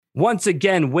Once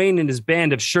again, Wayne and his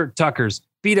band of shirt tuckers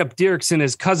beat up Dirks and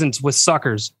his cousins with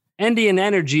suckers. Andy and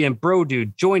Energy and Bro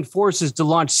Dude joined forces to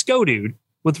launch Skodude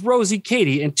with Rosie,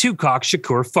 Katie, and Two-Cock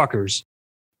Shakur Fuckers.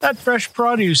 That fresh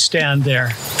produce stand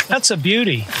there, that's a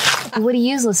beauty. What do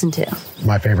you listen to?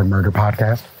 My favorite murder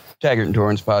podcast. Taggart and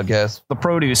Torrance podcast. The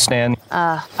produce stand.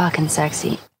 Fucking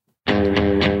sexy.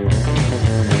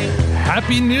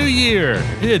 Happy New Year!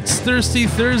 It's Thirsty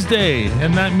Thursday,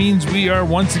 and that means we are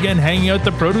once again hanging out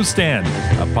the Produce Stand,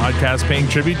 a podcast paying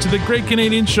tribute to the great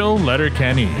Canadian show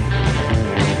Letterkenny.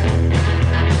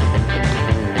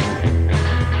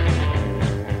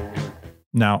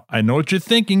 Now, I know what you're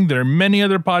thinking. There are many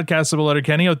other podcasts about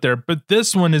Letterkenny out there, but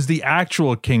this one is the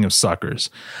actual king of suckers.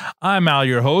 I'm Al,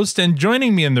 your host, and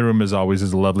joining me in the room as always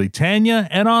is the lovely Tanya,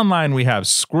 and online we have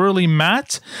Squirrely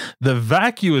Matt, the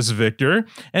vacuous Victor,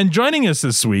 and joining us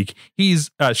this week,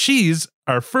 she's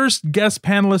our first guest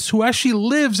panelist who actually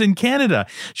lives in Canada.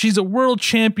 She's a world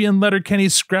champion Letterkenny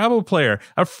Scrabble player,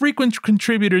 a frequent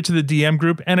contributor to the DM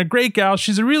group, and a great gal.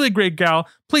 She's a really great gal.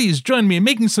 Please join me in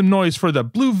making some noise for the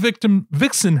blue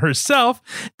vixen herself,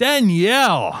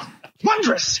 Danielle.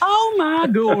 Wondrous. Oh my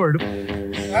god. Oh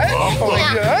my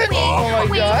god. Oh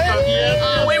my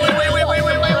god. Wait. Oh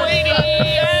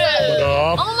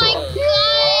my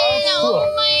god.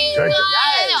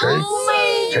 Oh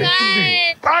my god.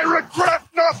 I regret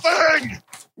nothing.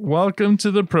 Welcome to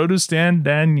the Produce Stand,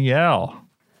 Danielle.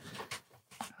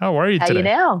 How are you today?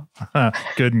 How you now?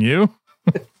 Good, and you?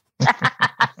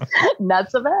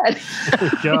 Not so bad. There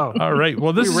we go. All right.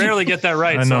 Well, We rarely get that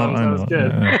right. I know. That was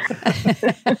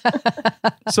good.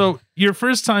 So your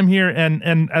first time here,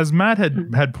 and as Matt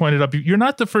had pointed up, you're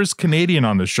not the first Canadian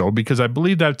on the show, because I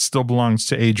believe that still belongs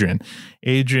to Adrian.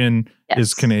 Adrian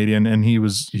is Canadian, and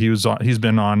he's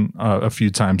been on a few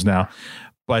times now,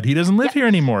 but he doesn't live here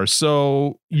anymore.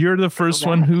 So you're the first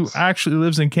one who actually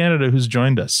lives in Canada who's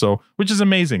joined us. So, which is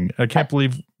amazing. I can't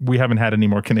believe we haven't had any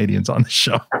more Canadians on the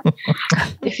show.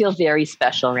 I feel very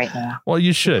special right now. Well,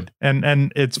 you should.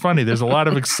 And it's funny. There's a lot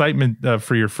of excitement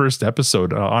for your first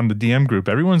episode on the DM group.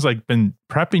 Everyone's like been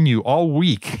prepping you all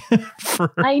week.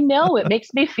 I know. It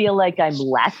makes me feel like I'm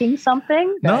lacking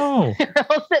something. No. You're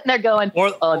all sitting there going,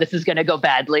 oh, this is going to go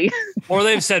badly. Or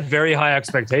they've set very high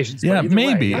expectations. Yeah,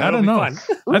 maybe. I don't know.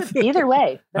 Either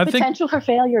way, the potential for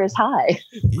failure is high.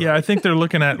 Yeah, I think they're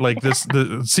looking at like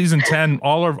the season 10.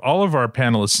 All of our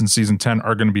panelists in season 10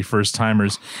 are going to be first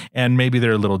timers, and maybe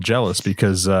they're a little jealous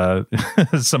because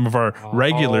some of our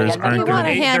regulars aren't going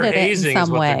to hand it in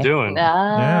some way. They're doing.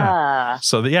 Yeah.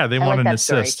 So they want an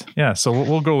assist. Story. Yeah. So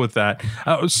we'll go with that.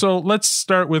 So let's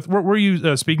start with where are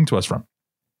you speaking to us from?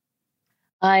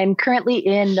 I'm currently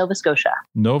in Nova Scotia.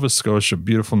 Nova Scotia,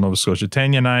 beautiful Nova Scotia.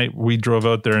 Tanya and I, we drove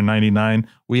out there in 99.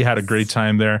 We had a great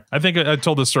time there. I think I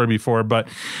told this story before, but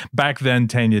back then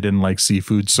Tanya didn't like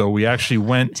seafood. So we actually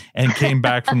went and came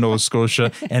back from Nova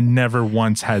Scotia and never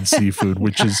once had seafood,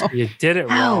 which is... You did it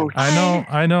wrong. I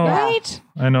know. Right?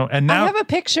 I know. And now I have a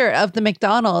picture of the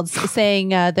McDonald's saying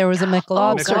there was a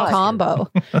McLobster combo.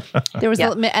 There was,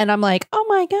 and I'm like, oh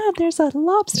my God, there's a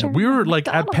lobster. Yeah, we were like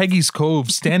at Peggy's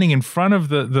Cove, standing in front of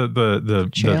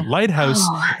the lighthouse,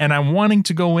 and I'm wanting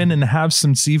to go in and have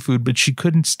some seafood, but she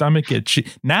couldn't stomach it.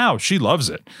 Now she loves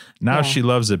it. She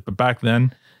loves it, but back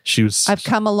then she was. I've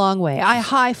come a long way. I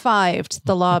high-fived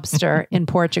the lobster in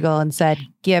Portugal and said,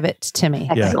 "Give it to me."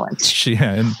 Excellent. She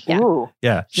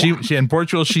in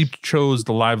Portugal she chose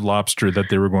the live lobster that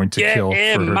they were going to kill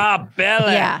in my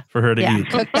belly. For her to eat.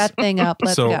 Cook that thing up.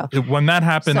 Let's go. When that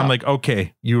happened, I'm like,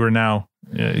 okay, you are now.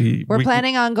 We're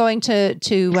planning on going to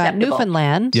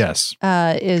Newfoundland. Yes,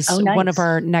 is one of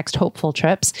our next hopeful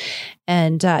trips,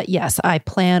 and yes, I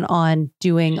plan on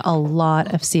doing a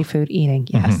lot of seafood eating.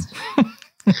 Yes. Mm-hmm.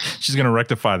 She's going to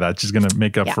rectify that. She's going to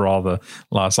make up for all the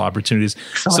lost opportunities.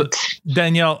 Excellent. So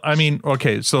Danielle, I mean,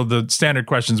 okay, so the standard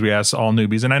questions we ask all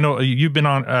newbies, and I know you've been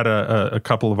on at a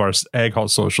couple of our Ag Halt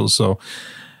socials, so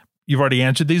you've already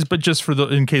answered these, but just for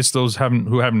in case those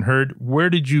who haven't heard,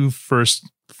 where did you first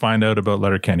find out about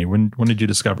Letterkenny? When did you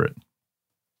discover it?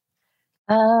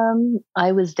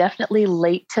 I was definitely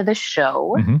late to the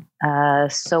show. Mm-hmm.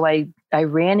 So I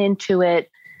ran into it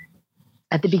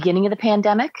at the beginning of the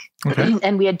pandemic. Okay.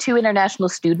 And we had 2 international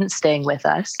students staying with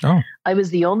us. Oh. I was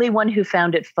the only one who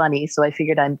found it funny. So I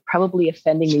figured I'm probably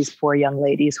offending these poor young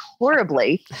ladies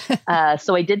horribly.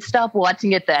 So I did stop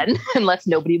watching it then, unless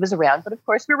nobody was around. But of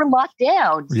course we were locked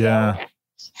down. So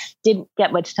didn't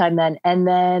get much time then. And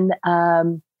then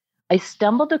I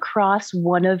stumbled across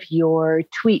one of your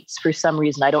tweets for some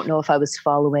reason. I don't know if I was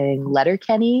following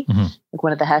Letterkenny, like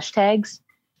one of the hashtags,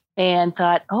 and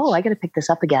thought, oh, I got to pick this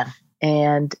up again.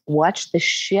 and watched the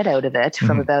shit out of it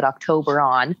from about October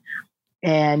on,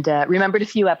 and remembered a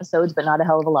few episodes, but not a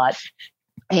hell of a lot,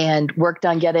 and worked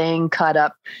on getting caught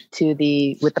up with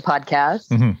the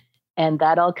podcast. And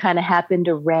that all kind of happened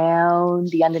around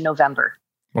the end of November.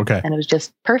 Okay. And it was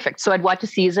just perfect. So I'd watch a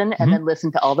season and then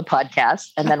listen to all the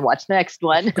podcasts and then watch the next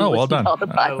one. And well done. To all the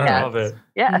podcasts. I love it.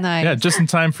 Yeah. Nice. Yeah, just in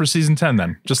time for season 10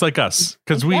 then, just like us.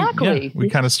 Because Exactly. we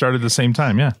kind of started the same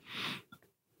time. Yeah.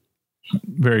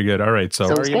 Very good. All right.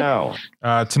 So it's good.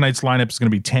 tonight's lineup is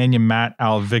going to be Tanya, Matt,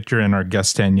 Al, Victor, and our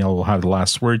guest Danielle will have the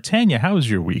last word. Tanya, how was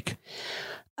your week?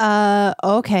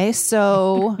 Okay,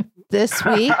 so this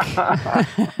week,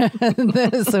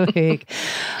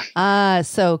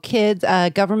 so kids,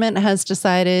 government has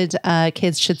decided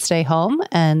kids should stay home,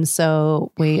 and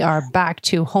so we are back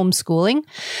to homeschooling.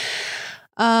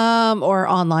 Or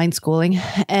online schooling.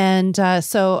 And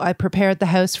so I prepared the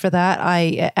house for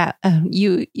that.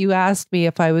 You asked me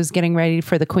if I was getting ready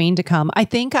for the Queen to come. I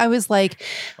think I was like,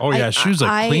 oh yeah, she was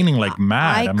like cleaning like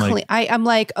mad. I'm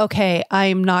like, okay,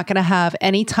 I'm not going to have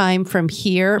any time from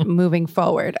here moving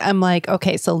forward. I'm like,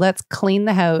 okay, so let's clean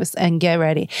the house and get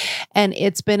ready. And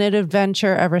it's been an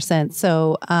adventure ever since.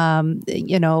 So,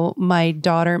 my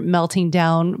daughter melting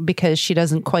down because she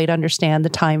doesn't quite understand the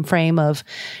time frame of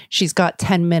she's got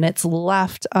 10 minutes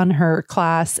left on her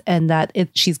class and that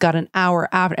she's got an hour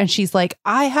after, and she's like,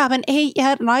 I haven't ate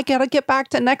yet and I gotta get back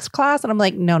to next class. And I'm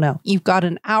like, no, you've got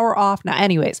an hour off now.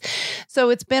 Anyways,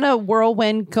 so it's been a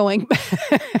whirlwind going.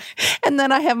 And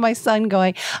then I have my son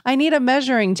going, I need a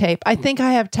measuring tape. I think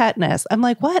I have tetanus. I'm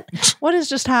like, what has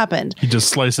just happened? He just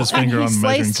sliced his finger on the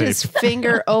measuring tape. He sliced his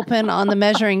finger open on the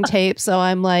measuring tape. So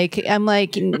I'm like,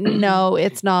 no,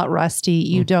 it's not Rusty.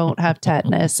 You don't have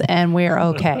tetanus and we're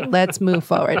okay. Let's move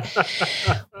forward.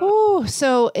 Oh,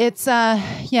 so it's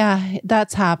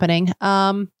that's happening.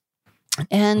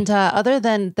 And other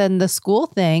than the school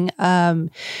thing,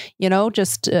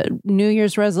 just New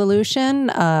Year's resolution,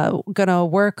 gonna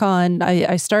work on,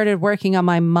 I started working on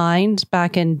my mind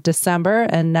back in December,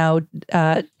 and now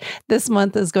this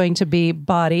month is going to be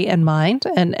body and mind.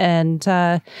 And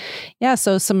so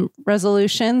some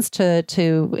resolutions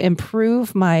to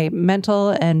improve my mental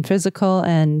and physical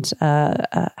and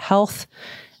health.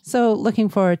 So looking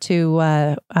forward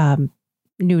to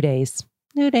new days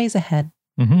ahead.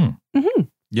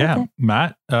 Yeah. Okay.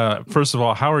 Matt, first of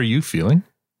all, how are you feeling?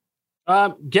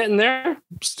 Getting there.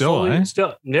 Still, eh?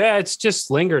 Still, yeah, it's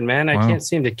just lingering, man. Wow. I can't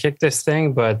seem to kick this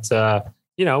thing, but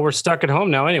we're stuck at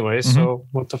home now anyway, so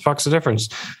what the fuck's the difference?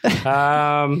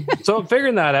 So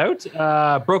figuring that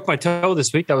out. Broke my toe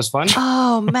this week. That was fun.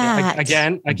 Oh, Matt.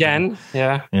 Again.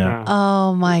 Yeah.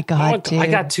 Oh my God, dude. I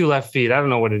got 2 left feet. I don't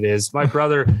know what it is. My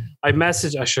brother, I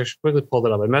should quickly pull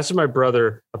it up. I messaged my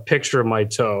brother a picture of my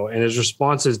toe, and his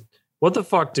response is, what the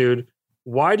fuck, dude?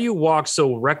 Why do you walk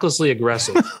so recklessly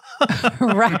aggressive?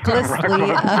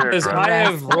 Because I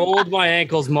have rolled my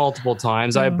ankles multiple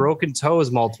times. I have broken toes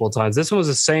multiple times. This one was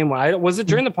the same one. Was it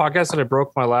during the podcast that I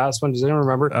broke my last one? Does anyone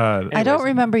remember? I don't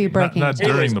remember you breaking. Not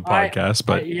during the podcast,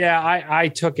 but I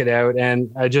took it out,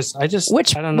 and I just I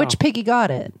don't know. Which piggy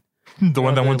got it? The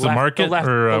one that went to the market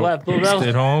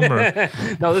stayed home? Or?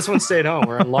 No, this one stayed home.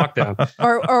 We're in lockdown.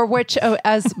 Or which,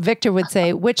 as Victor would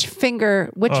say, which foot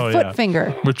finger? Which foot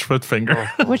finger?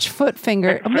 Which foot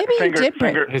finger? Or maybe you did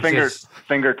break.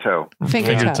 Finger toe.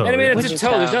 Finger toe. And I mean, it's a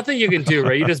toe. There's nothing you can do,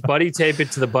 right? You just buddy tape it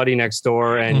to the buddy next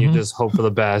door, and you just hope for the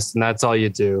best, and that's all you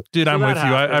do. Dude, I'm with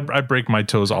you. I break my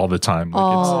toes all the time.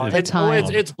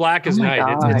 It's black as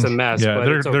night. It's a mess. Yeah,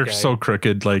 but they're so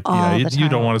crooked. Like, you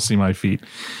don't want to see my feet.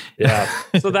 Yeah,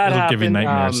 so that happened. Give you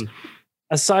nightmares.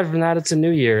 Aside from that, it's a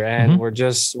new year, and we're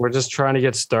just trying to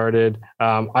get started.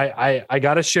 I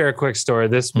got to share a quick story.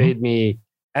 This made me,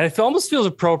 and it almost feels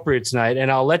appropriate tonight.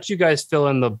 And I'll let you guys fill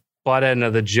in the butt end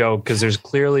of the joke because there's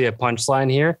clearly a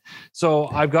punchline here. So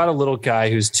I've got a little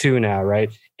guy who's 2 now, right?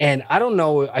 And I don't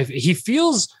know, he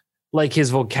feels like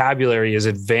his vocabulary is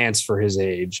advanced for his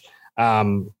age.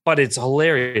 But it's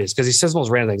hilarious because he says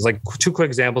most random things. Like 2 quick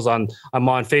examples I'm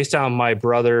on FaceTime with my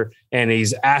brother, and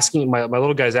he's asking my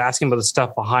little guy's asking about the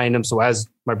stuff behind him. So as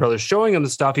my brother's showing him the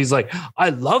stuff, he's like, I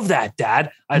love that,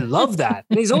 Dad. I love that.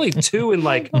 And he's only 2 in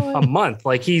like a month.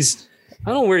 Like I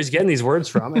don't know where he's getting these words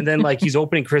from. And then like he's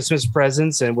opening Christmas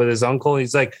presents and with his uncle, and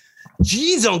he's like,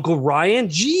 geez, Uncle Ryan,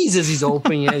 Jesus, he's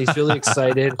opening it. He's really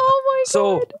excited. Oh my God.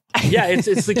 So yeah,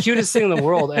 it's the cutest thing in the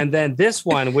world. And then this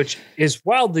one, which is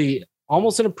wildly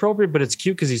almost inappropriate, but it's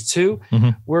cute because he's 2.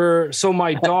 So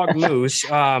my dog Moose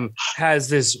has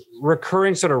this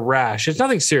recurring sort of rash. It's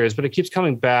nothing serious, but it keeps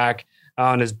coming back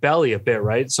on his belly a bit,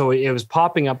 right? So it was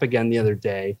popping up again the other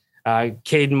day.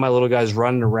 Caden, my little guy's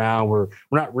running around. We're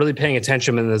not really paying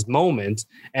attention in this moment.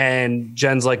 And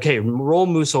Jen's like, hey, roll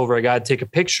Moose over. I got to take a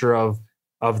picture of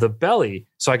the belly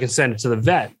so I can send it to the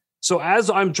vet. So as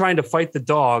I'm trying to fight the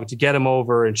dog to get him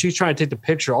over and she's trying to take the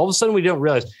picture, all of a sudden we don't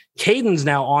realize Caden's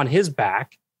now on his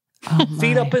back,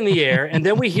 feet up in the air. And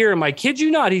then we hear him, I kid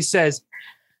you not, he says,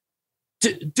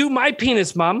 do my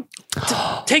penis, Mom.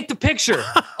 Take the picture.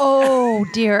 Oh,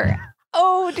 dear.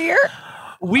 Oh, dear.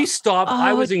 We stopped.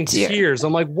 I was in tears.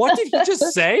 I'm like, what did he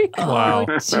just say? Wow.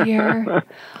 Oh, dear.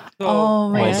 So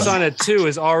my son at 2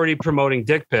 is already promoting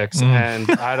dick pics, and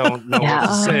I don't know what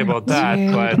to say about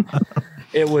that, but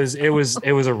it was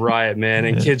a riot, man.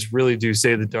 And kids really do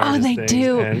say the darndest things.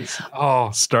 Do. And,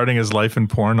 starting his life in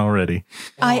porn already.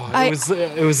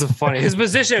 It was funny. His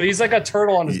position, he's like a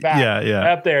turtle on his back.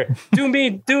 Yeah. Up there. Do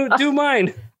me, do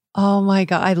mine. Oh my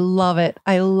God. I love it.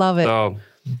 So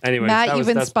anyway, Matt, you've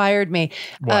inspired me.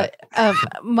 What?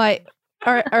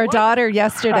 Our daughter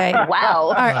yesterday.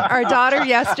 Wow. Our daughter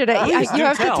yesterday. You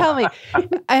have to tell me.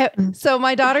 So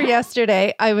my daughter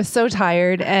yesterday, I was so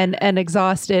tired and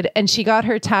exhausted, and she got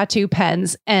her tattoo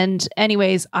pens. And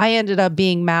anyways, I ended up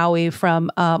being Maui from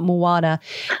Moana,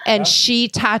 and she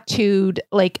tattooed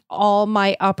like all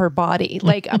my upper body.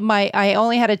 Like I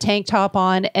only had a tank top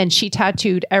on, and she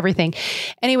tattooed everything.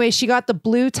 Anyway, she got the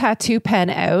blue tattoo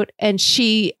pen out, and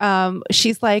she's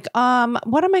like,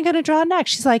 what am I going to draw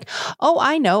next? She's like, oh,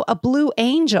 I know, a blue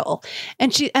angel.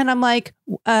 And I'm like,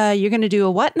 you're going to do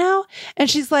a what now? And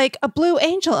she's like, a blue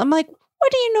angel. I'm like,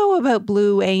 what do you know about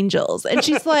blue angels? And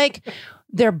she's like,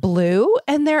 they're blue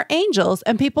and they're angels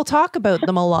and people talk about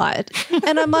them a lot.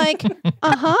 And I'm like,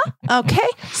 okay.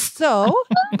 So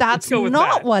that's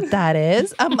not what that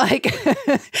is. I'm like,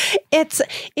 it's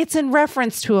in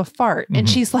reference to a fart. And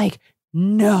she's like,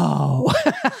 no.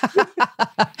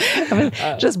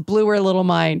 Just blew her little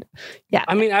mind. Yeah.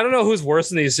 I mean, I don't know who's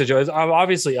worse in these situations.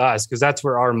 Obviously us, because that's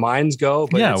where our minds go.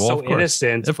 But it's so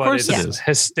innocent. Of course it is.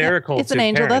 Hysterical. It's an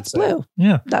angel that's blue.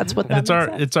 Yeah. That's what that is.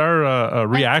 It's our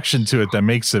reaction to it that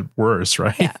makes it worse,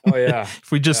 right? Yeah. Oh yeah.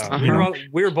 If we just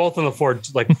we were both on the floor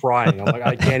like crying. I'm like,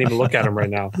 I can't even look at him right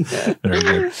now. Very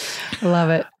good. Love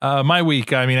it. My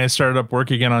week. I mean, I started up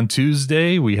work again on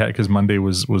Tuesday. We had because Monday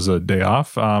was a day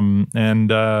off. And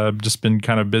just been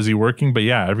kind of busy working, but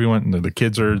yeah, everyone, the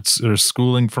kids are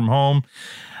schooling from home.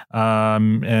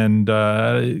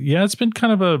 It's been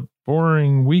kind of a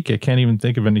boring week. I can't even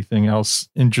think of anything else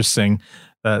interesting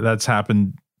that's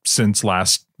happened since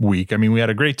last week. I mean, we had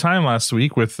a great time last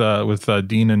week with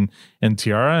Dean and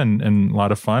Tiara and a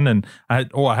lot of fun. And I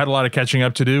had a lot of catching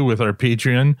up to do with our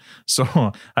Patreon.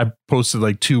 So I posted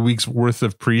like 2 weeks worth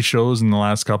of pre-shows in the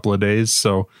last couple of days.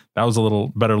 So that was a little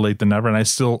better late than never. And I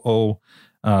still owe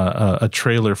a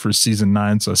trailer for season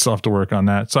 9. So I still have to work on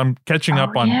that. So I'm catching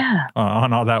up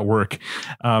on all that work,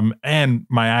 and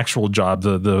my actual job,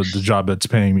 the job that's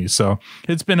paying me. So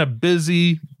it's been a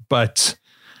busy, but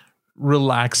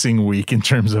relaxing week in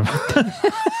terms of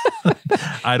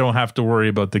I don't have to worry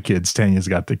about the kids. Tanya's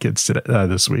got the kids today,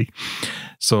 this week.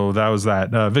 So that was that.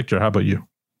 Victor, how about you?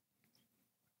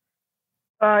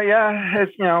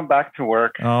 It's, back to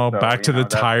work. Oh, so, back to the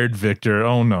tired Victor.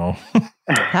 Oh no.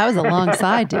 That was a long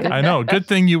side, dude. I know. Good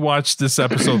thing you watched this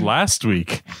episode last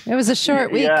week. It was a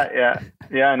short week. Yeah,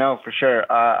 I know for sure.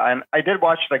 I did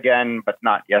watch it again, but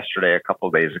not yesterday, a couple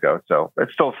of days ago. So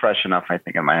it's still fresh enough, I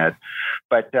think, in my head.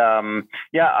 But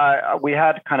we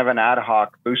had kind of an ad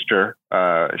hoc booster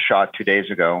shot 2 days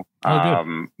ago.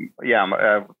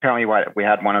 Apparently we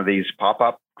had one of these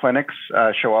pop-up clinics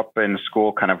show up in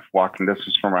school, kind of walking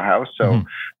distance from our house. So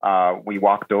we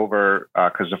walked over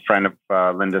because a friend of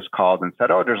Linda's called and said,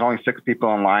 oh, there's only 6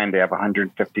 people in line. They have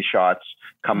 150 shots.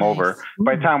 Come over.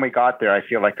 By the time we got there, I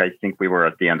think we were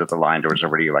at the end of the line. There was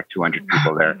already like 200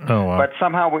 people there. Oh, wow. But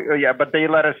somehow, but they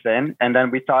let us in. And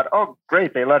then we thought, oh,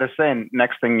 great, they let us in.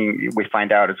 Next thing we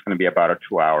find out, it's going to be about a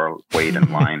 2-hour wait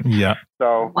in line. Yeah.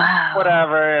 So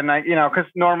whatever. And because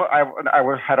normally I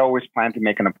had always planned to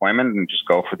make an appointment and just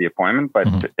go for the appointment, but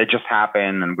it just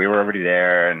happened and we were already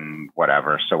there and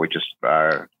whatever. So we just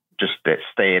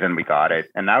stayed and we got it,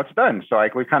 and now it's done. So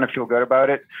we kind of feel good about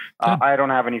it. I don't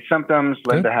have any symptoms.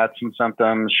 Linda had some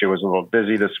symptoms. She was a little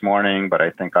busy this morning, but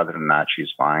I think other than that, she's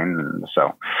fine. And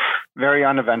so very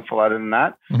uneventful other than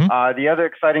that. The other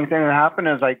exciting thing that happened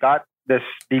is I got this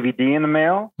DVD in the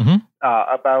mail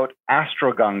about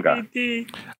Astrogunga.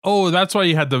 Oh, that's why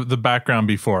you had the background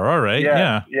before. All right.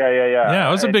 Yeah. Yeah.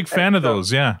 I was a big fan of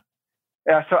those. Yeah.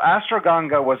 Yeah, so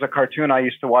Astroganga was a cartoon I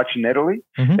used to watch in Italy.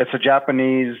 Mhm. It's a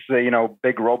Japanese,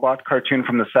 big robot cartoon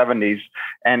from the 70s,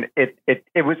 and it's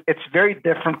very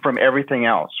different from everything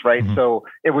else, right? Mhm. So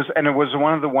it was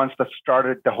one of the ones that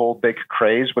started the whole big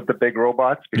craze with the big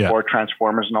robots before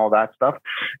Transformers and all that stuff.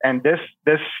 And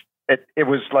it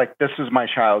was like, this is my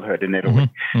childhood in Italy.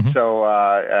 Mhm. So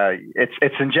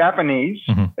it's in Japanese.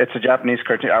 Mhm. It's a Japanese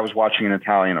cartoon. I was watching in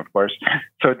Italian, of course.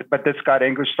 So, but this got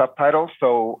English subtitles.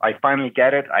 So I finally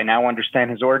get it. I now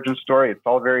understand his origin story. It's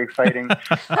all very exciting.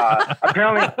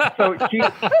 Apparently,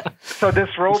 so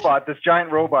this robot, this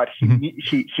giant robot,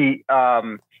 he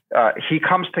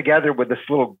comes together with this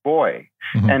little boy.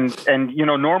 Mhm. And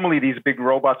normally these big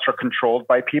robots are controlled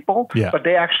by people, but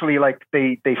they actually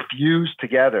they fuse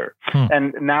together.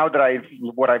 And now that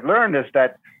what I've learned is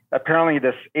that apparently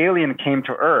this alien came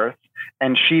to Earth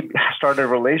and she started a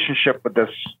relationship with this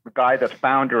guy that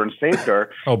found her and saved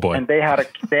her. Oh boy. And they had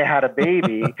a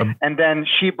baby. And then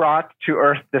she brought to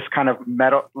Earth this kind of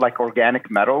metal, like organic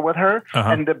metal with her.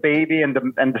 And the baby and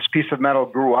this piece of metal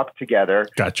grew up together.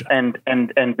 Gotcha. And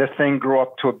this thing grew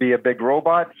up to be a big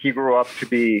robot. He grew up to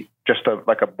be just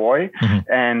like a boy,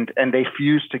 and they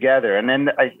fused together. And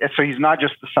then so he's not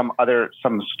just some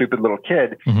stupid little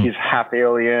kid. He's half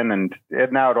alien, and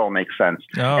now it all makes sense.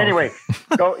 Oh. Anyway,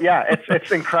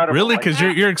 it's incredible. Really? Because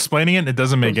you're explaining it, and it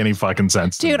doesn't make any fucking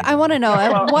sense. Dude, I want to know,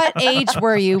 at what age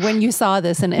were you when you saw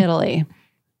this in Italy?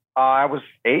 I was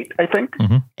 8, I think.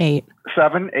 8.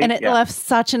 7, 8. And it left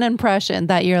such an impression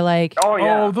that you're like,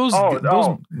 those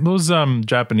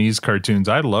Japanese cartoons.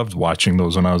 I loved watching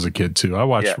those when I was a kid too. I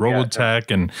watched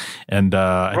Robotech and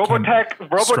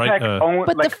Robotech owned,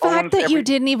 but the fact that you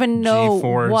didn't even know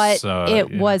G-Force, what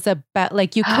it was about,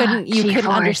 like you couldn't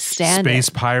understand Space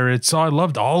Pirates. Oh, I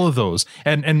loved all of those.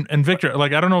 And Victor,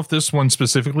 like I don't know if this one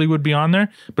specifically would be on there,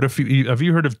 but have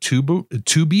you heard of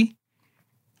Tubi?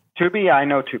 Tubi, I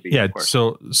know Tubi. Yeah,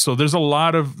 so there's a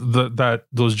lot of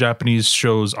those Japanese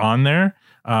shows on there.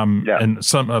 And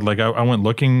some I went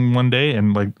looking one day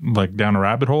and like down a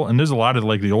rabbit hole, and there's a lot of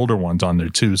like the older ones on there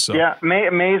too. So yeah,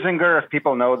 Mazinger, if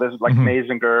people know, there's like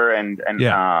Mazinger and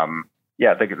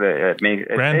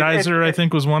Grandizer, I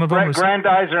think was one of them.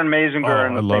 Grandizer and Mazinger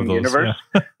in the same universe.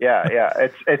 Yeah.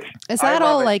 It's is that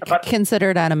all like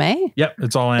considered anime? Yep,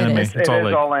 it's all anime. It is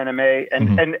all anime,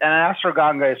 and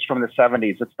Astroganga is from the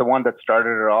 70s. It's the one that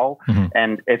started it all,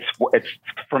 and it's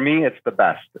for me, it's the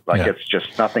best. It's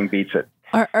just nothing beats it.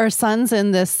 Our son's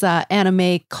in this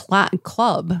anime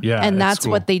club, and that's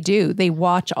cool. What they do. They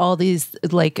watch all these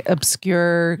like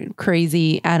obscure,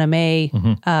 crazy anime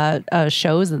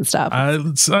shows and stuff.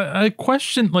 I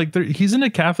question, like, he's in a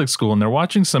Catholic school, and they're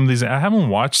watching some of these. I haven't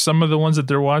watched some of the ones that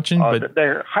they're watching, but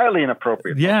they're highly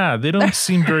inappropriate. Yeah, they don't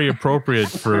seem very appropriate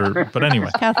for. But anyway,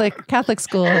 Catholic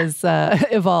school has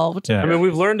evolved. Yeah. I mean,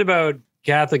 we've learned about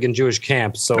Catholic and Jewish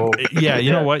camps. So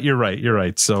you know what? You're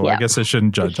right. So I guess I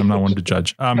shouldn't judge. I'm not one to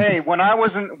judge. Hey, when I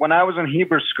was in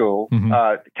Hebrew school,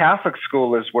 Catholic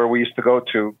school is where we used to go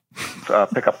to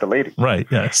pick up the lady. Right.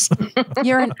 Yes.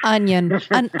 You're an onion,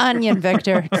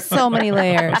 Victor. So many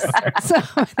layers.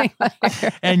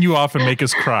 And you often make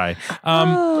us cry.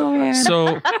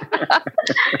 So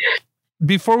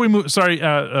before we move, sorry,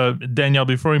 Danielle,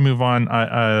 before we move on,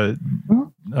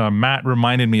 Matt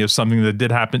reminded me of something that did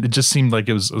happen. It just seemed like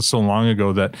it was so long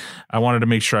ago that I wanted to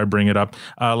make sure I bring it up.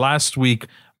 Last week,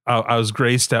 I was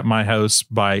graced at my house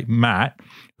by Matt,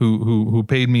 who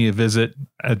paid me a visit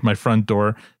at my front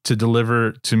door to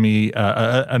deliver to me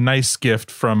a nice gift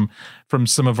from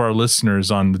some of our listeners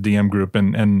on the DM group.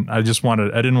 And I didn't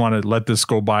want to let this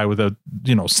go by without,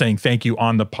 saying thank you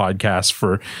on the podcast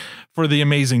for the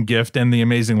amazing gift and the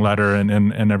amazing letter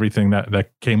and everything that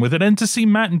came with it. And to see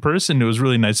Matt in person, it was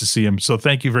really nice to see him. So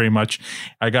thank you very much.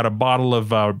 I got a bottle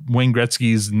of Wayne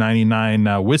Gretzky's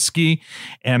 99 whiskey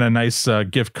and a nice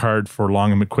gift card for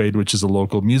Long and McQuaid, which is a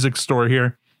local music store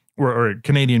here, or a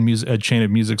Canadian chain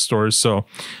of music stores. So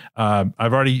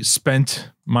I've already spent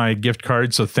my gift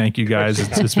card. So thank you guys.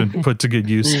 It's been put to good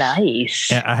use. Nice.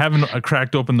 And I haven't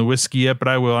cracked open the whiskey yet, but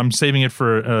I will. I'm saving it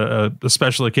for a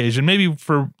special occasion. Maybe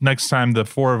for next time the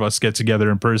four of us get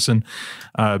together in person.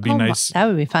 Nice. That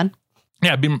would be fun.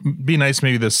 Yeah, be nice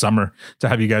maybe this summer to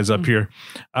have you guys up here.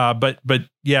 But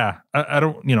yeah, I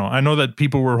don't, I know that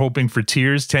people were hoping for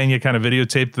tears. Tanya kind of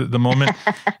videotaped the moment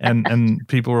and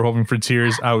people were hoping for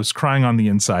tears. I was crying on the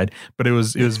inside, but it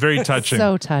was very touching.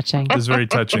 So touching. It was very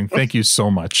touching. Thank you so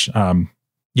much.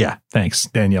 Yeah, thanks,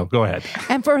 Danielle. Go ahead.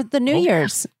 And for the New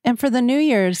Year's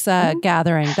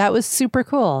gathering, that was super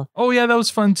cool. Oh yeah, that was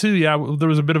fun too. Yeah, there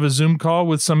was a bit of a Zoom call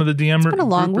with some of the DM. It's been a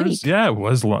long groupers. week. Yeah, it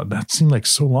was long. That seemed like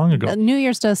so long ago. New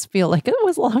Year's does feel like it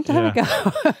was a long time ago.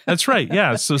 That's right.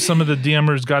 Yeah, so some of the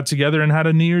DMers got together and had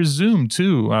a New Year's Zoom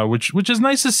too, which is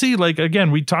nice to see. Like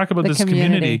again, we talk about this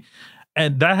community.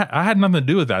 And that I had nothing to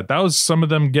do with that. That was some of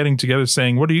them getting together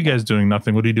saying, "What are you guys doing?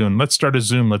 Nothing. What are you doing? Let's start a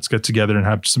Zoom. Let's get together and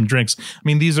have some drinks." I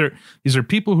mean, these are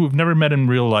people who've never met in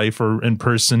real life or in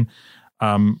person,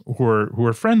 who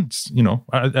are friends. You know,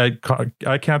 I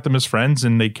count them as friends,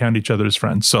 and they count each other as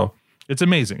friends. So it's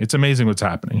amazing. It's amazing what's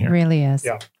happening here. It really is.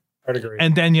 Yeah, I'd agree.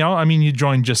 And Danielle, I mean, you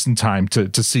joined just in time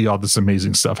to see all this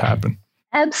amazing stuff happen.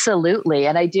 Absolutely.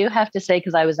 And I do have to say,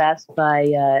 because I was asked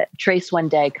by Trace one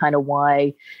day kind of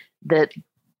why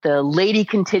the lady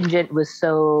contingent was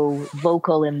so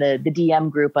vocal in the DM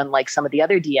group, unlike some of the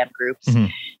other DM groups. Mm-hmm.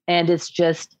 And it's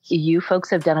just, you folks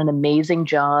have done an amazing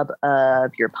job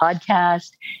of your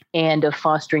podcast and of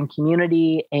fostering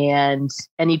community, and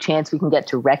any chance we can get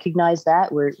to recognize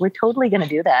that, we're totally going to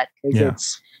do that,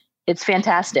 because it's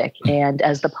fantastic. And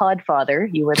as the pod father,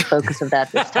 you were the focus of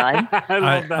that this time.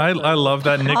 I love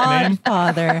that nickname.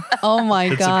 Pod father. Oh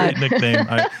my God. It's a great nickname.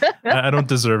 I don't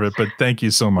deserve it, but thank you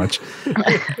so much.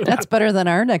 That's better than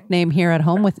our nickname here at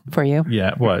home for you.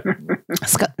 Yeah. What?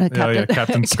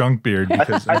 Captain Skunkbeard.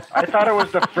 Because I thought it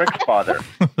was the Frick Father.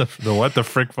 the what? The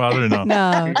Frick Father?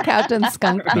 No, Captain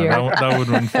Skunkbeard. No, that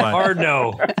wouldn't fly. Hard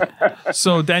no.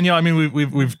 So Danielle, I mean,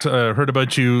 we've heard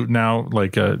about you now,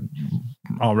 like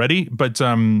already, but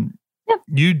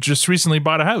you just recently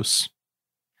bought a house.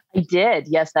 I did.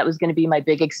 Yes, that was going to be my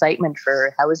big excitement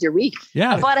for how was your week?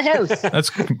 Yeah. I bought a house. That's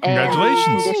congratulations.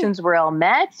 And conditions were all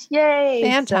met. Yay.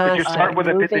 Fantastic. Did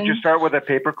you start with a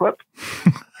paperclip?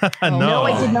 No,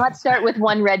 I did not start with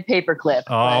one red paperclip.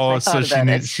 Oh, so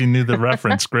she knew the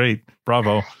reference. Great.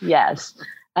 Bravo. Yes.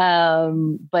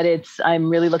 But I'm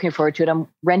really looking forward to it. I'm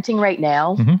renting right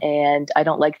now, and I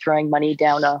don't like throwing money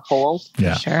down a hole.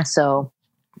 Yeah. Sure. So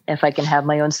if I can have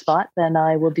my own spot, then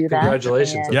I will do that.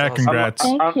 Congratulations. Yeah, congrats.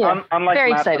 Thank you. Unlike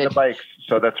Very Matt excited. with the bikes,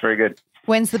 so that's very good.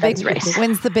 When's the big day?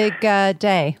 When's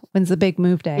the big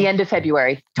move day? The end of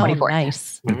February, 24th. Oh,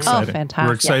 nice. Excited. Oh, fantastic.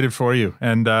 We're excited for you.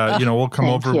 And, we'll come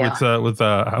over with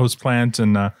a house plant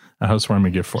and a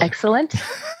housewarming gift for you. Excellent.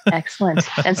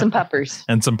 And some puppers.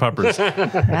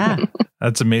 Yeah.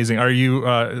 That's amazing. Are you,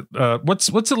 what's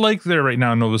it like there right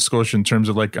now in Nova Scotia in terms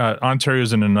of like,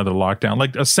 Ontario's in another lockdown,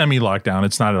 like a semi lockdown.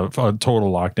 It's not a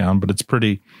total lockdown, but it's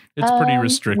pretty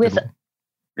restricted. With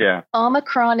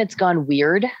Omicron, it's gone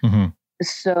weird. Mm-hmm.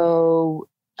 So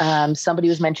somebody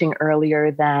was mentioning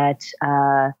earlier that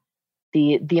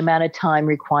the amount of time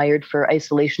required for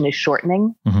isolation is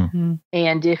shortening. Mm-hmm.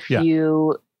 And if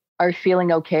you are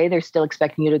feeling okay, they're still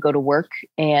expecting you to go to work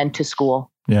and to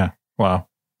school. Yeah. Wow.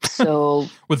 So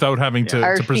without having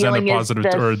to present a positive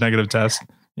or a negative test.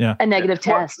 Yeah. A negative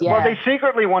test. Well, they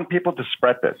secretly want people to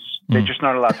spread this. They're just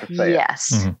not allowed to say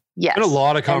yes. it. Mm-hmm. Yes. Been a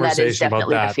lot of conversation about that.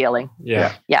 That is definitely the feeling.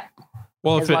 Yeah.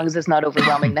 Well, as long as it's not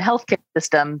overwhelming the healthcare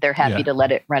system, they're happy to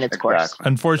let it run its course.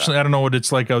 Unfortunately, I don't know what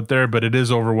it's like out there, but it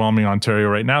is overwhelming Ontario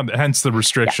right now. Hence the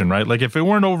restriction, right? Like if it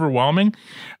weren't overwhelming,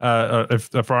 if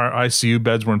our ICU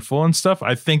beds weren't full and stuff,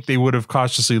 I think they would have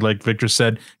cautiously, like Victor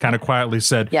said, kind of quietly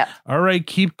said, "All right,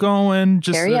 keep going,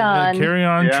 just carry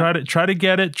on, Yeah. try to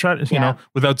get it, you know,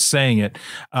 without saying it."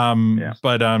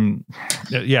 But and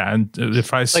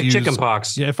if ICUs like chicken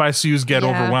pox, if ICUs get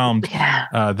overwhelmed,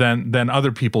 then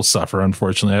other people suffer.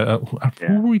 Unfortunately,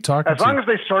 who are we talking to? As long as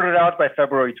they sort it out by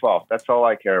February 12th, that's all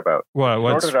I care about.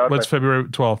 What's February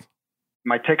 12th?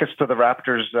 My tickets to the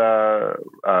Raptors. Well,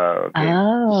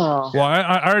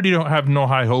 I already don't have no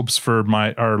high hopes for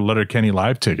our Letterkenny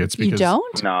live tickets. Because, you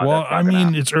don't? No. Well, I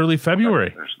mean, it's early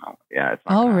February. It's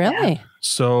not really?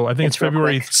 So I think it's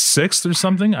February 6th or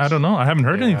something. I don't know. I haven't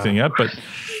heard anything yet, but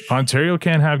Ontario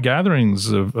can't have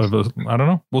gatherings of I don't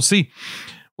know. We'll see.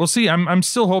 I'm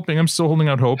still hoping. I'm still holding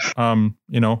out hope.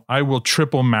 I will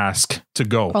triple mask to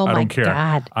go. Oh I don't care.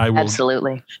 God. I will.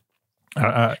 Absolutely.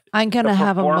 I'm going to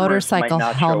have a motorcycle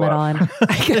helmet on.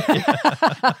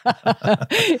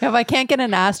 If I can't get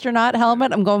an astronaut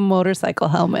helmet, I'm going motorcycle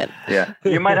helmet. Yeah.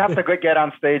 You might have to get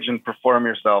on stage and perform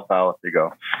yourself out if you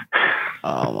go.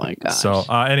 Oh my God. So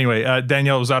anyway,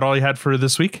 Danielle, was that all you had for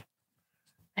this week?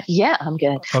 Yeah, I'm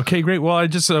good. Okay, great. Well, I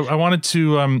wanted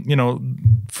to,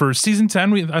 for season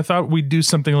 10, I thought we'd do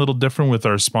something a little different with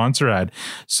our sponsor ad.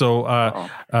 So,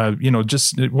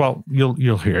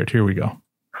 you'll hear it. Here we go.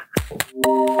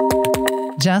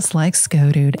 Just like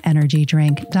Skodude Energy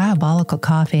Drink, Diabolical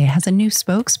Coffee has a new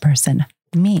spokesperson,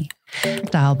 me.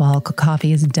 Diabolical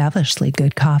Coffee is devilishly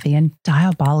good coffee and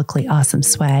diabolically awesome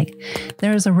swag.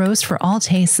 There is a roast for all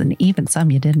tastes and even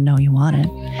some you didn't know you wanted.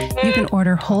 You can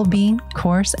order whole bean,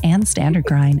 coarse, and standard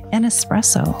grind, and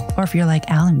espresso. Or if you're like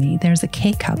Al and me, there's a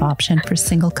K-Cup option for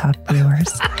single cup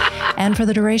brewers. And for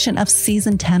the duration of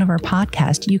season 10 of our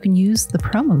podcast, you can use the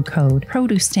promo code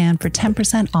Produce Stand for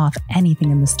 10% off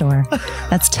anything in the store.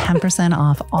 That's 10%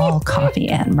 off all coffee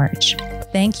and merch.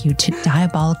 Thank you to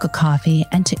Diabolical Coffee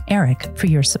and to Eric for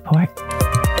your support.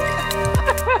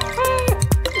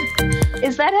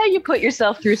 Is that how you put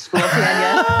yourself through school,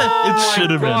 Tanya? It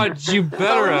should have been. God, you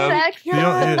better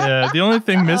have. The only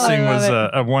thing missing was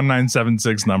a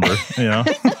 1976 number. You know,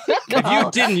 If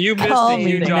you didn't, you missed Call a me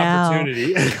huge now.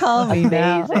 opportunity. Call me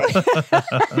now.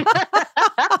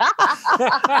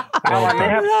 Well, I may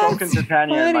have spoken to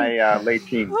Tanya in my late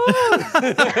teens.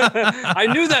 I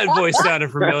knew that voice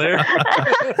sounded familiar.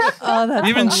 Oh, that's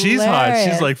even she's hot.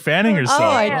 She's hilarious. like fanning herself. Oh,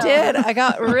 I did. I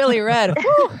got really red.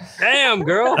 Whew. Damn,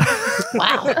 girl.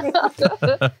 Wow.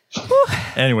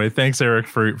 Anyway, thanks, Eric,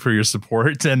 for your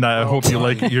support, and I hope you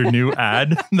like your new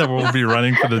ad that will be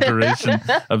running for the duration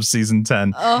of season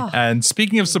 10. Oh. And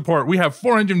speaking of support, we have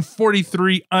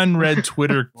 443 unread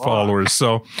Twitter followers,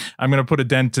 so I'm going to put a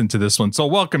dent into this one. So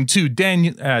welcome to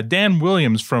Dan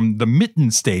Williams from the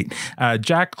Mitten State,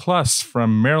 Jack Kluss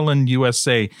from Maryland,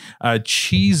 USA,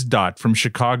 Cheese Dot from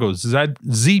Chicago,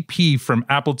 ZP from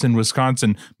Appleton,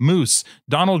 Wisconsin, Moose,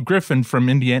 Donald Griffin from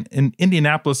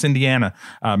Indianapolis, Indiana,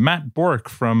 Matt Bork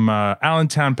from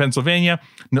Allentown, Pennsylvania,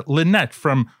 Lynette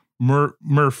from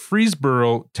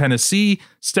Murfreesboro, Tennessee,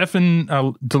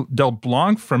 Stefan Del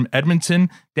Blanc from Edmonton,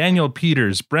 Daniel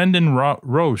Peters, Brendan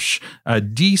Roche,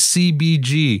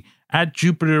 DCBG, at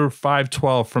Jupiter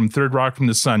 512 from Third Rock from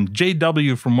the Sun,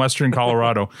 JW from Western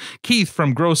Colorado, Keith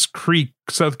from Gross Creek,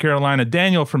 South Carolina,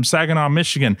 Daniel from Saginaw,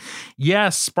 Michigan,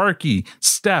 Yes, Sparky,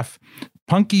 Steph,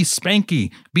 Punky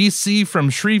Spanky, BC from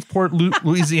Shreveport,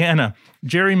 Louisiana,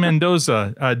 Jerry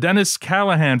Mendoza, Dennis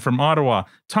Callahan from Ottawa,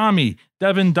 Tommy,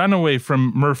 Devin Dunaway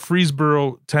from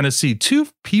Murfreesboro, Tennessee. 2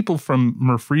 people from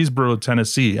Murfreesboro,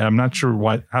 Tennessee. I'm not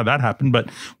sure how that happened, but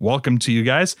welcome to you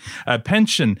guys.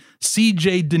 Pension,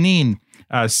 CJ Deneen,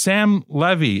 Sam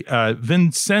Levy,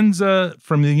 Vincenza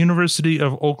from the University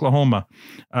of Oklahoma,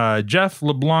 Jeff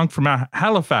LeBlanc from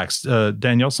Halifax.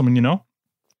 Danielle, someone you know?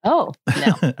 Oh,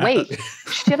 no. Wait.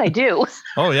 Shit, I do.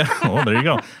 Oh, yeah. Oh, there you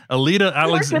go. Alita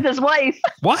He works with his wife.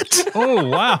 What? Oh,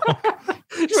 wow.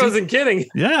 She wasn't kidding.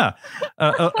 Yeah.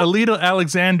 Alita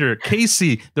Alexander,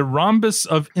 Casey, the rhombus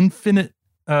of infinite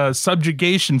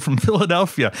subjugation from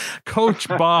Philadelphia, Coach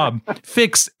Bob,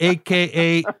 Fix,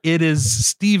 aka it is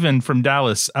Steven from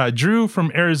Dallas, Drew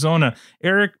from Arizona,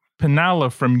 Eric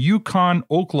Pinalla from Yukon,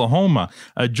 Oklahoma,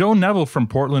 Joe Neville from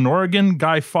Portland, Oregon,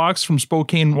 Guy Fox from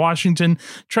Spokane, Washington,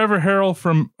 Trevor Harrell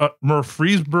from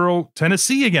Murfreesboro,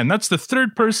 Tennessee. Again, that's the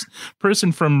third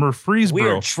person from Murfreesboro. We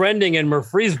are trending in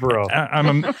Murfreesboro.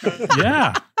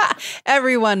 Yeah.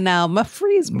 Everyone now,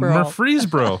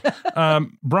 Murfreesboro.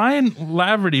 Brian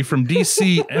Laverty from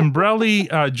DC,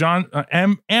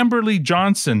 Amberly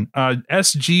Johnson,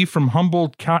 SG from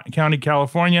Humboldt County,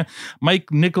 California, Mike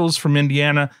Nichols from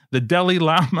Indiana, the Delhi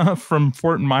Lama from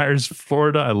Fort Myers,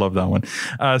 Florida. I love that one.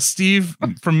 Steve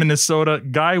from Minnesota,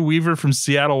 Guy Weaver from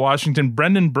Seattle, Washington,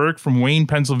 Brendan Burke from Wayne,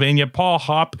 Pennsylvania, Paul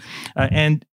Hopp,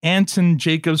 and Anton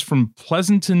Jacobs from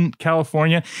Pleasanton,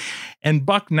 California, and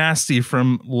Buck Nasty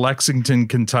from Lexington,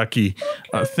 Kentucky.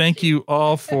 Thank you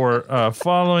all for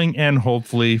following and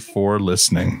hopefully for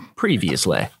listening.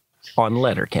 Previously on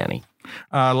Letterkenny.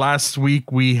 Last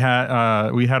week we had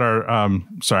our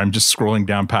sorry, I'm just scrolling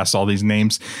down past all these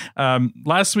names.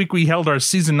 Last week we held our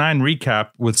season 9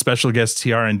 recap with special guests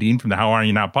TR and Dean from the How Are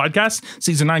You Now podcast.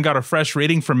 Season 9 got a fresh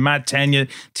rating from Matt, Tanya,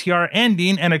 TR and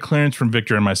Dean, and a clearance from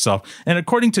Victor and myself. And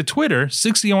according to Twitter,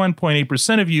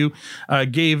 61.8% of you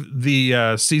gave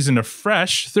the season a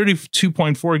fresh,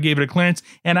 32.4 gave it a clearance,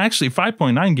 and actually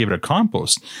 5.9 gave it a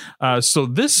compost. So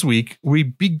this week we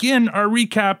begin our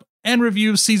recap and review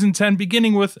of season 10,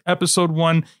 beginning with episode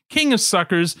 1, King of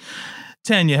Suckers.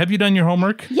 Tanya, have you done your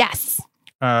homework? Yes.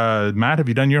 Matt, have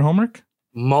you done your homework?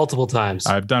 Multiple times.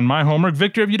 I've done my homework.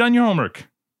 Victor, have you done your homework?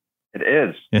 It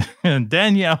is. And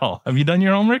Danielle, have you done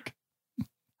your homework?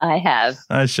 I have.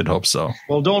 I should hope so.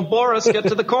 Well, don't bore us. Get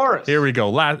to the chorus. Here we go.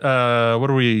 What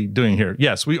are we doing here?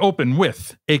 Yes, we open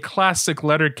with a classic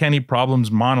Letterkenny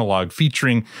Problems monologue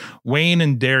featuring Wayne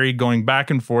and Derry going back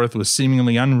and forth with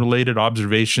seemingly unrelated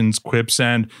observations, quips,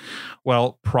 and,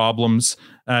 well, problems.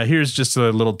 Here's just a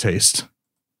little taste.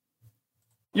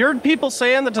 You heard people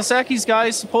saying that Taseki's guy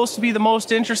is supposed to be the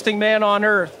most interesting man on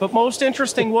earth, but most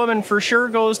interesting woman for sure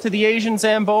goes to the Asian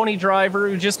Zamboni driver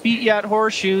who just beat you at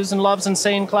horseshoes and loves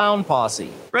Insane Clown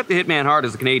Posse. Bret the Hitman Hart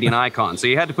is a Canadian icon, so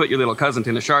you had to put your little cousin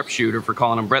in a sharpshooter for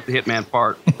calling him Bret the Hitman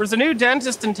Fart. There's a new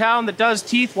dentist in town that does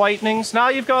teeth whitenings. Now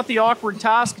you've got the awkward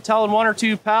task of telling one or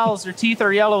two pals their teeth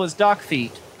are yellow as duck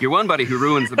feet. Your one buddy who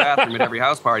ruins the bathroom at every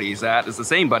house party he's at is the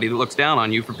same buddy that looks down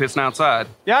on you for pissing outside.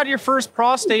 You had your first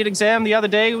prostate exam the other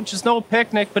day, which is no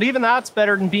picnic, but even that's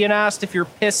better than being asked if you're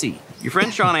pissy. Your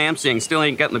friend Sean Amsing still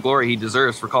ain't getting the glory he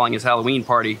deserves for calling his Halloween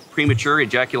party premature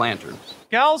ejaculantern.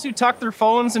 Gals who tuck their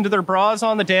phones into their bras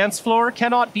on the dance floor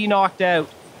cannot be knocked out.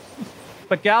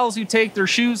 But gals who take their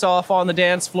shoes off on the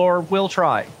dance floor will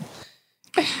try.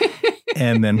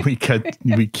 And then we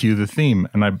cue the theme.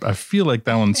 And I feel like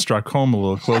that one struck home a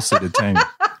little closer to Tanya,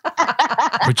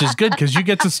 which is good because you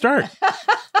get to start.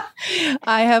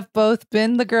 I have both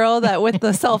been the girl that with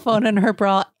the cell phone in her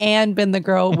bra and been the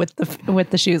girl with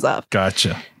the shoes off.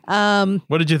 Gotcha.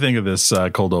 What did you think of this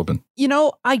cold open? You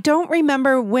know, I don't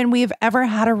remember when we've ever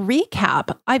had a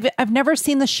recap. I've never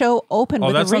seen the show open with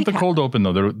a recap. Oh, that's not the cold open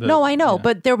though. No, I know,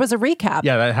 but there was a recap.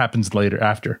 Yeah, that happens later.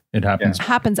 After it happens.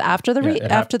 Happens after the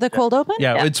after the cold open.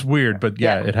 Yeah, it's weird, but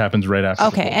it happens right after.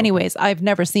 Okay. Anyways, I've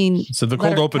never seen. So the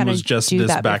cold open was just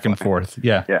this back and forth.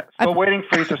 Yeah. Yeah. Still waiting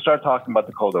for you to start talking about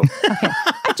the cold open. Okay.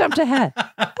 I jumped ahead.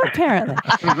 Apparently.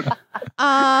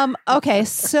 Okay.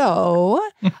 So,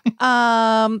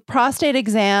 prostate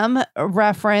exam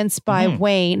reference by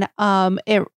Wayne.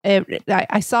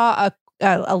 I saw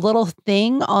a little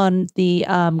thing on the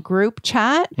group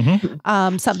chat,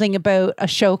 something about a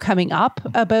show coming up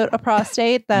about a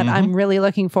prostate that I'm really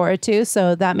looking forward to.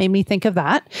 So that made me think of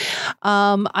that.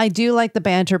 I do like the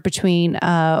banter between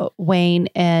Wayne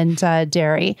and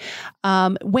Derry.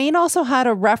 Wayne also had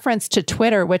a reference to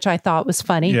Twitter, which I thought was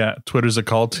funny. Yeah, Twitter's a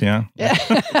cult. Yeah,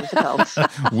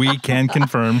 we can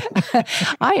confirm.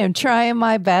 I am trying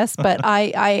my best, but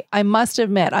I must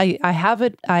admit I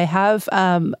have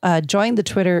joined the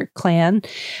Twitter clan.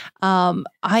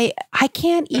 I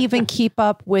can't even keep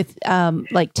up with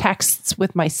like texts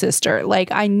with my sister.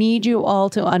 Like, I need you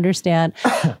all to understand.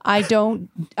 I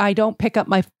don't pick up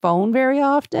my phone very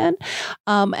often,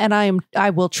 and I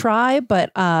will try,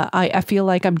 but I feel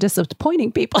like I'm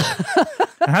disappointing people.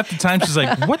 Half the time she's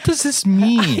like, "What does this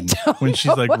mean?" When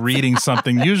she's like reading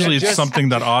something. Usually it's something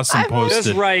that Awesome posted.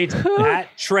 Just write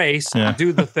at Trace.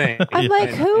 Do the thing. I'm like,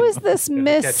 who is this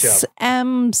Miss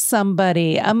M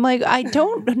somebody? I'm like, I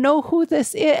don't know who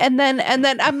this is. And then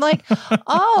I'm like,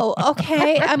 oh,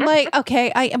 okay. I'm like,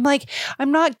 okay. I'm like,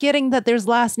 I'm not getting that there's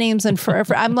last names and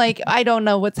forever. I'm like, I don't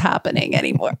know what's happening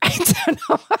anymore. I don't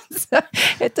know. So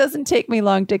it doesn't take me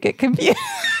long to get confused.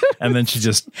 And then she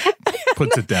just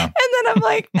puts it down. And then I'm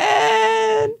like,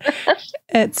 and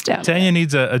it's down. Tanya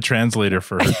needs a translator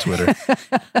for her Twitter.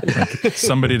 Like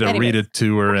somebody to read it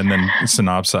to her and then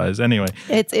synopsize. Anyway,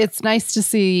 it's nice to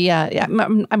see. Yeah.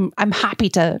 I'm happy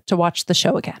to watch the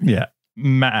show again. Yeah,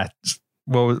 Matt.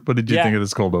 What did you think of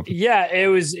this cold open? Yeah, it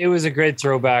was a great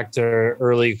throwback to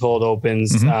early cold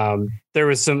opens. There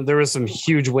was some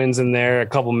huge wins in there, a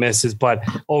couple misses, but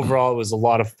overall it was a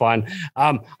lot of fun.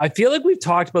 I feel like we've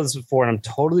talked about this before, and I'm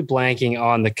totally blanking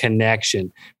on the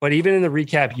connection. But even in the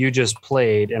recap you just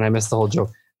played, and I missed the whole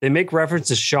joke, they make reference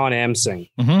to Sean Amsing.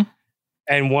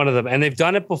 And one of them, and they've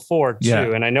done it before too. Yeah.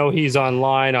 And I know he's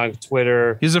online on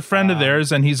Twitter. He's a friend of theirs,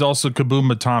 and he's also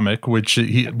Kaboom Atomic, which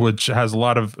has a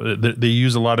lot of. They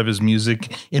use a lot of his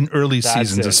music in early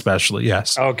seasons, especially.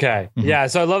 Yes. Okay. Yeah.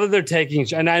 So I love that they're taking,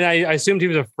 and I assumed he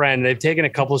was a friend. They've taken a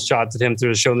couple of shots at him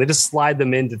through the show, and they just slide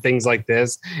them into things like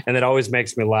this, and it always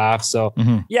makes me laugh. So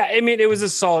yeah, I mean, it was a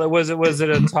solid. Was it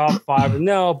a top 5?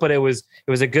 No, but it was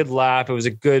a good laugh. It was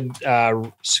a good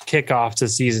kickoff to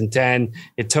season 10.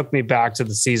 It took me back to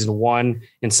the season 1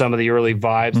 in some of the early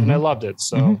vibes, and I loved it.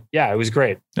 So yeah, it was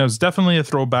great. It was definitely a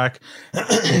throwback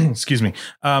excuse me,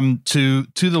 to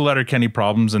the Letterkenny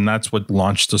problems, and that's what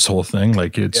launched this whole thing.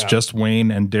 Like, it's just Wayne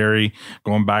and Derry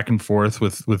going back and forth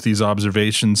with these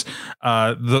observations.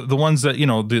 The ones that, you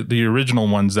know, the original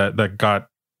ones that got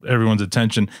everyone's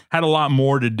attention had a lot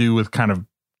more to do with kind of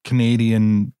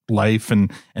Canadian life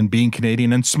and being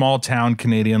Canadian and small town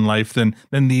Canadian life than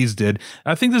these did.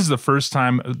 I think this is the first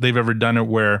time they've ever done it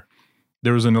where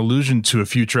there was an allusion to a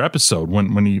future episode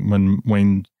when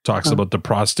Wayne talks about the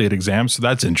prostate exam. So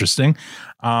that's interesting.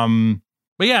 But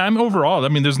yeah, overall, I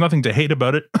mean, there's nothing to hate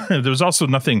about it. There's also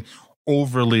nothing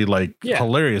overly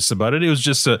hilarious about it. It was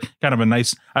just a kind of a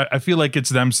nice, I feel like it's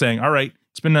them saying, all right,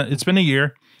 it's been a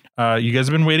year. You guys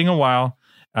have been waiting a while.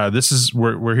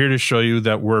 we're here to show you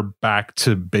that we're back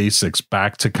to basics,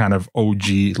 back to kind of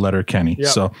OG Letterkenny. Yep.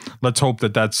 So let's hope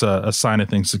that that's a sign of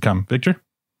things to come. Victor?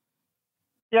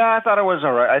 Yeah, I thought it was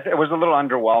all right. It was a little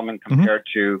underwhelming compared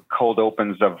to cold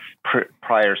opens of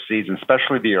prior seasons,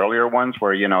 especially the earlier ones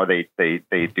where, they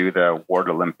do the World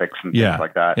Olympics and things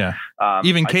like that. Yeah.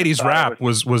 Even Katie's rap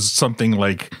was something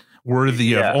like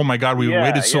worthy of, oh my God, we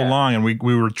waited so long and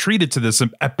we were treated to this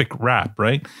epic rap,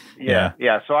 right? Yeah.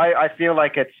 So I feel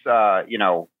like it's,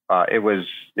 it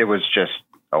was just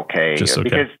okay.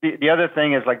 Because the other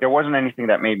thing is, like, there wasn't anything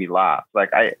that made me laugh.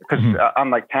 Like, because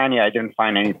unlike Tanya, I didn't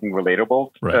find anything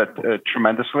relatable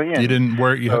tremendously. And you didn't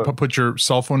put your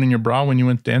cell phone in your bra when you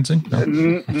went dancing?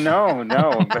 No.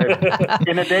 But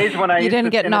in the days when you didn't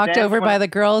get knocked over by the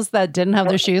girls that didn't have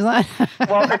their shoes on.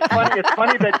 Well, it's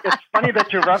funny that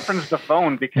you referenced the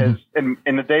phone, because in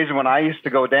the days when I used to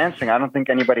go dancing, I don't think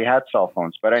anybody had cell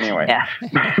phones. But anyway,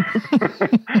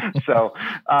 so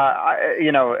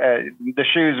the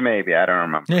shoes, maybe, I don't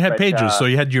remember. You had pagers, so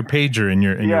you had your pager in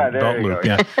your belt loop.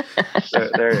 Yeah,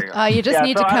 there you go. You just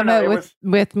need to come out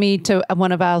with me to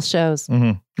one of Al's shows.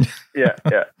 Mm-hmm. Yeah.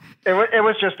 It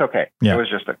was just okay. Yeah. It was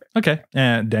just okay. Okay,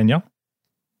 and Danielle.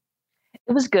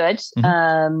 It was good,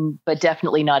 but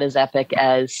definitely not as epic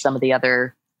as some of the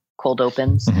other cold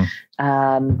opens.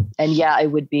 And I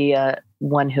would be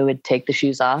one who would take the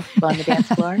shoes off on the dance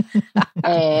floor.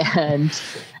 And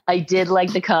I did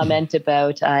like the comment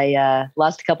about I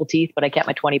lost a couple teeth, but I kept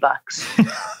my $20.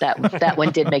 That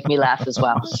one did make me laugh as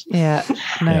well. Yeah,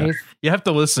 nice. Yeah. You have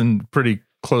to listen pretty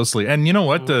closely, and you know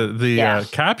what, the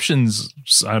captions,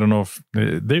 I don't know if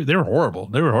they were horrible.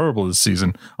 They were horrible this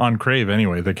season on Crave.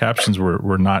 Anyway, the captions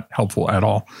were not helpful at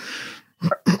all.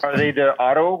 Are they the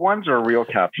auto ones or real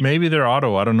captions? Maybe they're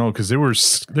auto. I don't know, because they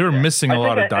were missing a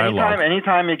lot of dialogue.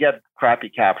 Anytime you get crappy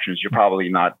captions, you're probably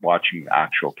not watching the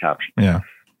actual caption.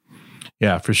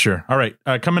 Yeah, for sure. All right,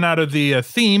 coming out of the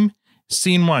theme.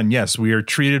 Scene 1, yes, we are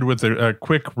treated with a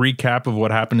quick recap of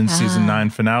what happened in season 9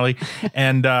 finale.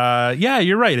 And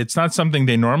you're right. It's not something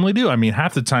they normally do. I mean,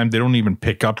 half the time they don't even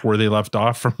pick up where they left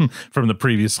off from the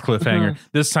previous cliffhanger.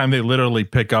 This time they literally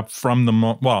pick up from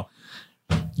the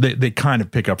they kind of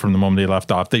pick up from the moment they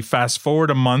left off. They fast forward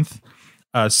a month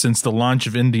since the launch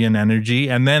of Indian Energy,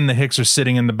 and then the Hicks are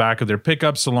sitting in the back of their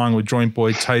pickups along with Joint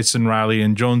Boy, Tyson, Riley,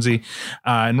 and Jonesy.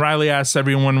 And Riley asks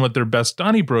everyone what their best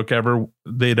Donnybrook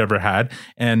they'd ever had,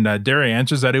 and Derry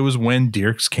answers that it was when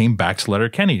Dierks came back to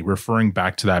Letterkenny, referring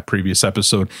back to that previous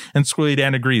episode. And Squilly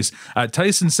Dan agrees.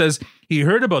 Tyson says he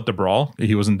heard about the brawl,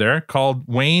 he wasn't there, called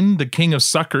Wayne the king of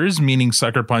suckers, meaning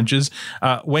sucker punches.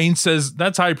 Wayne says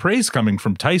that's high praise coming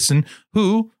from Tyson,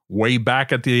 who way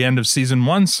back at the end of season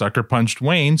 1 sucker punched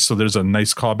Wayne. So there's a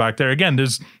nice callback there. Again,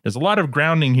 there's a lot of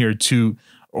grounding here to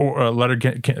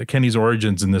Letterkenny's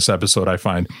origins in this episode, I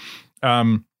find.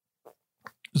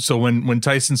 So when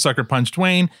Tyson sucker punched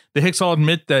Wayne, the Hicks all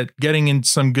admit that getting in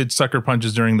some good sucker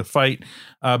punches during the fight.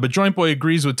 But Joint Boy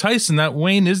agrees with Tyson that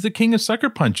Wayne is the king of sucker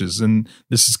punches, and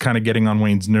this is kind of getting on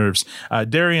Wayne's nerves.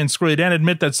 Derry and Squilly Dan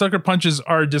admit that sucker punches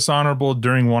are dishonorable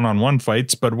during one-on-one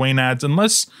fights, but Wayne adds,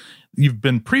 unless you've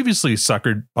been previously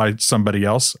suckered by somebody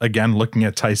else, again looking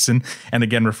at Tyson and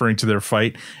again referring to their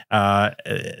fight.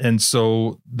 And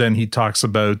so then he talks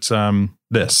about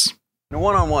this. In a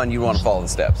one-on-one, you want to follow the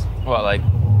steps. Well, like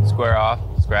square off,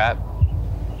 scrap?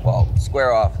 Well,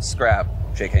 square off, scrap,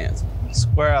 shake hands.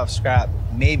 Square off, scrap,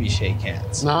 maybe shake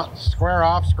hands. No, square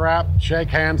off, scrap, shake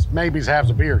hands, maybe have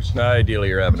some beers. Ideally,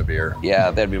 you're having a beer.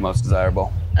 Yeah, that'd be most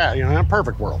desirable. Yeah, in a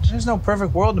perfect world. There's no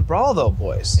perfect world to brawl, though,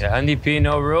 boys. Yeah, NDP,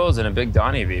 no rules, and a big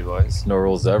Donnie V, boys. No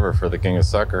rules ever for the king of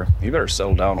sucker. You better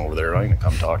settle down over there. I'm going to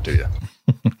come talk to you.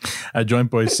 Joint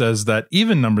Boy says that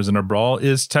even numbers in a brawl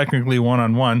is technically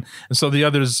one-on-one, and so the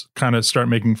others kind of start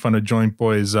making fun of Joint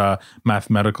Boy's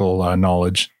mathematical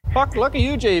knowledge. Fuck, look at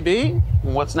you, JB.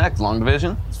 What's next, long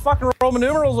division? It's fucking Roman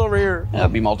numerals over here. Yeah, I'll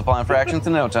be multiplying fractions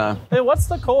in no time. Hey, what's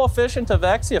the coefficient of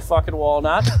X, you fucking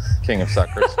walnut? King of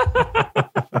suckers.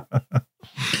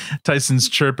 Tyson's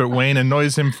chirp at Wayne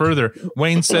annoys him further.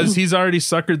 Wayne says he's already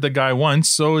suckered the guy once,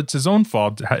 so it's his own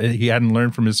fault. He hadn't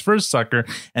learned from his first sucker,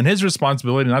 and his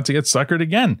responsibility not to get suckered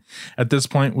again. At this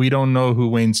point, we don't know who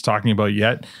Wayne's talking about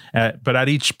yet, but at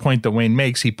each point that Wayne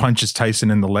makes, he punches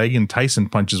Tyson in the leg, and Tyson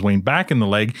punches Wayne back in the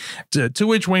leg, to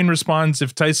which Wayne responds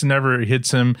if Tyson ever hits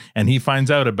him and he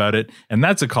finds out about it, and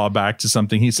that's a callback to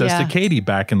something he says to Katie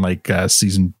back in like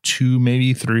season 2,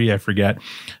 maybe 3, I forget.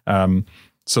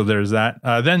 So there's that.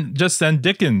 Then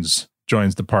Dickens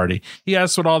joins the party. He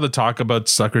asks what all the talk about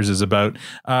suckers is about.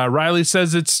 Riley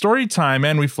says it's story time,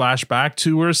 and we flash back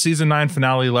to where season 9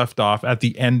 finale left off at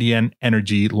the Indian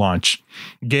Energy launch.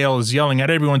 Gale is yelling at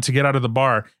everyone to get out of the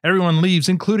bar. Everyone leaves,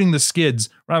 including the skids.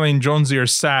 Riley and Jonesy are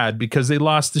sad because they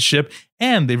lost the ship,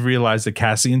 and they've realized that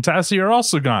Cassie and Tassie are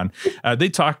also gone. They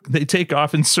take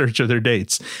off in search of their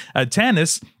dates.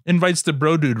 Tanis invites the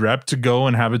Bro Dude rep to go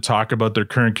and have a talk about their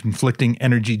current conflicting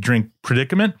energy drink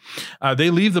predicament. They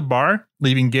leave the bar,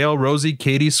 leaving Gale, Rosie,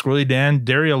 Katie, Squirrely Dan,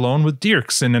 Derry alone with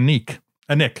Dirks and Nick.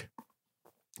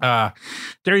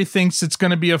 Derry thinks it's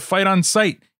going to be a fight on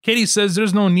sight. Katie says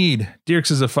there's no need. Dirks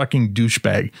is a fucking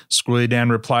douchebag. Squirrely Dan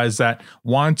replies that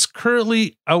wants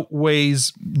currently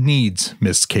outweighs needs,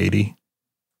 Miss Katie.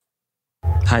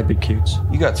 Hi, big cutes.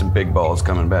 You got some big balls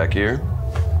coming back here.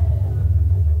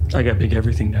 I got big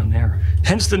everything down there.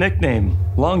 Hence the nickname,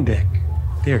 Long Dick.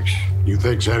 Dirks. You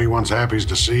think anyone's happy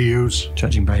to see yous?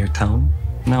 Judging by your tone,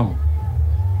 no.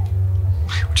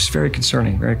 Which is very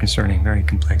concerning, very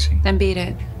complexing. Then beat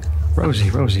it.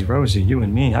 Rosie, you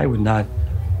and me, I would not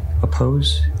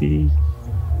oppose the...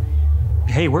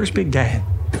 Hey, where's Big Dad?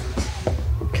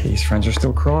 Okay, his friends are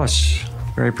still cross.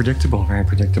 Very predictable, very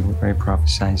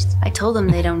prophesized. I told them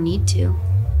they don't need to.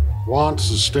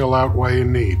 Wants is still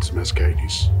outweighing needs, Miss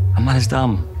Katie's. I'm not as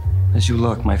dumb as you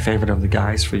look, my favorite of the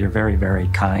guys, for your very, very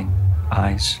kind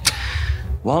eyes.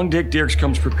 Long Dick Dirks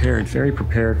comes prepared,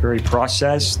 very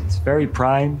processed, very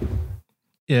primed.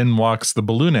 In walks the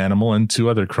balloon animal and 2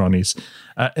 other cronies.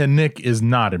 And Nick is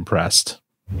not impressed.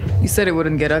 You said it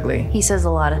wouldn't get ugly. He says a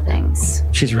lot of things.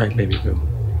 She's right, baby boo.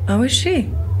 Oh, is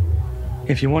she?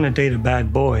 If you want to date a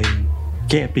bad boy, you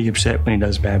can't be upset when he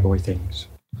does bad boy things.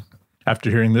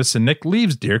 After hearing this, Nick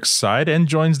leaves Dirk's side and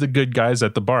joins the good guys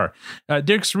at the bar.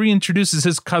 Dirks reintroduces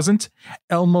his cousin,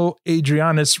 Elmo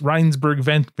Adrianus Reinsberg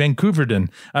Vancouverden.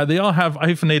 They all have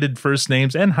hyphenated first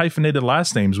names and hyphenated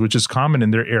last names, which is common in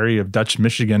their area of Dutch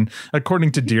Michigan,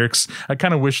 according to Dirks. I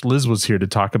kind of wish Liz was here to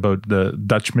talk about the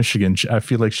Dutch Michigan. I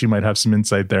feel like she might have some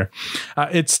insight there.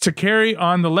 It's to carry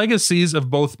on the legacies of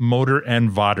both Motor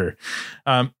and Vodder.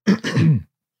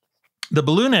 The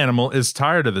balloon animal is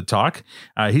tired of the talk.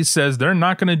 He says they're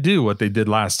not going to do what they did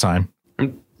last time.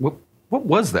 What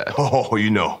was that? Oh, you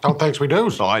know. Don't think we do.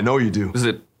 Oh, I know you do. Was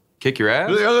it kick your ass?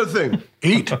 The other thing.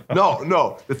 Eat.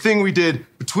 No. The thing we did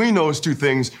between those 2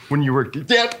 things when you were...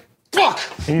 Dad, fuck!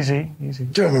 Easy.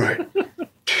 Damn right.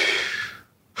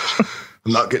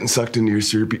 I'm not getting sucked into your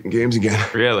syrup-eating games again.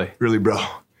 Really? Really, bro.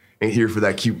 Ain't here for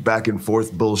that cute back and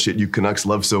forth bullshit you Canucks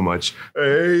love so much.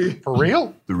 Hey. For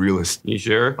real? The realist. You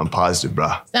sure? I'm positive,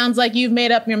 bro. Sounds like you've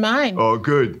made up your mind. Oh,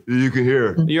 good. You can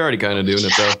hear. You're already kind of doing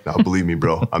it, though. No, believe me,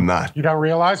 bro. I'm not. You don't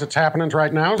realize it's happening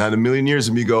right now? Not in a million years,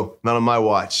 amigo. Not on my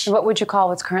watch. What would you call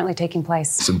what's currently taking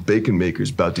place? Some bacon makers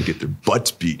about to get their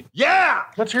butts beat. Yeah!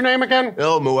 What's your name again?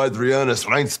 Elmo Adrianus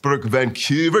Reinsberg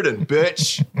Vancouverden,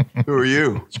 bitch. Who are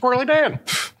you? Squirrely Dan.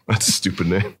 That's a stupid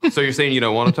name. So you're saying you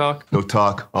don't want to talk? No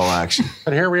talk, all action.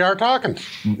 But here we are talking.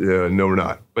 No, we're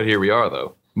not. But here we are,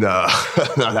 though. No,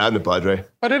 not happening, Padre.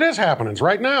 But it is happening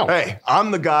right now. Hey,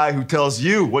 I'm the guy who tells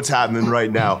you what's happening right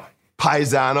now.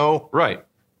 Paisano. Right.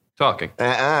 Talking.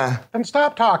 Then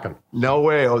stop talking. No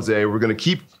way, Jose. We're going to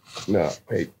keep... No,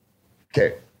 wait.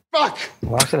 Okay. Fuck!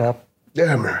 Lock it up.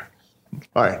 Damn her.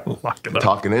 All right. Lock it The up.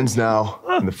 talking ends now,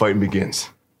 and the fighting begins.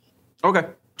 Okay.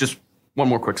 Just one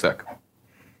more quick sec.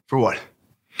 For what?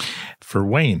 For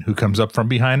Wayne, who comes up from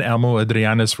behind Elmo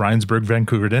Adrianus Reinsberg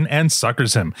Vancouverden and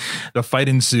suckers him. The fight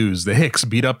ensues. The Hicks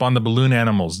beat up on the balloon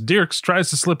animals. Dirks tries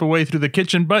to slip away through the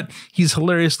kitchen, but he's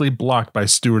hilariously blocked by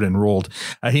Stewart and Rolled.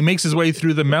 He makes his way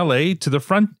through the melee to the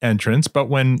front entrance, but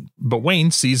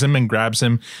Wayne sees him and grabs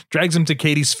him, drags him to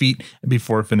Katie's feet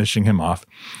before finishing him off.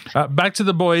 Back to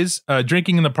the boys,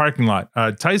 drinking in the parking lot.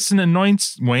 Tyson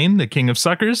anoints Wayne the king of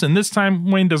suckers, and this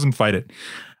time Wayne doesn't fight it.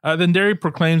 Then Derry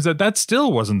proclaims that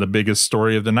still wasn't the biggest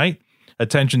story of the night.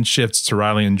 Attention shifts to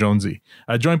Riley and Jonesy.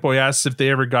 Joint Boy asks if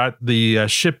they ever got the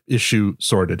ship issue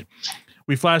sorted.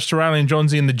 We flash to Riley and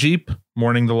Jonesy in the Jeep,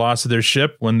 mourning the loss of their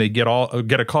ship when they get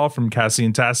a call from Cassie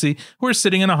and Tassie, who are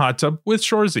sitting in a hot tub with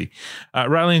Shorzy.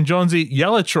 Riley and Jonesy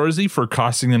yell at Shorzy for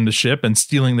costing them the ship and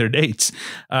stealing their dates.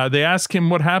 They ask him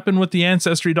what happened with the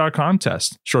Ancestry.com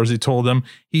test. Shorzy told them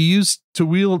he used to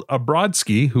wield a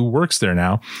Brodsky, who works there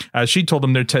now. She told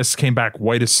him their tests came back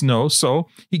white as snow, so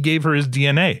he gave her his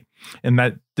DNA. And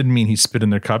that didn't mean he spit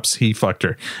in their cups. He fucked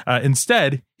her.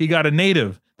 Instead, he got a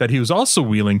native that he was also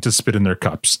wheeling to spit in their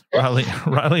cups.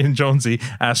 Riley and Jonesy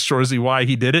ask Shorzy why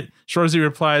he did it. Shorzy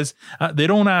replies, they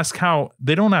don't ask how,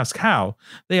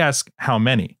 they ask how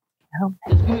many.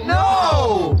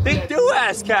 No! They do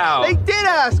ask how. They did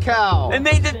ask how. And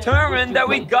they determined that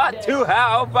we got to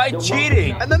how by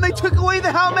cheating. And then they took away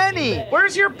the how many.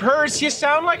 Where's your purse? You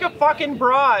sound like a fucking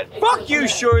broad. Fuck you,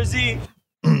 Shorzy.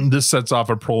 This sets off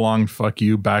a prolonged fuck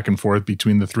you back and forth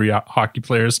between the three hockey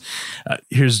players.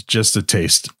 Here's just a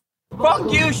taste.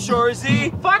 Fuck you,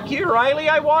 Shorzy. Fuck you, Riley.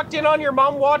 I walked in on your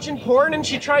mom watching porn and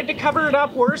she tried to cover it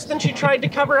up worse than she tried to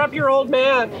cover up your old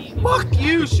man. Fuck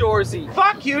you, Shorzy.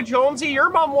 Fuck you, Jonesy. Your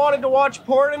mom wanted to watch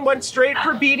porn and went straight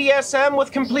for BDSM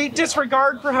with complete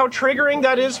disregard for how triggering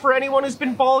that is for anyone who's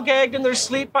been ball gagged in their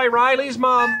sleep by Riley's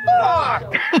mom.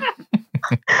 Fuck!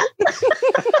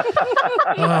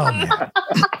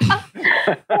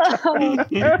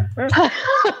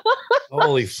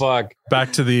 Holy fuck.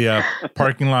 Back to the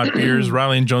parking lot beers.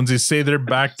 Riley and Jonesy say they're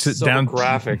back to down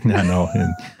graphic. I know.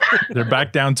 They're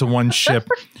back down to one ship.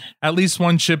 At least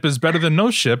one ship is better than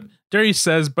no ship. Derry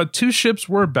says, but two ships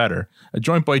were better. A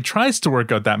joint boy tries to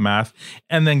work out that math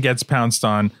and then gets pounced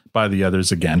on by the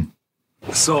others again.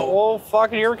 Oh,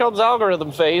 fucking here comes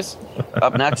algorithm face.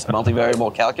 Up next,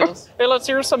 multivariable calculus. Hey, let's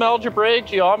hear some algebraic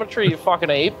geometry, you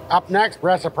fucking ape. Up next,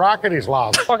 reciprocity's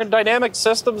laws. Fucking dynamic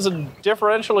systems and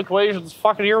differential equations.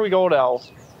 Fucking here we go now.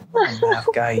 I'm not a math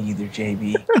guy either,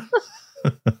 JB.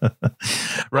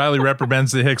 Riley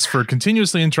reprimands the Hicks for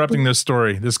continuously interrupting their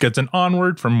story. This gets an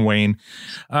onward from Wayne.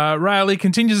 Riley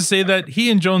continues to say that he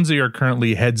and Jonesy are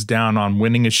currently heads down on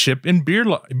winning a ship in beer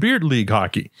league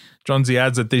hockey. Jonesy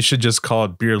adds that they should just call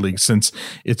it beer league since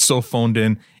it's so phoned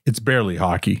in, it's barely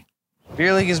hockey.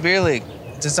 Beer league is beer league.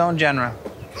 It's its own genre.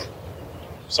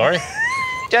 Sorry?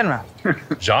 Genre.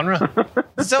 Genre?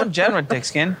 Its own genre,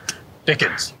 Dickskin.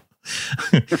 Dickens.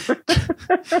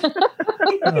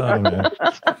 Oh, man.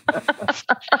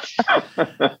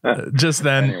 Just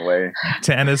then, Anyway.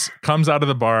 Tanis comes out of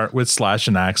the bar with Slash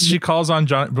and Axe. She calls on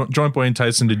Joint Boy and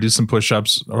Tyson to do some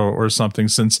push-ups or something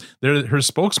since they're her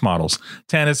spokesmodels.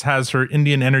 Tanis has her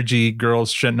Indian Energy girl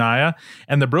Shania,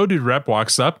 and the Bro Dude rep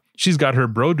walks up. She's got her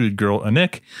Bro Dude girl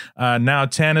Anik. Now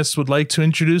Tanis would like to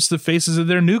introduce the faces of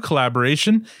their new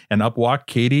collaboration, and up walk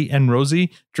Katie and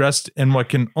Rosie, dressed in what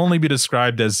can only be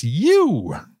described as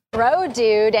you. Bro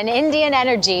Dude and Indian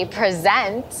Energy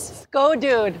present Go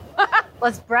Dude.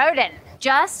 Let's broden.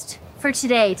 Just for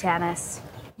today, Tanis.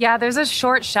 Yeah, there's a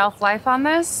short shelf life on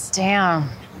this. Damn,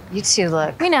 you two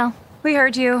look. We know. We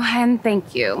heard you, and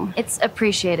thank you. It's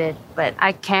appreciated, but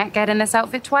I can't get in this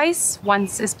outfit twice.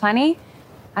 Once is plenty.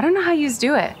 I don't know how you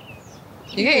do it.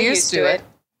 You get used to it.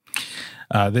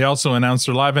 They also announced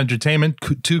their live entertainment,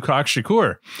 Two Cock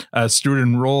Shakur. Stuart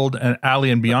enrolled, and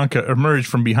Ali and Bianca emerged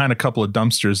from behind a couple of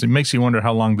dumpsters. It makes you wonder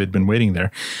how long they'd been waiting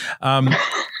there.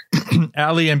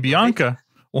 Ali and Bianca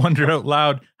wonder out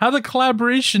loud how the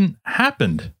collaboration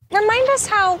happened. Remind us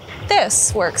how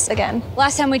this works again.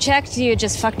 last time we checked, you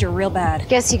just fucked her real bad.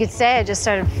 Guess you could say I just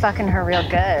started fucking her real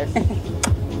good.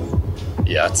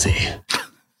 Yahtzee.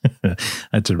 I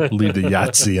had to leave the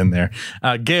Yahtzee in there.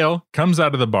 Gail comes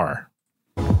out of the bar.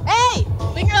 Hey,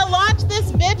 we gonna launch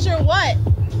this bitch or what?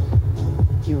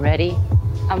 You ready?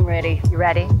 I'm ready. You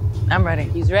ready? I'm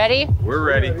ready. You's ready? We're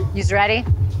ready. You's ready?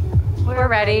 We're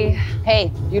ready.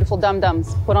 Hey, beautiful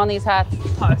dum-dums, put on these hats.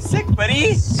 Oh, sick,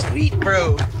 buddy. Sweet,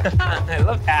 bro. I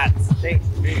love hats. Thank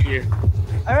you.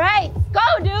 All right, go,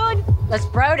 dude. Let's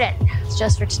broden. It's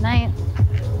just for tonight.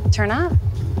 Turn up.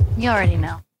 You already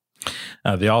know.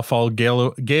 They all follow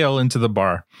Gail into the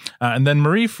bar. And then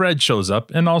Marie Fred shows up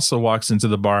and also walks into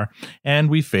the bar, and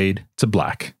we fade to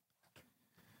black.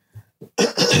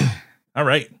 All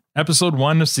right. Episode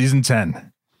 1 of season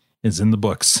 10 is in the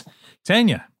books.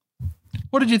 Tanya,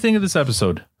 what did you think of this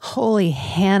episode? Holy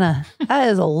Hannah. That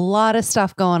is a lot of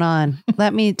stuff going on.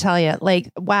 Let me tell you,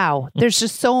 like, wow, there's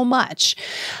just so much.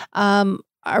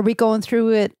 Are we going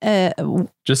through it?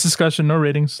 Just discussion, no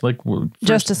ratings. Like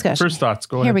just discussion. First thoughts.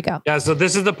 Go ahead. Here we go. Yeah, so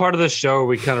this is the part of the show where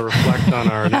we kind of reflect on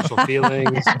our initial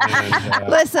feelings. And,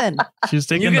 Listen, she's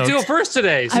taking you notes. get to go first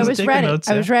today. I was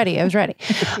ready. I was ready.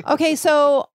 Okay,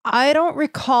 so I don't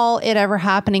recall it ever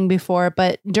happening before,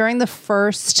 but during the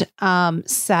first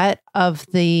set of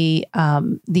the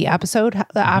episode,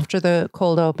 after the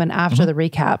cold open, after the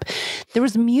recap, there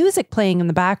was music playing in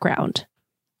the background.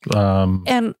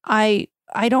 And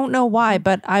I don't know why,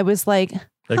 but I was like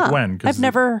when? I've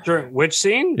never. During which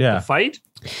scene? Yeah. The fight?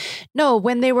 No,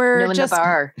 when they were in just the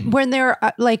bar. When they were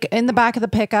like in the back of the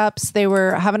pickups, they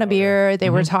were having a beer. They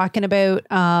were talking about,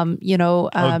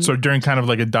 so during kind of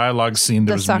like a dialogue scene,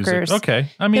 there the was suckers. music. Okay,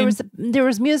 I mean, there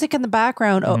was music in the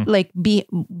background,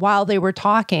 while they were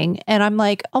talking, and I'm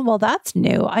like, oh well, that's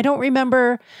new. I don't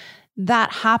remember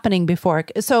that happening before.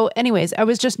 So anyways, I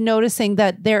was just noticing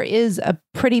that there is a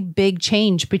pretty big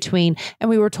change between, and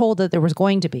we were told that there was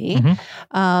going to be,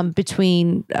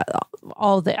 between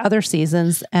all the other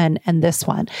seasons and this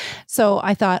one. So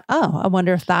I thought, I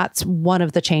wonder if that's one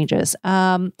of the changes.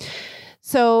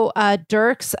 So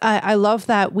Dirks, I love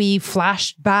that we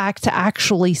flashed back to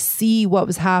actually see what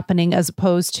was happening as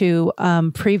opposed to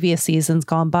previous seasons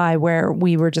gone by where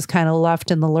we were just kind of left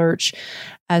in the lurch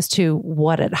as to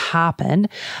what had happened.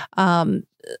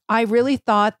 I really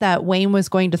thought that Wayne was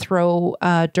going to throw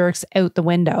Dirks out the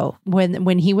window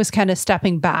when he was kind of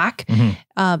stepping back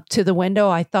to the window.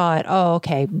 I thought, oh,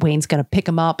 okay, Wayne's going to pick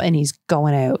him up and he's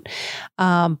going out.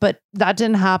 But that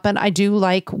didn't happen. I do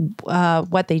like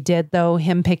what they did, though,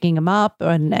 him picking him up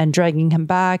and dragging him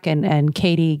back and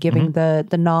Katie giving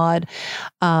the nod.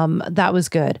 That was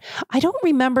good. I don't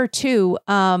remember, too,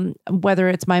 whether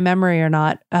it's my memory or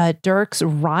not, Dirks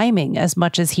rhyming as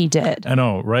much as he did. I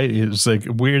know, right? It was like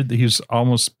weird. He was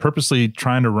almost purposely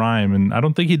trying to rhyme, and I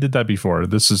don't think he did that before.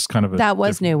 This is kind of that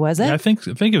was new, was it? Yeah, I think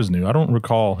it was new. I don't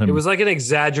recall him. It was like an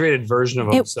exaggerated version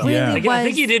of himself. Really I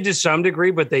think he did to some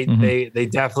degree, but they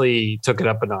definitely took it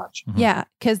up a notch. Yeah,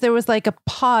 because there was like a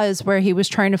pause where he was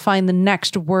trying to find the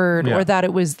next word, or that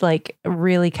it was like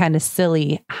really kind of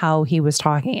silly how he was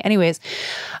talking. Anyways,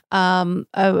 I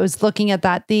was looking at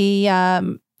that.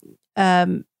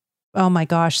 Oh my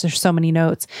gosh, there's so many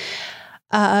notes.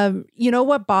 You know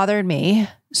what bothered me?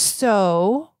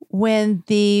 So when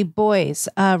the boys,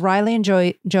 Riley and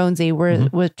Jonesy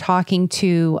were talking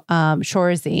to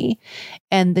Shorzy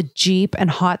and the Jeep and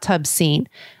hot tub scene,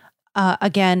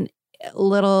 again,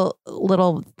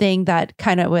 little thing that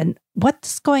kind of went,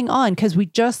 what's going on? Because we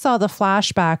just saw the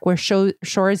flashback where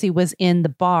Shorzy was in the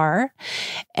bar,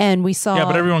 and we saw. Yeah,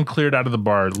 but everyone cleared out of the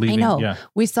bar, leaving. I know. Yeah.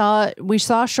 We saw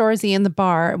Shorzy in the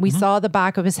bar. We saw the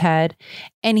back of his head,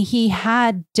 and he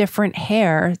had different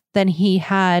hair than he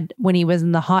had when he was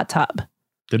in the hot tub.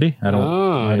 Did he?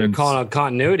 You're calling out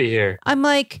continuity here. I'm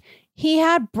like, he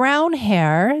had brown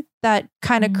hair that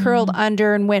kind of curled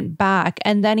under and went back,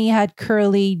 and then he had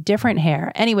curly, different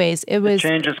hair. Anyways, it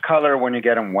changes color when you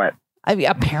get them wet.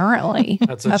 Apparently.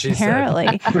 That's what she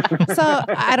said. So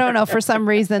I don't know, for some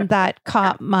reason that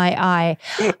caught my eye.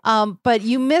 But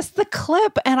you missed the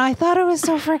clip, and I thought it was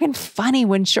so freaking funny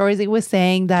when Shorzy was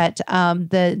saying that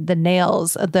the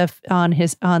nails on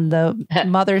the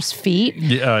mother's feet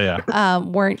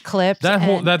weren't clipped.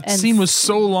 That scene was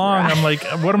so long. I'm like,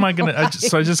 what am I gonna?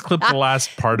 So I just clipped the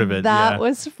last part of it. That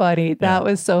was funny. That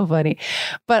was so funny.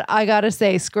 But I gotta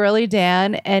say, Squirrely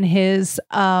Dan and his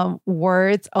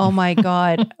words. Oh my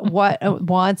God, what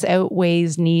wants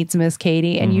outweighs needs, Miss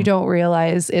Katie, and you don't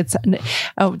realize it's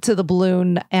to the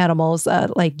balloon animals.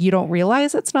 Like you don't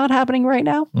realize it's not happening right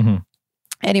now.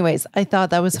 Anyways, I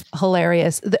thought that was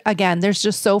hilarious. Again, there's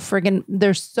just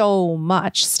there's so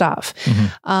much stuff.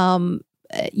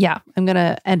 Yeah, I'm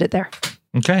gonna end it there.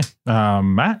 Okay,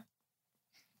 Matt.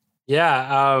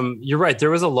 Yeah, you're right.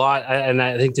 There was a lot, and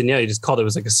I think Danielle, you just called it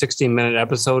was like a 16-minute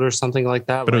episode or something like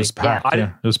that. But it was packed.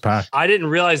 It was packed. I didn't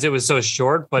realize it was so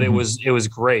short, but it was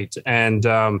great, and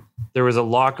there was a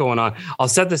lot going on. I'll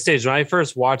set the stage. When I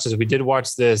first watched this, we did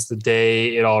watch this the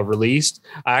day it all released.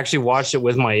 I actually watched it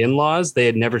with my in-laws. They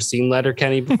had never seen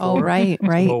Letterkenny before. Oh, right.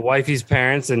 Well, wifey's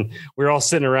parents, and we were all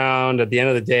sitting around at the end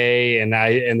of the day, and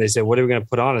they said, "What are we going to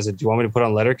put on?" I said, "Do you want me to put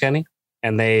on Letterkenny?"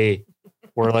 And they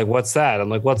were like, "What's that?" I'm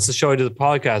like, "What's the show I do the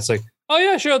podcast?" Like, "Oh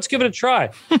yeah, sure, let's give it a try."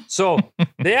 So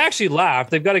they actually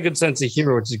laughed. They've got a good sense of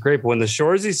humor, which is great. But when the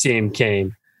Shorzy scene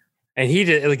came, and he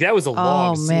did, like, that was a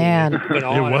long scene. Man. It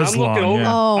was long.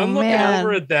 I'm looking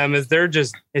over at them as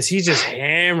he's just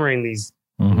hammering these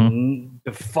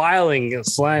defiling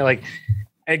slang. Like,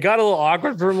 it got a little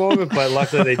awkward for a moment, but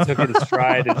luckily they took it in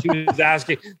stride. And she was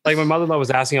asking, like, my mother-in-law was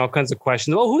asking all kinds of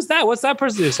questions. "Oh, who's that? What's that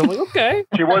person do?" So I'm like, okay.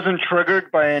 She wasn't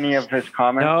triggered by any of his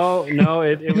comments. No.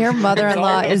 Your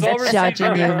mother-in-law is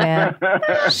judging you, man.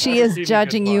 She is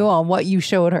judging you on what you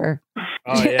showed her.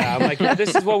 Oh yeah, I'm like,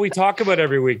 this is what we talk about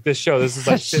every week. This show, this is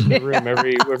like sit in the room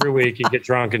every week and get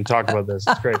drunk and talk about this.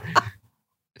 It's great.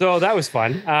 So that was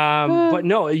fun. But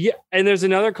no, yeah. And there's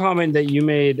another comment that you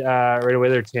made right away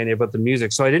there, Tanya, about the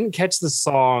music. So I didn't catch the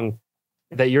song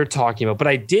that you're talking about, but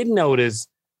I did notice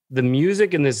the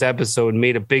music in this episode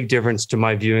made a big difference to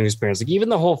my viewing experience. Like even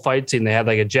the whole fight scene, they had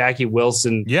like a Jackie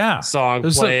Wilson song it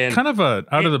was playing. Like kind of a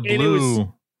out of the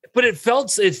blue. But it felt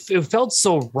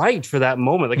so right for that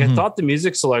moment. Like I thought the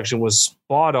music selection was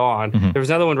spot on. There was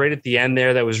another one right at the end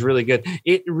there that was really good.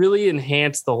 It really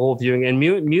enhanced the whole viewing, and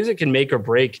music can make or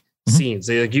break scenes.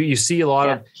 Like you see a lot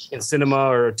of in cinema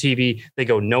or TV, they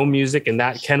go no music, and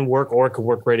that can work, or it could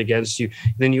work right against you.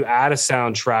 Then you add a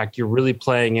soundtrack, you're really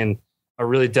playing in a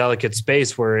really delicate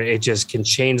space where it just can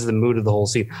change the mood of the whole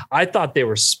scene. I thought they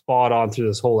were spot on through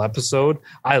this whole episode.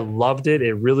 I loved it.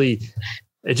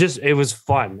 It was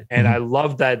fun. And I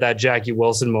loved that Jackie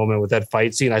Wilson moment with that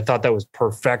fight scene. I thought that was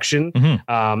perfection.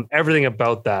 Everything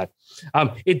about that.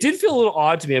 It did feel a little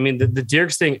odd to me. I mean, the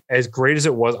Dirks thing, as great as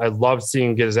it was, I loved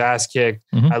seeing him get his ass kicked.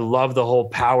 I love the whole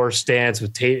power stance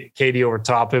with Katie over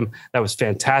top him. That was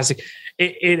fantastic.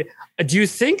 Do you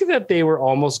think that they were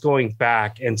almost going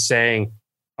back and saying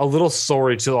a little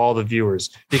sorry to all the viewers,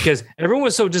 because everyone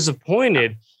was so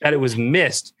disappointed that it was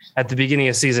missed at the beginning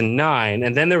of season 9,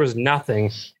 and then there was nothing,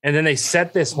 and then they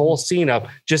set this whole scene up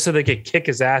just so they could kick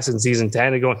his ass in season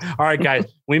 10 and going, all right, guys,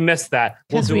 we missed that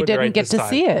because we didn't get to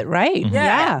see it, right?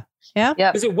 Yeah.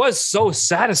 Because it was so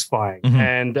satisfying,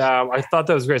 and I thought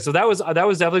that was great. So that was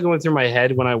definitely going through my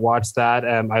head when I watched that.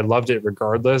 I loved it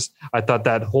regardless. I thought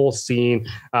that whole scene,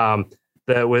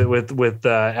 with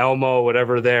Elmo,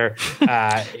 whatever there,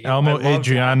 Elmo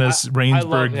Adrianus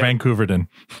Rainsburg Vancouverton.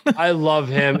 I love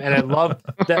him, and I love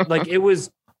that. Like, it was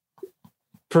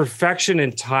perfection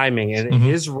and timing and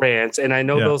his rants. And I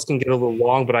know those can get a little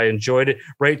long, but I enjoyed it.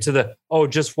 Right to the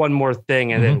just one more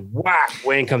thing, and then whack,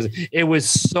 Wayne comes in. It was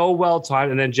so well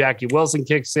timed, and then Jackie Wilson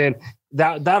kicks in.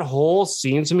 That whole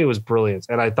scene to me was brilliant,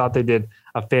 and I thought they did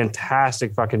a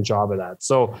fantastic fucking job of that.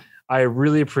 So I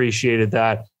really appreciated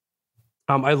that.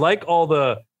 I like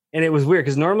and it was weird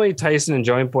because normally Tyson and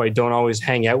Joint Boy don't always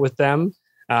hang out with them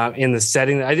in the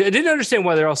setting. I didn't understand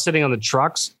why they're all sitting on the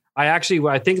trucks. I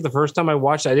think the first time I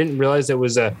watched, I didn't realize it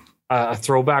was a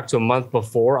throwback to a month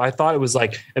before. I thought it was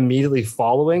like immediately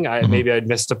following. Maybe I'd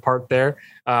missed a part there,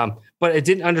 but I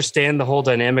didn't understand the whole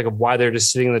dynamic of why they're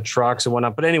just sitting in the trucks and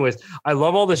whatnot. But anyways, I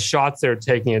love all the shots they're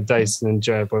taking at Tyson and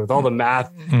Joint Boy with all the math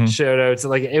shout outs.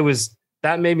 Like, it was.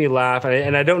 That made me laugh.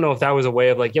 And I don't know if that was a way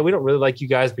of like, we don't really like you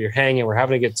guys, but you're hanging, we're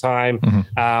having a good time.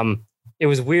 It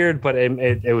was weird, but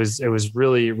it was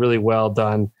really, really well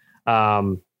done.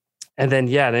 And then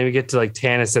we get to like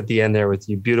Tanis at the end there with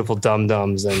you beautiful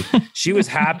dum-dums. And she was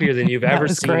happier than you've ever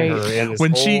seen her in this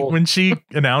when she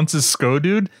announces Sko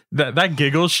Dude, that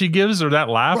giggle she gives, or that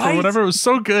laugh or whatever, it was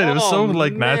so good. It was so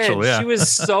natural. Yeah. She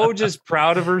was so just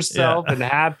proud of herself and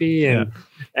happy.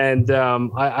 And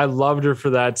I loved her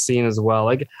for that scene as well.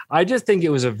 Like, I just think it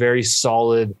was a very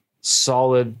solid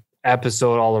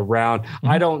episode all around.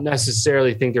 I don't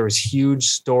necessarily think there was huge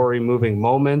story moving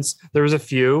moments. There was a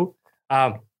few,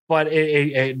 but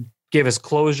it gave us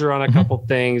closure on a couple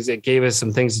things. It gave us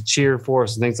some things to cheer for,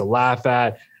 some things to laugh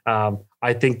at.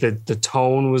 I think that the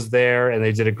tone was there, and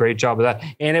they did a great job of that.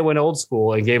 And it went old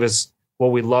school and gave us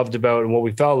what we loved about, and what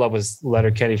we fell in love with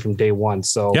Letterkenny from day one.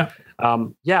 So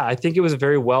I think it was a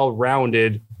very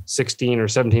well-rounded 16 or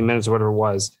 17 minutes or whatever it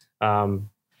was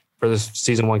for this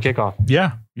season 1 kickoff.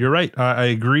 Yeah, you're right. I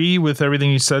agree with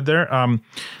everything you said there.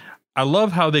 I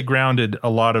love how they grounded a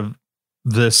lot of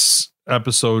this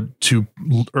episode to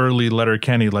early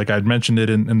Letterkenny. Like I'd mentioned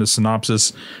it in the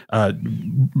synopsis,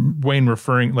 Wayne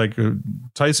referring, like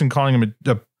Tyson calling him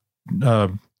a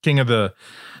king of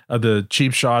the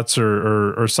cheap shots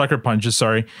or sucker punches,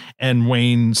 sorry. And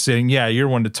Wayne saying, yeah, you're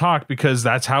one to talk, because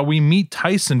that's how we meet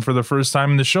Tyson for the first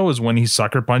time in the show, is when he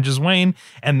sucker punches Wayne.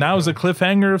 And that was a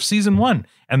cliffhanger of season 1.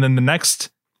 And then the next,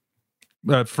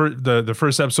 for the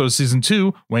first episode of season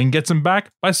 2, Wayne gets him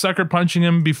back by sucker punching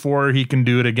him before he can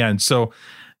do it again. So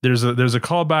there's a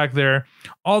callback there.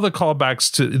 All the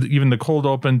callbacks to even the cold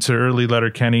open to early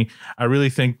Letterkenny, I really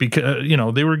think, because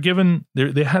they were given,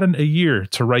 they had a year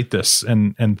to write this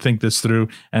and think this through,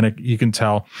 and you can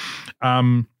tell.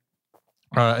 I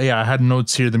had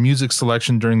notes here. The music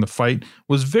selection during the fight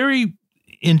was very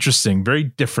interesting, very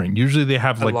different. Usually they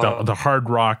have like the hard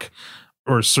rock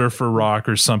or surfer rock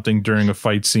or something during a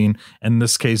fight scene. In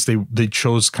this case, they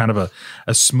chose kind of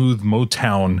a smooth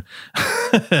Motown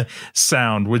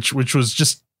sound, which was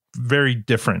just very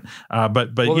different.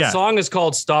 But the song is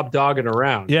called "Stop Dogging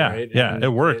Around." Yeah, right? Yeah, and it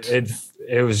worked.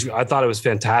 It was. I thought it was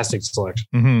fantastic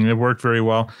selection. It worked very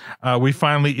well. We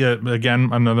finally, again,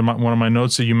 another one of my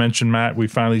notes that you mentioned, Matt. We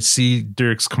finally see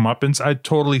Dirk's comeuppance. I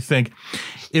totally think,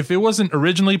 if it wasn't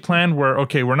originally planned, where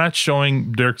we're not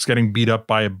showing Dirk's getting beat up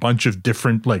by a bunch of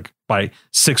different, like by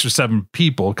 6 or 7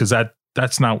 people, because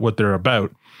that's not what they're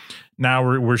about. Now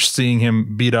we're seeing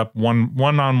him beat up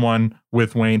one-on-one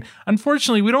with Wayne.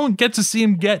 Unfortunately, we don't get to see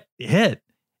him get hit.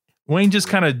 Wayne just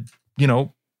kind of,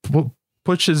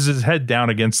 pushes his head down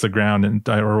against the ground and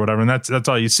or whatever, and that's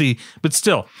all you see. But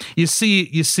still, you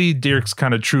see Dirk's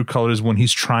kind of true colors when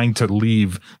he's trying to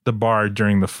leave the bar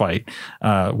during the fight.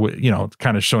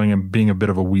 Kind of showing him being a bit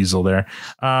of a weasel there.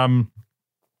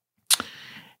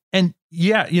 And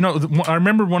yeah, I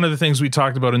remember one of the things we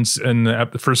talked about in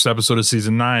the first episode of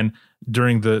season 9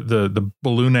 during the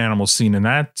balloon animal scene in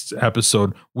that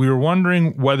episode. We were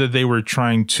wondering whether they were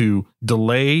trying to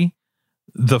delay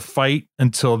the fight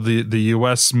until the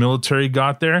U.S. military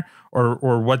got there,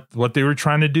 or what they were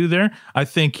trying to do there. I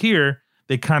think here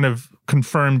they kind of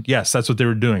confirmed, yes, that's what they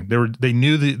were doing. They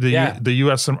knew the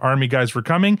U.S. Army guys were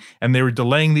coming, and they were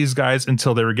delaying these guys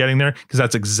until they were getting there, because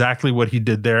that's exactly what he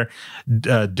did there.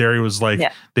 Derry was like,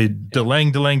 they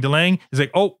delaying. He's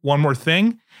like, oh, one more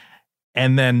thing.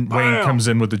 And then Wayne comes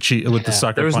in with the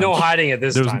sucker. There was punch. No hiding it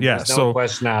this time. Yeah, There's no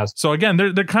question asked. So again,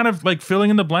 they're kind of like filling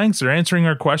in the blanks. They're answering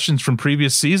our questions from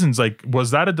previous seasons. Like,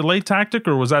 was that a delay tactic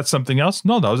or was that something else?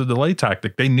 No, that was a delay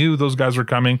tactic. They knew those guys were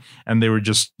coming and they were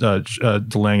just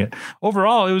delaying it.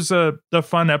 Overall, it was a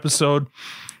fun episode.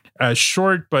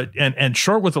 Short, but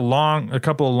short with a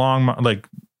couple of long,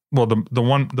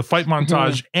 the fight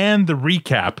montage and the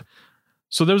recap.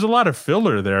 So there was a lot of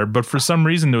filler there, but for some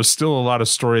reason there was still a lot of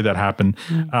story that happened.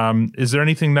 Is there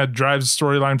anything that drives the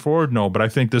storyline forward? No, but I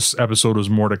think this episode was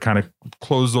more to kind of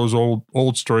close those old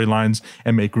storylines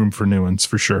and make room for new ones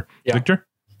for sure. Yeah. Victor?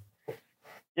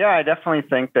 Yeah, I definitely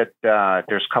think that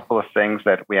there's a couple of things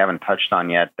that we haven't touched on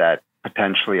yet that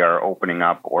potentially are opening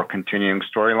up or continuing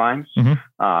storylines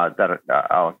that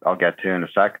I'll get to in a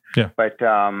sec. Yeah. But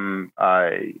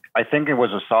I think it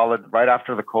was a solid, right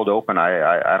after the cold open,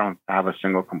 I don't have a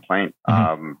single complaint.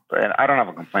 And I don't have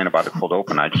a complaint about the cold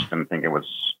open. I just didn't think it was.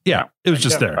 Yeah, it was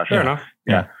just there. Fair enough.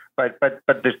 Yeah. But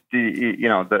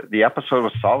the episode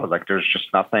was solid. Like there's just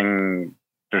nothing.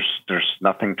 There's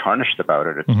nothing tarnished about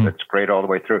it. It's great all the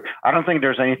way through. I don't think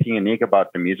there's anything unique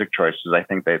about the music choices. I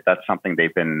think that's something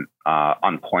they've been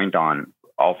on point on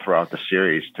all throughout the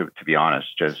series, to be honest.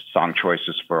 Just song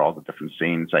choices for all the different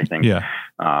scenes. I think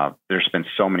there's been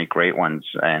so many great ones,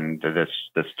 and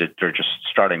they're just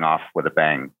starting off with a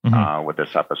bang with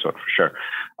this episode for sure.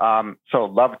 So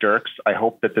love Dirks. I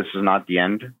hope that this is not the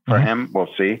end for him. We'll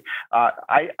see.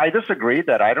 I disagree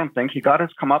that I don't think he got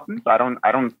his comeuppance. I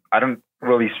don't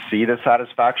really see the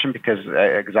satisfaction because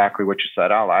exactly what you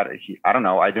said, Al. I don't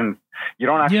know. You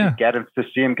don't actually get him to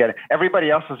see him get it.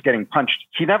 Everybody else is getting punched.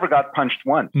 He never got punched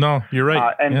once. No, you're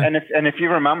right. And if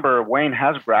you remember, Wayne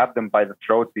has grabbed him by the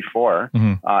throat before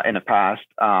in the past.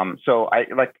 So I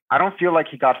don't feel like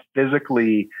he got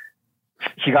physically.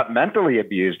 He got mentally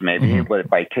abused, maybe,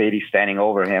 by Katie standing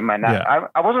over him, and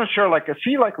I wasn't sure. Like, is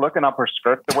he like looking up her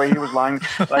skirt the way he was lying?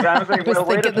 Like, I was thinking,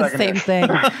 wait a second. The same thing.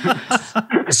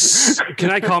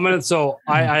 Can I comment? So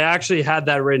I actually had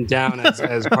that written down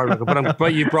as part of it,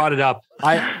 but you brought it up.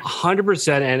 I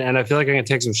 100%, and I feel like I'm gonna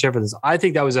take some shit for this. I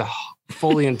think that was a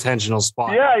fully intentional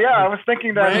spot. Yeah, I was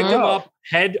thinking that. Dragged him up,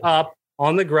 head up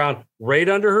on the ground, right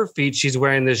under her feet. She's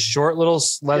wearing this short little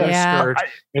leather skirt.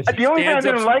 The only thing I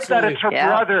didn't like that it's her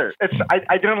brother.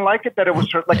 I didn't like it that it was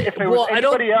her, like if it was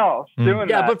anybody else doing that.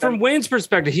 Yeah, but from Wayne's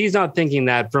perspective, he's not thinking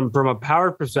that. From a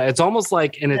power perspective, it's almost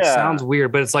like, and it sounds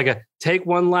weird, but it's like a take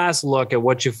one last look at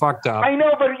what you fucked up. I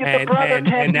know, but the brother can't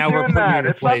and now we're putting you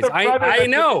in place. I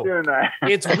know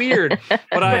it's weird,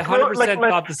 but I 100%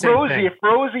 thought the same thing. If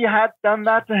Rosie had done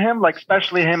that to him, like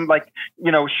especially him, like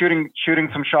shooting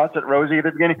some shots at Rosie at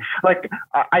the beginning, like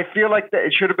I feel like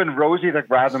it should have been Rosie that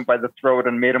grabbed him by the throat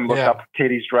and made him look up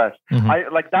Katie's dress.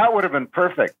 That would have been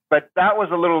perfect, but that was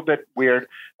a little bit weird.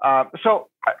 So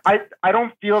I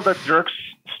don't feel that Dirk's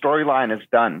storyline is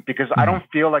done because I don't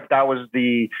feel like that was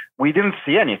we didn't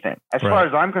see anything. As far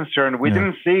as I'm concerned, we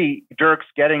didn't see Dirk's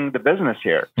getting the business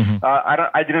here.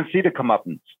 I didn't see the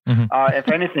comeuppance. If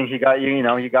anything, he's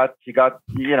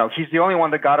the only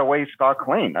one that got away scot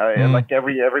clean. Like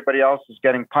everybody else is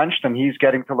getting punched and he's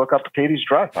getting to look up Katie's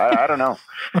dress. I don't know.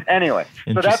 Anyway,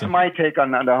 so that's my take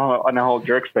on the whole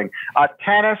Dirk's thing.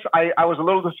 Tanis, I was a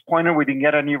little disappointed we didn't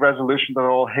get any resolution to the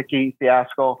whole Hickey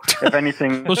fiasco. If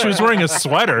anything, well, she was wearing a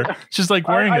sweater. She's like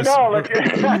wearing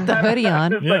the hoodie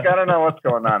on. Like I don't know what's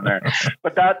going on there,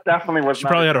 but that definitely was. She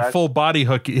probably had a full body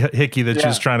hickey that she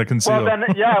was trying to conceal.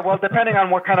 Well, depending on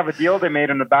what kind of a deal they made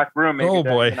in the back room. Maybe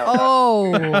boy!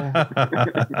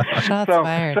 Shots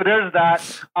fired. So there's that.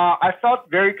 I felt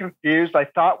very confused. I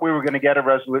thought we were going to get a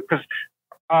resolution because.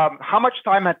 How much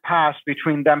time had passed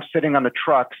between them sitting on the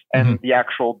trucks and the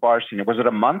actual bar scene? Was it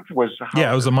a month? It was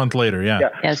a month later. Yeah,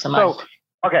 it's a month.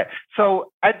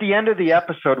 So at the end of the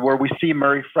episode where we see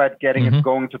Murray Fred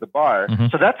going to the bar,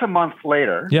 so that's a month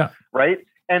later. Yeah, right.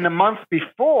 And the month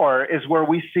before is where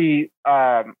we see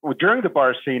during the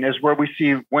bar scene is where we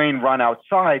see Wayne run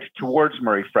outside towards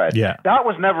Murray Fred. Yeah. That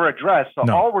was never addressed.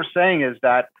 So all we're saying is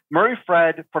that Murray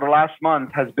Fred for the last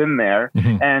month has been there,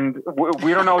 and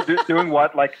we don't know doing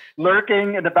what, like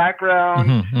lurking in the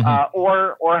background,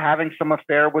 or having some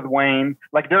affair with Wayne.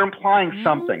 Like they're implying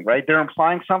something, right? They're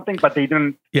implying something, but they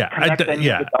didn't connect any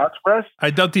of the dots for us. I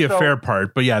doubt the affair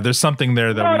part, but yeah, there's something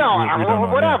there that we don't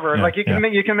know. Whatever. Yeah, like you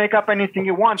can make up anything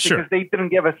you want because they didn't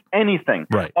give us anything.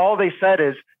 Right. All they said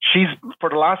is she's for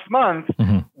the last month.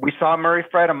 We saw Murray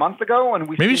Fred a month ago, and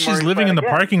maybe she's Murray living Fred in the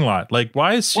again. parking lot. Like,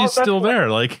 why is she still there?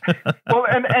 Like, well,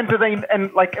 and do they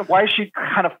like why is she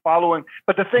kind of following?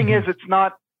 But the thing is, it's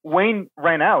not. Wayne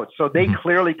ran out, so they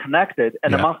clearly connected,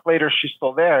 and a month later she's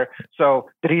still there. So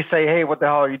did he say, "Hey, what the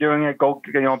hell are you doing? Go,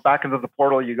 back into the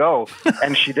portal you go,"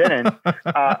 and she didn't,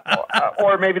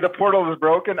 or maybe the portal was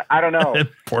broken. I don't know.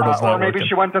 Or maybe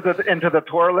she went into the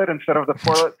toilet instead of the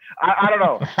toilet. I don't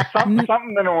know.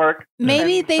 Something didn't work.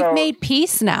 Maybe they've made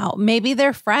peace now. Maybe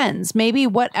they're friends. Maybe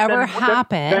whatever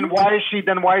happened. Then why is she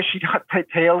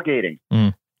tailgating?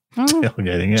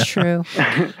 Tailgating, yeah. True.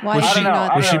 Why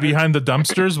was she behind the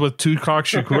dumpsters with Tupac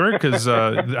Shakur? Because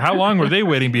how long were they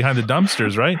waiting behind the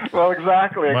dumpsters, right? Well,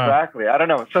 exactly. I don't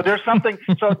know. So there's something.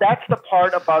 So that's the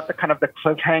part about the kind of the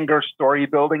cliffhanger story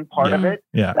building part of it.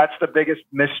 Yeah. That's the biggest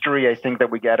mystery I think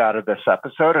that we get out of this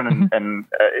episode, and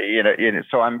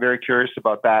so I'm very curious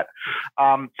about that.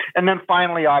 And then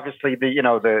finally, obviously,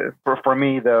 for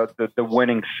me the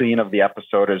winning scene of the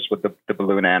episode is with the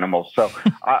balloon animals. So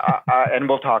and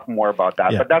we'll talk more about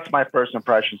that, but that's my first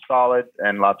impression. Solid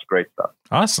and lots of great stuff.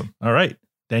 Awesome. All right,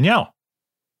 Danielle.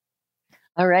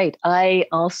 All right. I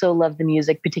also love the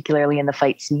music, particularly in the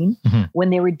fight scene.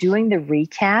 When they were doing the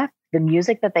recap, the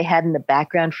music that they had in the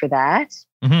background for that,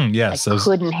 yes, I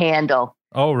couldn't handle.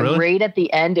 Oh, really? Right at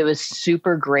the end, it was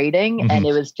super grating, and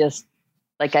it was just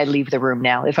like I'd leave the room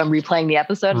now. If I'm replaying the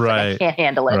episode, it's like I can't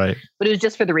handle it. Right. But it was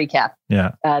just for the recap.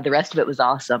 Yeah. The rest of it was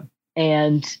awesome.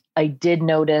 And I did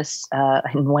notice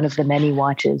in one of the many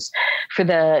watches for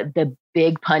the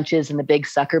big punches and the big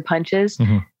sucker punches,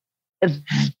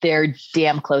 they're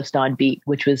damn close to on beat,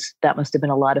 that must have been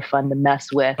a lot of fun to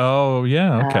mess with. Oh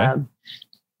yeah. Okay.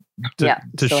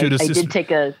 To so shoot I did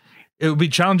take a. It would be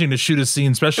challenging to shoot a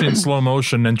scene, especially in slow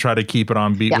motion, and try to keep it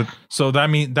on beat. So that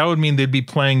would mean they'd be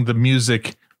playing the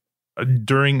music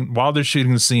while they're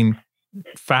shooting the scene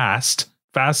fast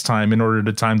time in order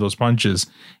to time those punches,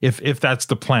 if that's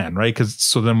the plan, right? Because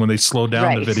so then when they slow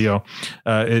down the video,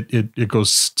 it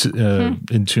goes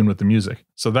in tune with the music.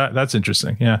 So that's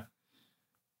interesting. Yeah,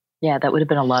 that would have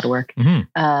been a lot of work.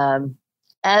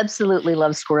 Absolutely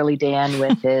love Squirrely Dan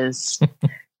with his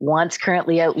wants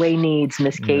currently outweigh needs,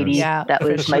 Miss Katie. Yeah, that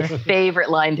was my favorite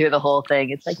line through the whole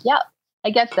thing. It's like, I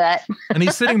get that. And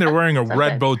he's sitting there wearing a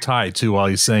red bow tie too while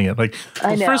he's saying it. Like,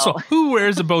 first of all, who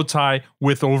wears a bow tie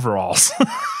with overalls?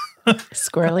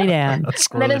 Squirrely Dan.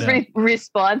 And then his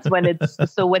response when it's,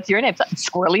 so what's your name?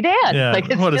 Squirrely Dan. Yeah,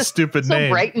 like, it's what a just stupid so name.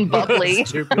 Bright and bubbly.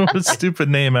 What a stupid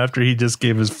name after he just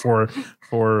gave his four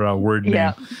word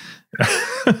name.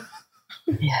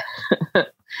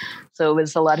 So it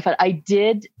was a lot of fun. I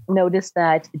did notice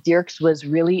that Dirks was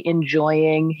really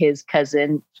enjoying his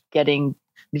cousin getting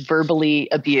verbally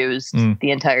abused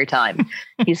the entire time.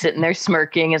 He's sitting there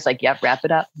smirking. It's like, wrap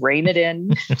it up, rein it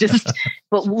in,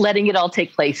 but letting it all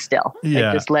take place still,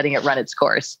 like just letting it run its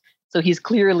course. So he's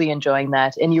clearly enjoying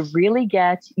that. And you really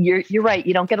you're right.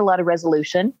 You don't get a lot of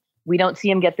resolution. We don't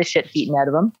see him get the shit beaten out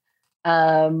of him.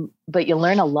 But you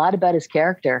learn a lot about his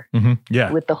character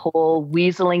with the whole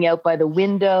weaseling out by the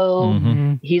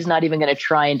window. He's not even going to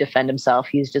try and defend himself.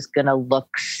 He's just going to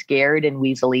look scared and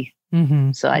weaselly.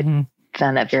 So I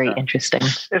found that very interesting.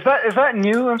 Is that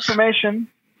new information?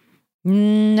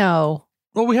 No.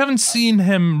 Well, we haven't seen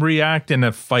him react in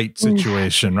a fight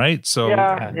situation, right? So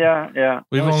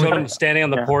We've only showed him standing on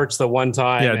the porch the one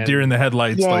time. Yeah, deer in the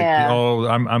headlights. Like,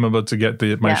 I'm about to get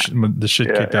the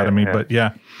shit kicked out of me. But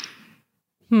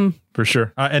for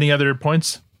sure. Any other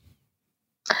points?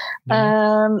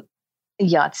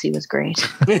 Yahtzee was great.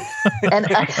 And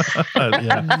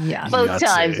both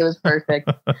times it was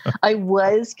perfect. I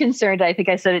was concerned. I think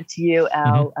I said it to you,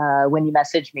 Al, when you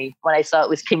messaged me, when I saw it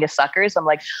was King of Suckers. I'm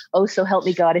like, oh, so help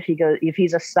me God, if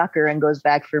he's a sucker and goes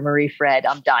back for Marie Fred,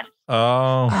 I'm done.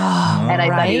 Oh. And I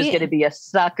thought he was going to be a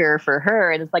sucker for her.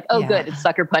 And it's like, oh, good. It's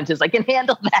sucker punches. I can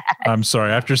handle that. I'm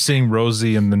sorry. After seeing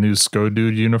Rosie in the new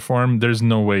Dude uniform, there's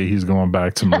no way he's going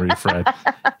back to Marie Fred.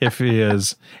 If he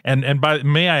is. And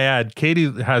may I add,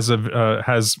 Katie has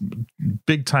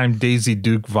big time Daisy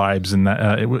Duke vibes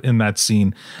in that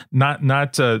scene.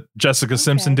 Not Jessica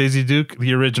Simpson Daisy Duke,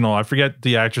 the original. I forget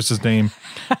the actress's name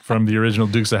from the original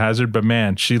Dukes of Hazzard, but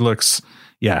man, she looks,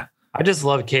 yeah. I just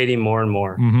love Katie more and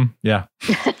more. Mm-hmm. Yeah.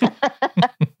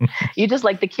 You just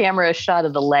like the camera shot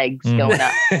of the legs going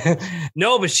up.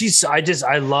 No, but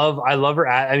I love her.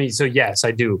 I mean, so yes,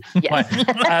 I do. Yes.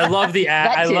 But I love the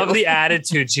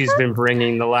attitude she's been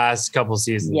bringing the last couple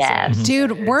seasons. Yes. So.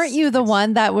 Dude, weren't you the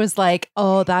one that was like,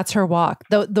 oh, that's her walk?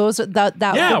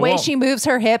 The way she moves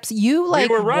her hips, you like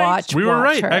we were right. We were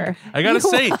right. Her. I gotta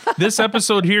say, this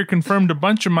episode here confirmed a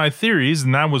bunch of my theories,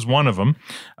 and that was one of them.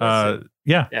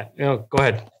 Yeah. Go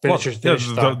ahead. Finish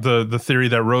the theory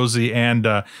that Rosie and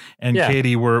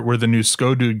Katie were the new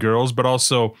Dude girls, but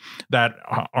also that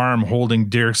arm holding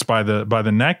Dirks by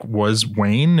the neck was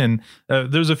Wayne, and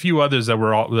there's a few others that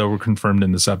were confirmed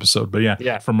in this episode.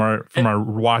 But from our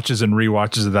watches and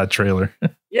rewatches of that trailer.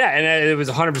 Yeah, and it was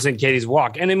 100% Katie's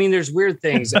walk. And I mean, there's weird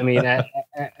things. I mean,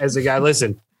 as a guy,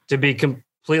 listen, to be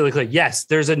completely clear, yes,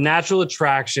 there's a natural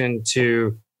attraction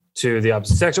to the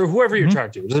opposite sex or whoever you're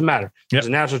attracted to. It doesn't matter. There's a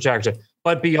natural attraction.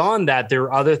 But beyond that, there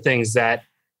are other things that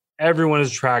everyone is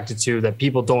attracted to that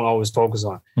people don't always focus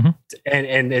on. Mm-hmm.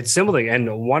 And it's simple thing.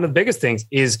 And one of the biggest things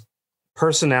is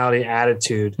personality,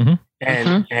 attitude.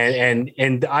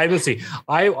 And obviously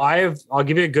I'll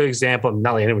give you a good example.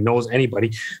 Not like anyone knows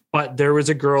anybody, but there was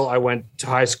a girl I went to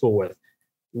high school with.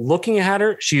 Looking at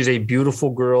her, she's a beautiful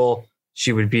girl.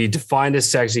 She would be defined as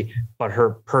sexy, but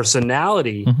her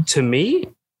personality to me,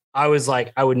 I was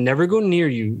like, I would never go near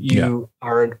you. You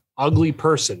are an ugly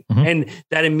person. And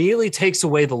that immediately takes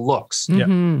away the looks.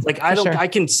 Like I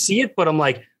can see it, but I'm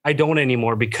like, I don't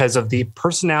anymore because of the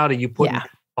personality you put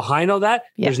behind all that.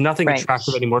 There's nothing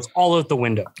attractive anymore. It's all out the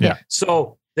window.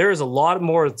 So there is a lot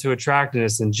more to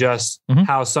attractiveness than just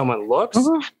how someone looks.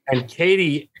 And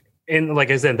Katie, and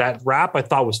like I said, that rap I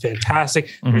thought was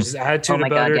fantastic. There's this attitude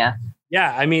about her.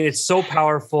 Yeah. I mean, it's so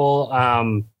powerful.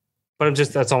 But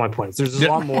that's all my points. There's a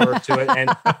lot more to it.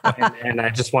 And I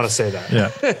just want to say that.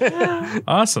 Yeah.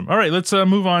 Awesome. All right. Let's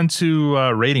move on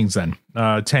to ratings then.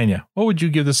 Tanya, what would you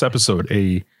give this episode?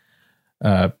 A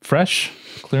fresh,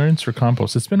 clearance, or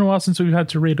compost? It's been a while since we've had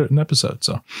to rate an episode.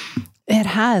 So it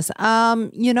has.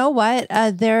 You know what?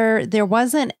 There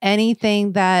wasn't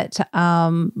anything that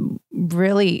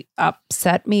really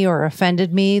upset me or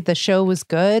offended me. The show was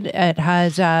good. It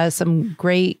had some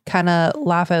great kind of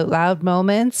laugh out loud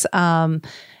moments.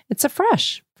 It's a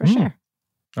fresh for sure.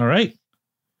 All right.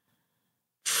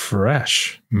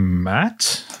 Fresh.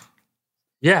 Matt?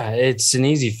 Yeah, it's an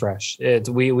easy fresh.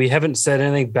 We haven't said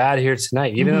anything bad here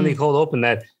tonight. Even though the cold open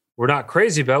that we're not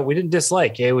crazy about, we didn't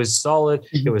dislike. It was solid.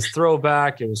 It was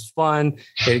throwback. It was fun.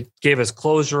 It gave us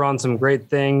closure on some great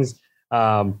things.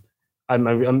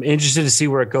 I'm interested to see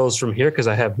where it goes from here because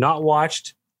I have not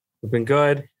watched. It's been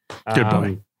good. Good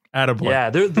boy. Attaboy. Yeah,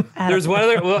 there's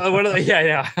one other.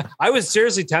 Yeah. I was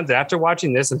seriously tempted after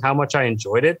watching this and how much I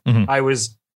enjoyed it. I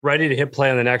was ready to hit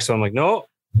play on the next one. I'm like, no,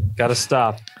 gotta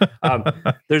stop.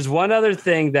 There's one other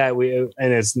thing that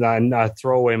and it's not a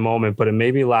throwaway moment, but it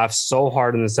made me laugh so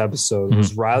hard in this episode. It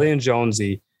was Riley and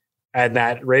Jonesy. And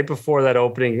that right before that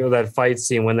opening, that fight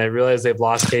scene, when they realize they've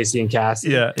lost Casey and Cassie.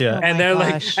 Yeah. And they're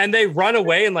like, and they run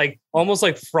away and like almost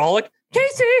like frolic,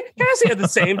 Casey at the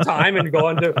same time and go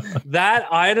into that.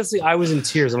 I was in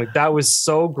tears. I'm like, that was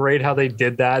so great how they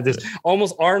did that. Just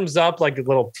almost arms up like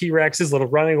little T-Rexes, little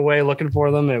running away, looking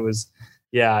for them. It was,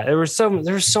 there were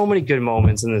so many good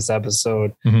moments in this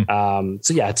episode.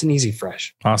 So yeah, it's an easy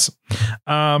fresh. Awesome.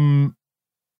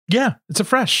 Yeah, it's a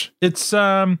fresh. It's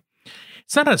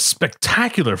not a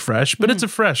spectacular fresh, but it's a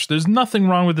fresh. There's nothing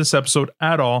wrong with this episode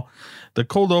at all. The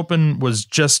cold open was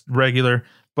just regular,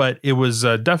 but it was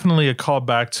definitely a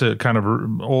callback to kind of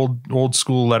old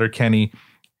school Letterkenny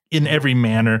in every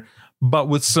manner, but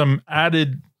with some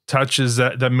added touches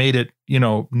that made it,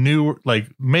 new, like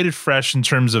made it fresh in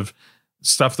terms of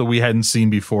stuff that we hadn't seen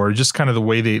before. Just kind of the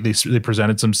way they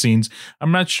presented some scenes.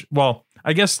 I'm not sure. Well,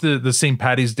 I guess the St.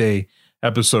 Paddy's Day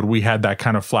episode, we had that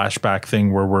kind of flashback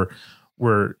thing where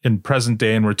we're in present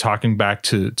day and we're talking back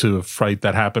to a fight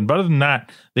that happened. But other than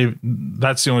that,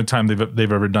 that's the only time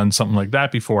they've ever done something like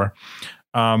that before.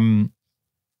 And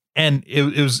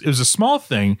it was a small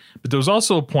thing, but there was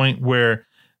also a point where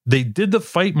they did the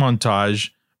fight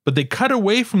montage, but they cut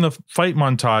away from the fight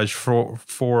montage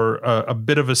for a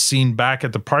bit of a scene back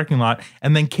at the parking lot,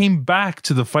 and then came back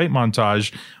to the fight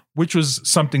montage, which was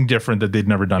something different that they'd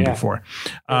never done before.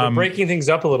 They're breaking things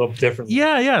up a little differently.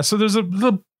 Yeah. So there's a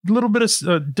little bit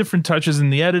of different touches in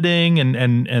the editing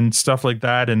and stuff like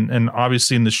that, and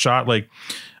obviously in the shot, like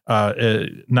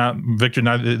now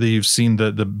that you've seen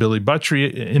the Billy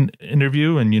Buttrey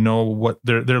interview, and you know what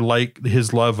they're like,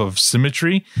 his love of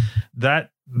symmetry,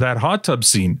 that hot tub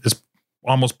scene is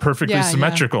almost perfectly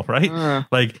symmetrical, right?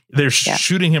 Like they're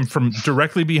shooting him from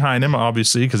directly behind him,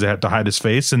 obviously, because they had to hide his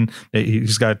face, and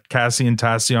he's got Cassie and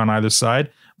Tassie on either side.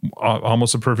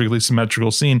 Almost a perfectly symmetrical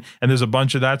scene, and there's a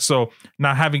bunch of that. So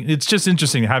it's just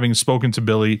interesting having spoken to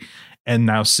Billy and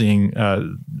now seeing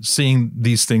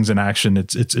these things in action.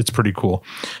 It's pretty cool.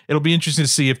 It'll be interesting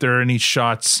to see if there are any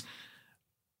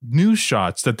new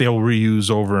shots that they'll reuse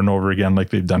over and over again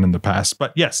like they've done in the past.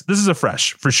 But yes, this is a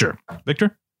fresh for sure.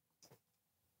 Victor?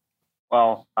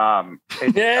 Well,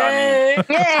 Yay!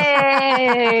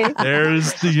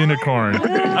 There's the unicorn.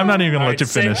 I'm not even going to let you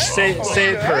finish. Say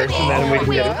it first, and then we can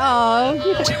get it. Oh,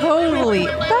 you totally.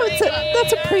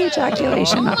 That's a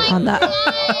pre-ejaculation on that.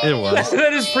 It was.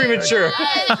 That is premature.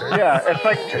 Yeah,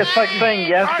 it's like saying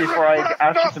yes before I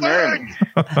ask you to marry me.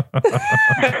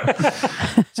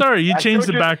 Sorry, you changed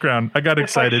the background. I got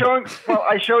excited.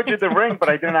 I showed you the ring, but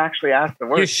I didn't actually ask the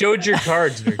word. You showed your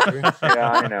cards, Victor.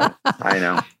 Yeah, I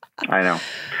know.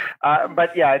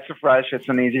 But yeah, it's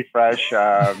an easy fresh.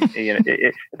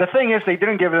 The thing is, they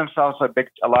didn't give themselves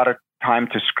a lot of time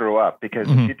to screw up, because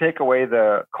if you take away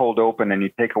the cold open and you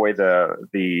take away the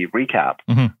recap,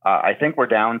 I think we're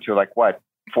down to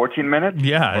 14 minutes?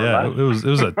 Yeah. It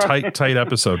was a tight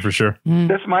episode for sure.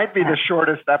 This might be the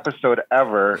shortest episode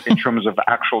ever in terms of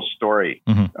actual story,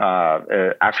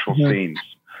 actual scenes.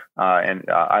 And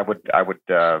I would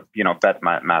bet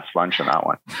Matt's lunch on that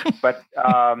one. But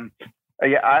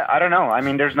I don't know. I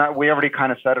mean, we already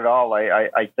kind of said it all.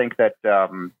 I think that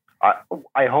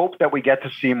I hope that we get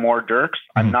to see more Dirks.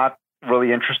 I'm not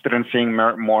really interested in seeing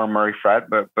more Murray Fred,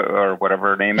 or whatever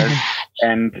her name is.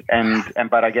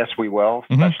 But I guess we will,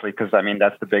 especially because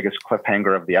that's the biggest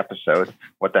cliffhanger of the episode.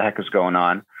 What the heck is going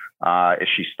on? Is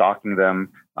she stalking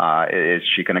them? Is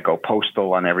she going to go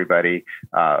postal on everybody?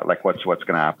 What's going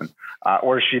to happen?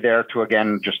 Or is she there to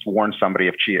again just warn somebody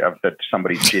that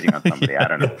somebody's cheating on somebody? I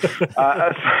don't know.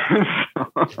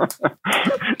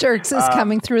 Dirks is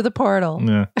coming through the portal.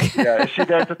 Yeah. Is she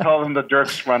there to tell them the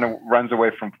Dirks runs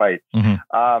away from fights?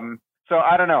 So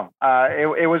I don't know.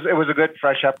 It was a good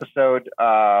fresh episode.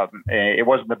 It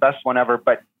wasn't the best one ever,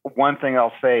 but one thing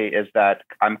I'll say is that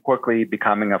I'm quickly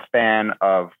becoming a fan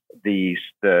of the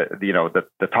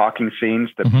talking scenes,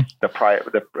 the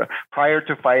prior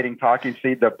to fighting talking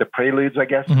scene, the preludes, I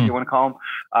guess if you want to call them.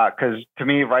 Because to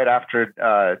me, right after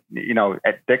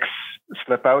at Dick's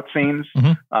slip out scenes,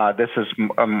 this is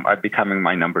becoming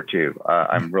my number two.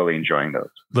 I'm really enjoying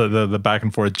those. The back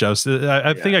and forth joust.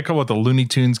 I think I call it the Looney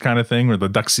Tunes kind of thing, or the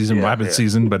duck season, rabbit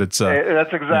season, but it's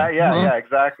that's exactly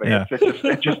exactly. Yeah.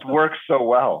 It just works so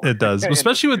well. It does,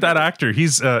 especially with that actor.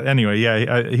 He's he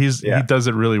does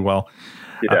it really well.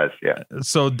 He does, yeah.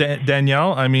 So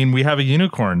Danielle, I mean, we have a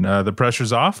unicorn. The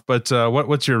pressure's off, but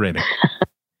what's your rating?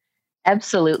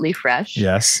 Absolutely fresh.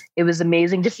 Yes, it was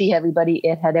amazing to see everybody.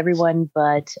 It had everyone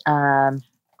but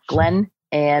Glenn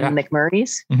and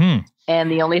McMurray's.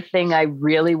 And the only thing I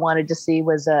really wanted to see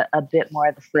was a bit more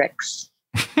of the Fricks.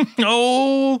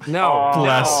 Oh no!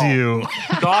 Bless you.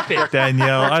 Stop it,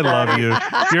 Danielle. I love you.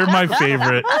 You're my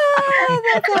favorite. All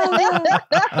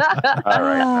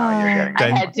right, now you're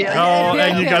getting.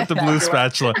 And you got the blue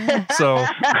spatula. So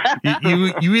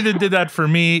you either did that for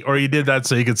me or you did that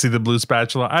so you could see the blue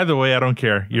spatula. Either way, I don't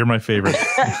care. You're my favorite.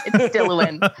 It's still a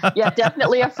win. Yeah,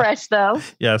 definitely a fresh though.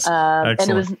 Yes, and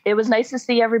it was nice to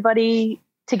see everybody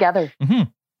together.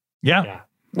 Yeah.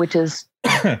 Which is.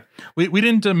 we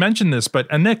didn't mention this, but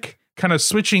Anik kind of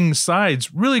switching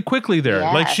sides really quickly there.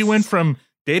 Yes. Like she went from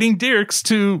dating Dirks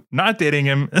to not dating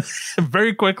him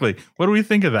very quickly. What do we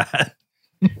think of that?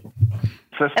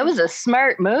 It was a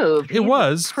smart move. It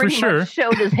was, for sure.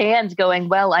 Showed his hands going,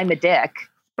 well, I'm a dick.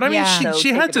 But I mean, she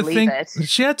had to think,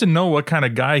 she had to know what kind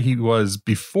of guy he was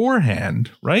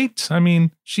beforehand, right? I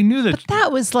mean, she knew that. But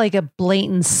that was like a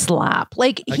blatant slap.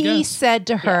 Like he said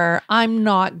to her, I'm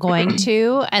not going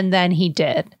to. And then he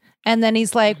did. And then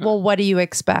he's like, well, what do you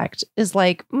expect? Is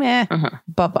like, meh,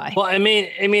 bye-bye. Well, I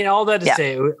mean, all that to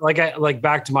say, like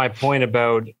back to my point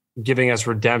about giving us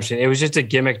redemption, it was just a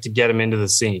gimmick to get him into the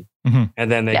scene.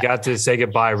 And then they got to say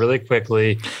goodbye really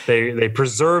quickly. They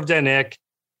preserved Anik.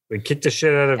 We kicked the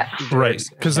shit out of Right,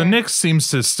 because the Nyx seems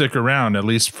to stick around, at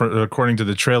least according to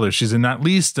the trailer. She's in at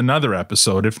least another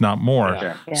episode, if not more.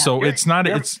 Yeah. So it's not.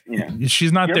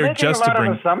 She's not there just to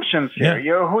bring assumptions here.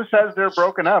 Yeah. Who says they're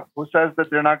broken up? Who says that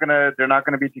they're not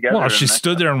gonna be together? Well, she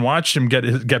stood there and watched him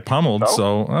get pummeled.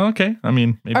 So okay, I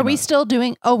mean, maybe are we still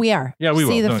doing? Oh, we are. Yeah, we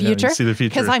will. See the future. See the future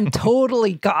Because I'm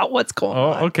totally got what's going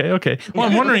on. Oh, okay. Well,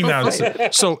 I'm wondering now.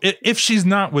 So if she's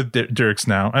not with Dirks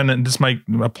now, and then this might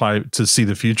apply to see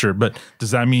the future, but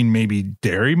does that mean maybe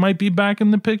Derry might be back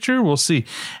in the picture? We'll see.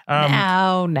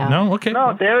 No. Okay.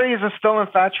 No, Derry is still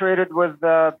infatuated with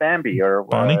Bambi or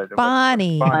Bonnie.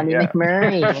 Bonnie yeah.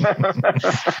 McMurray.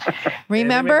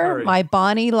 Remember, my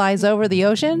Bonnie lies over the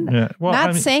ocean. Yeah. Well,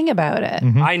 Matt sang about it.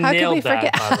 I How could we nailed that,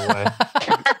 forget? by the way.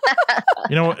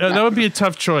 You know, that would be a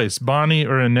tough choice. Bonnie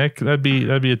or a Nick. That'd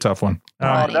be a tough one.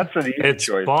 That's an easy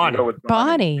choice. Bonnie. Go with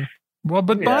Bonnie. Well,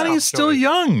 but Bonnie's still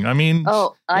young. I mean,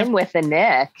 I'm with a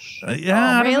Nick.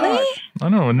 Yeah, I don't know. Really? I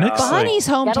don't know. Nick's Bonnie's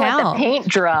Gotta let the hometown. paint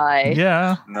dry.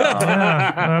 Yeah.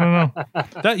 Yeah. I don't know.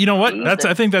 That you know what?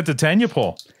 I think that's a Tanya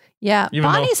poll. Yeah,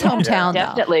 Even though- Bonnie's hometown, though.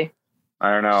 Definitely. I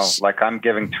don't know. Like I'm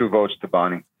giving 2 votes to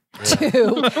Bonnie.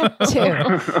 Two.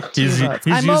 He's I'm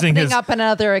using opening his up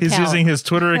another account. He's using his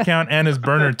Twitter account and his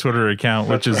burner Twitter account,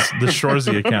 which is the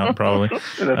Shorzy account, probably.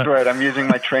 That's right. I'm using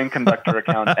my train conductor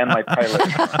account and my pilot.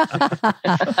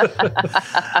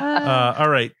 All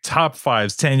right, top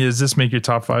 5s. Tanya, does this make your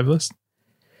top 5 list?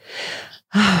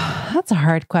 That's a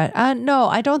hard question. No,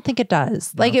 I don't think it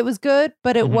does. Like it was good,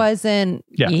 but it wasn't.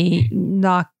 Yeah.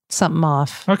 Knocked something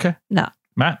off. Okay. No.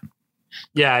 Matt.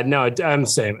 Yeah, no, I'm the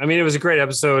same. I mean, it was a great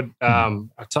episode.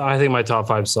 I think my top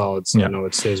 5 solid. So I know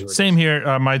it stays. Same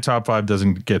here. My top 5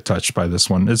 doesn't get touched by this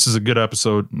one. This is a good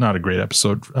episode, not a great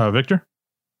episode. Victor?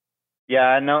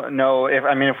 Yeah, no.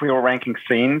 If we were ranking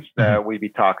scenes, we'd be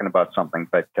talking about something,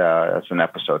 but as an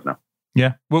episode, no.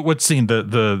 Yeah. What scene?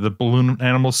 The balloon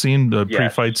animal scene, the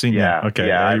pre-fight scene. Yeah. Okay.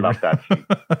 Yeah, I love that scene.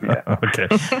 Yeah. Okay.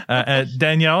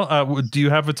 Danielle, do you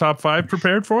have a top 5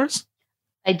 prepared for us?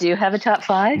 I do have a top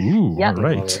 5. Ooh, Yep. all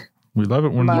right. We love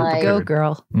it when you're prepared. Go,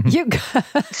 girl. You go.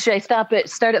 Should I start at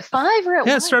 5 or at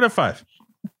 1? Start at 5.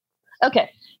 Okay.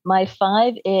 My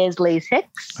 5 is Lays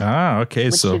Hicks. Okay.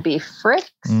 Which should be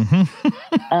Fritz. Respect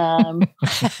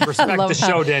the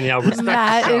show, Danielle. Respect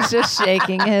Matt the show. is just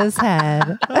shaking his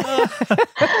head.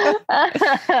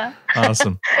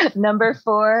 Awesome. Number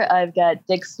 4, I've got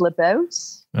Dick Slip Out.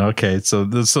 Okay,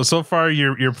 so far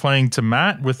you're playing to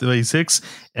Matt with Lays Hicks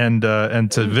and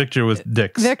to Victor with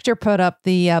Dix. Victor put up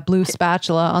the blue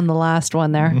spatula on the last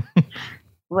one there.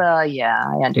 Well, yeah,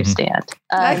 I understand.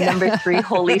 Number 3,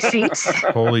 Holy Sheets.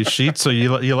 Holy Sheets. So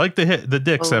you like the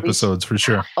Dix episodes for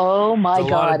sure. Oh my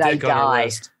God, I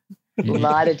died. A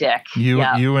lot of dick. You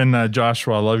and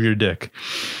Joshua love your dick.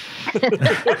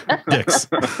 Dicks.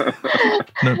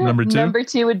 Number 2. Number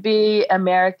 2 would be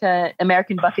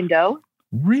American Buck and Doe.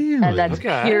 Really? And that's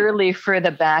purely for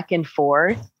the back and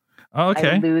forth. Oh,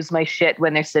 okay. I lose my shit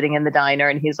when they're sitting in the diner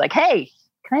and he's like, "Hey,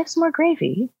 can I have some more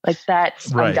gravy?" Like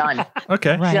that's Right. I'm done.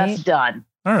 Okay. Just done.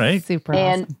 All right. Super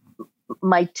And awesome.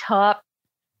 my top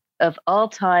of all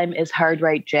time is Hard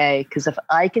Right J, because if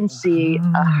I can see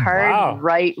a hard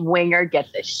right winger get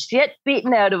the shit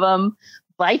beaten out of him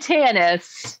by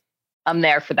Tanis, I'm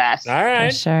there for that. All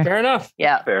right. For sure. Fair enough.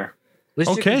 Yeah. Fair.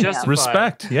 Okay.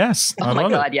 Respect. Yes. Oh I my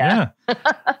love God, it. yeah.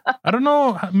 I don't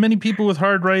know how many people with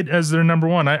Hard Right as their number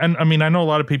 1. I mean, I know a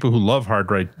lot of people who love Hard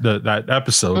Right, that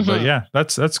episode, but yeah,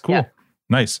 that's cool. Yeah.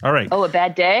 Nice. All right. Oh, A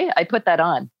Bad Day? I put that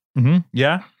on. Mm-hmm.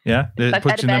 Yeah. It I've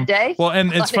puts had a you in bad day. Well,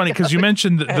 and it's funny because you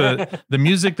mentioned the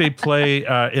music they play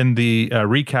in the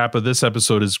recap of this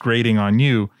episode is grating on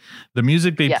you. The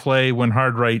music they play when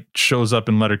Hard Right shows up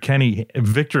in Letterkenny,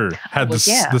 Victor had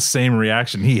the same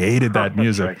reaction. He hated that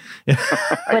music.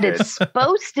 But it's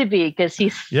supposed to be because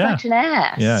he's such an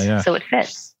ass. Yeah. So it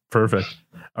fits. Perfect.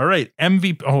 All right.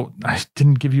 MVP. Oh, I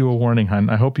didn't give you a warning, hon.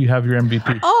 I hope you have your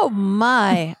MVP. Oh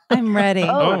my, I'm ready.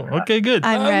 Okay, good.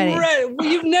 I'm ready. Well,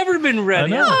 you've never been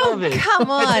ready. Oh, come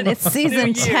on. It's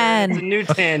season 10. It's a new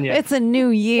Tanya. It's a new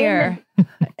year. In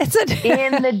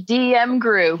the DM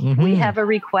group, we have a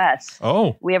request.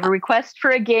 Oh. We have a request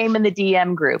for a game in the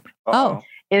DM group. Oh.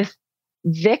 If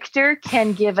Victor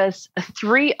can give us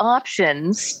 3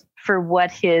 options for what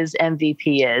his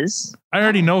MVP is, I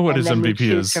already know what And his then we MVP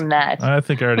choose is. from that. I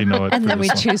think I already know it. And for then we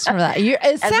this one. choose from that. It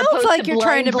As sounds opposed like to you're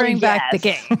trying to bring blindly back the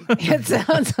game. It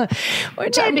sounds,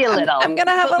 which Maybe a little. I'm going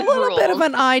to have a But little bit of rules.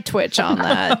 an eye twitch on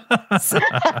that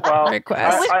Well,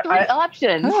 request. With 3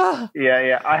 options.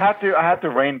 Yeah. I had to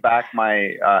rein back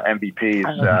my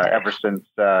MVPs ever since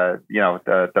the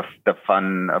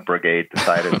fun brigade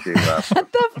decided to.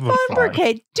 The fun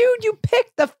brigade. Dude, you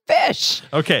picked the fish.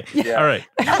 Okay. All right.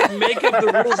 Make up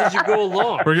the rules as you go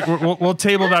along. We'll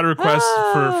table that request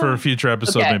for a future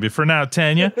episode, Okay. maybe. For now,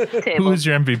 Tanya, who is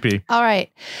your MVP? All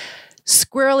right.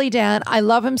 Squirrely Dan. I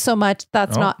love him so much.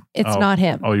 It's not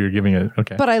him. Oh, you're giving it.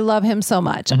 Okay. But I love him so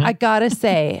much. I gotta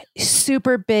say,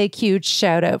 super big, huge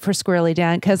shout out for Squirrely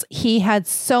Dan because he had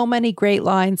so many great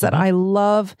lines that I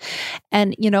love.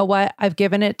 And you know what? I've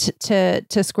given it to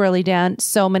Squirrely Dan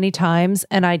so many times,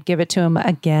 and I'd give it to him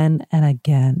again and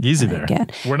again. Easy and there.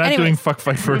 Again. We're not doing fuck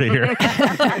fight Ferda here.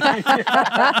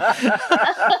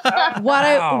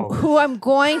 Who I'm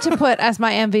going to put as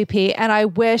my MVP, and I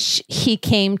wish he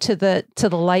came to the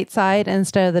light side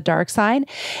instead of the dark side,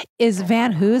 is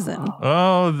Van Hoosen.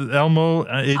 Oh, Elmo,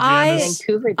 Adrianus.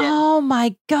 Oh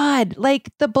my God. Like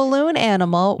the balloon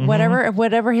animal,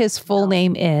 whatever his full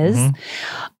name is.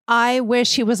 I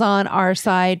wish he was on our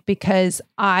side because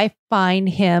I find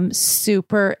him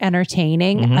super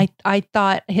entertaining. I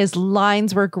thought his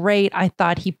lines were great. I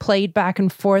thought he played back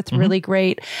and forth really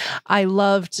great. I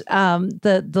loved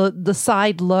the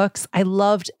side looks. I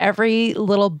loved every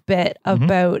little bit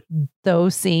about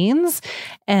those scenes.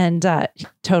 And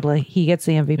totally, he gets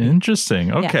the MVP.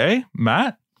 Interesting. Okay. Yeah.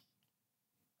 Matt?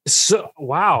 So,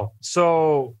 wow.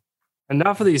 So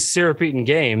enough of these syrup-eating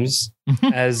games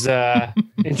as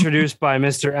introduced by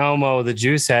Mr. Elmo the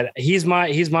Juice Head. He's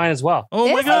mine as well.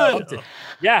 Oh my God.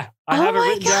 Yeah. I have it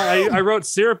written down. I wrote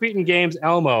syrup-eating games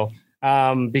Elmo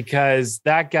because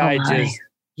that guy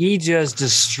just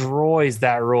destroys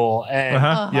that role. And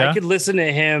I could listen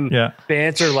to him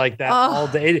banter like that all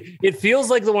day. It feels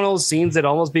like one of those scenes that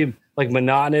almost be like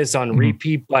monotonous on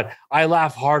repeat, but I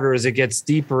laugh harder as it gets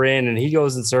deeper in and he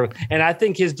goes in circles. And I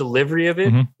think his delivery of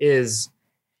it is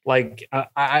like,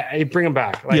 I bring him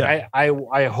back. Like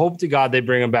I hope to God they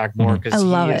bring him back more because he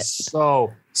is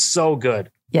so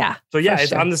good. Yeah. So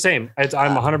I'm the same. I'm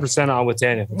 100% on with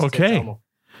Tanya. Okay.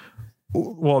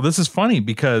 Well, this is funny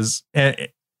because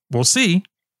we'll see.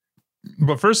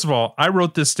 But first of all, I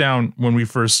wrote this down when we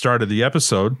first started the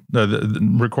episode, the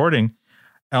recording.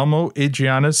 Elmo,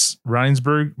 Adrianus,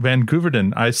 Reinsberg, Van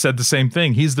Couverden. I said the same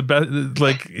thing. He's the best.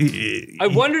 Like, I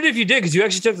wondered if you did because you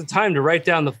actually took the time to write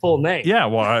down the full name. Yeah,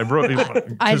 well, I wrote.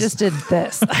 I just did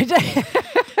this.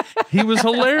 He was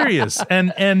hilarious,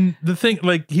 and the thing,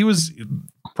 like, he was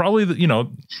probably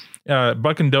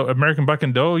Buck and Doe, American Buck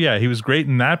and Doe. Yeah, he was great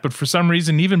in that, but for some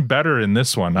reason, even better in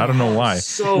this one. I don't know why.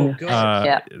 So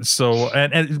good. So,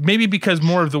 and maybe because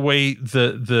more of the way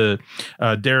the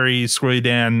Derry, Squirrely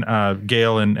Dan,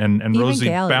 Gail, and Rosie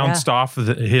Gail, bounced off of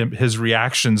his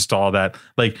reactions to all that.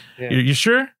 Like, you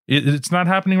sure? It's not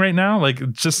happening right now. Like,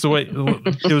 it's just the way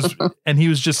it was, and he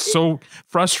was just so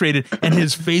frustrated, and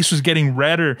his face was getting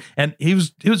redder, and it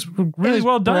was really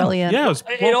well done. Brilliant. Yeah, it was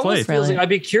It well almost played. feels like I'd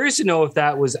be curious to know if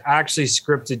that was actually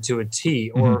scripted to a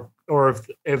T, or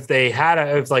if they had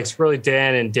if like Squirrely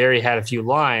Dan and Derry had a few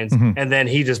lines, and then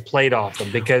he just played off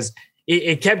them because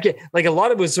it kept getting like a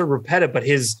lot of it was sort of repetitive, but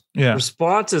his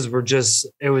responses were just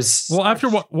well. After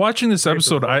watching this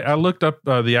episode, I looked up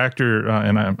the actor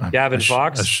Gavin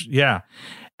Fox.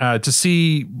 To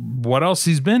see what else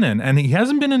he's been in, and he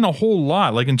hasn't been in a whole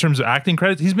lot. Like in terms of acting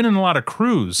credits, he's been in a lot of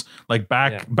crews, like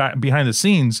back behind the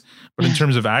scenes. But in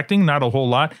terms of acting, not a whole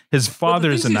lot. His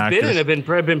father's an actor. Have been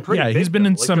pretty. Yeah, big, he's been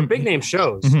in like some big name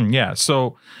shows. Yeah,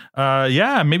 so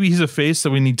maybe he's a face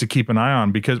that we need to keep an eye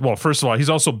on because, well, first of all,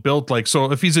 he's also built like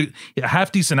so. If he's a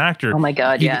half decent actor, oh my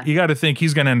God, you got to think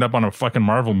he's going to end up on a fucking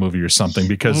Marvel movie or something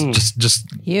because just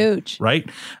huge, right?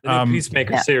 The new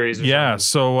Peacemaker series. Yeah,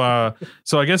 so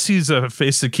I guess he's a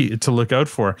face to look out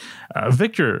for.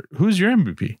 Victor, who's your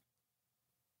MVP?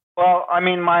 Well, I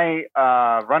mean, my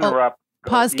runner-up.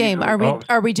 Pause game. Are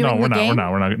we doing the game?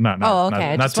 We're not. Oh,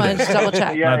 okay. I just wanted to double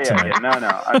check.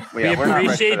 No. We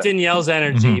appreciate Danielle's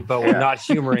energy, but we're not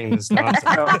humoring this nonsense.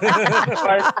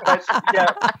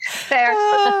 Fair.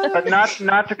 But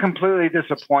not to completely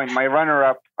disappoint. My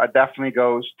runner-up definitely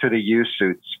goes to the U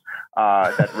suits.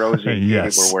 that Rosie and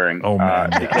Yes. Katie were wearing. Oh, man,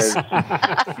 because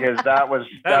that was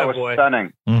Attaboy.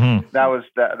 stunning. Mhm. That was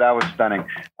stunning.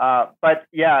 But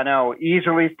yeah, no,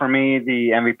 easily for me,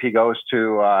 the MVP goes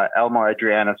to Elmo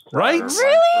Adriana's. Right?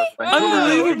 Really?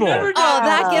 Unbelievable. Oh,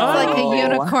 that gets like a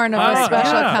unicorn of a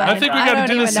special kind. I think we got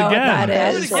to do this don't even know again. what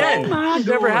that is. We've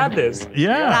never had this.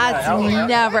 Yeah. That's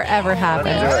never ever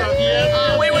happened.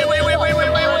 Wait.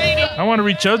 I want to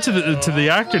reach out to the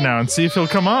actor now and see if he'll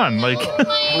come on. Like,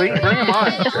 Bring him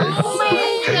on.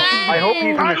 I hope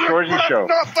he's in the Shorzy show.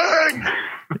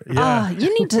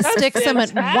 You need to stick some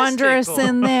Wondrous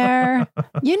in there.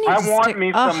 You need. I to want stick,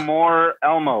 me some more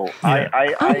Elmo.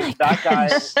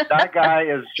 That guy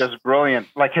is just brilliant.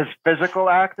 Like his physical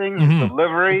acting, his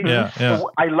delivery. Yeah.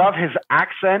 I love his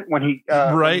accent when he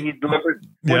when he delivers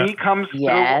when he comes through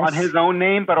on his own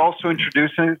name, but also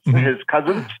introduces his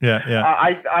cousins. Yeah.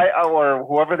 Or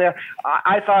whoever there.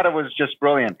 I thought it was just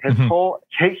brilliant. His whole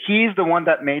he's the one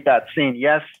that made that scene.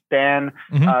 Yes, Dan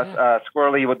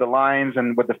Squirrely with the lines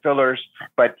and with the fillers,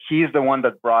 but he's the one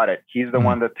that brought it. He's the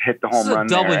one that hit the home run.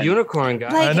 Double there. unicorn guy.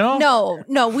 Like, I know.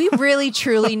 No, we really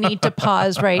truly need to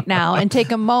pause right now and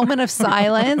take a moment of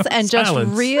silence and just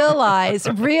realize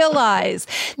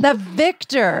that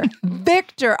Victor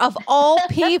of all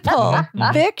people,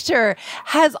 Victor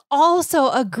has also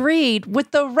agreed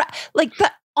with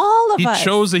all of He us.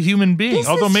 chose a human being, This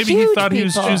although is maybe he huge, thought he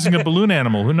was people. choosing a balloon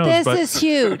animal. Who knows? This is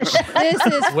huge. This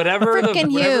is whatever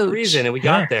freaking whatever huge. reason, and we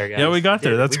got there, guys. Yeah, we got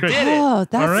there. That's great. Oh,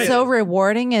 that's All right. so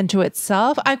rewarding into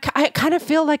itself. I kind of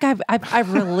feel like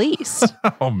I've released.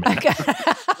 Oh man.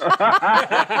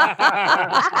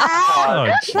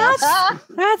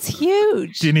 That's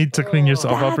huge. Do you need to clean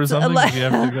yourself up or something? Do you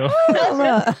have to go?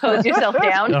 Hold yourself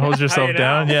down. Hold yourself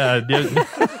down. Yeah.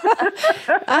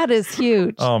 That is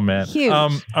huge. Oh man. Huge.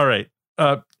 All right.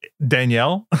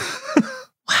 Danielle.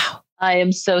 I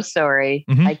am so sorry.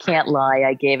 I can't lie.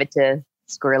 I gave it to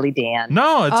Squirrely Dan.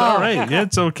 No, it's all right.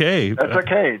 It's okay. That's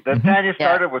okay. Tanya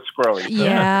started with Squirrely. So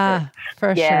Yeah,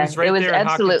 for yeah, sure. it was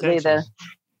absolutely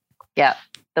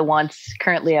the wants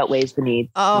currently outweighs the needs.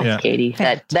 Oh, Yeah. Katie,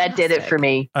 that did it for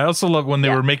me. I also love when they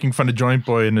were making fun of Joint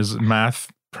Boy and his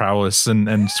math prowess, and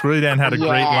Squirrely Dan had a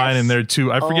great Yes. line in there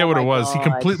too. I forget what it was. He God.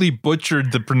 completely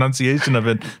butchered the pronunciation of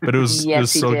it, but it was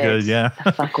Yes, he so did. good. Yeah.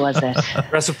 The fuck was it?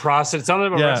 Reciprocity. Something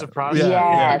about Yeah. reciprocity.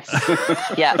 Yes.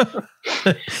 Yeah.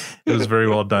 It was very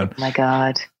well done. My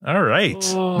God. All right.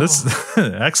 This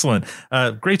excellent.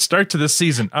 Great start to this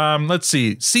season. Let's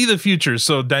see the future.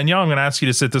 So Danielle, I'm going to ask you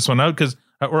to sit this one out because,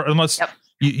 or unless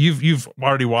you've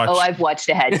already watched. Oh, I've watched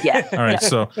ahead. Yes. All right.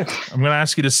 So I'm going to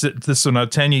ask you to sit this one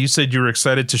out. Tanya, you said you were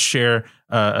excited to share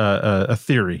a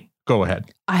theory. Go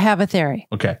ahead. I have a theory.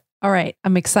 Okay. All right.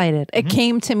 I'm excited. It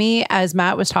came to me as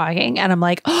Matt was talking, and I'm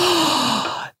like,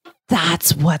 oh,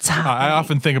 that's what's happening. I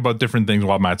often think about different things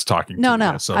while Matt's talking. No, too,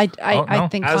 no. yeah, so- I no?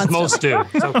 think As constantly. most do.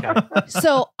 It's okay.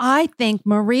 So I think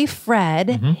Marie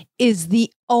Fred is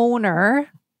the owner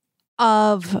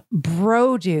of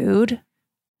Bro Dude,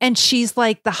 and she's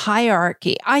like the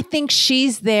hierarchy. I think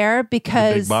she's there Big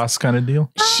because boss kind of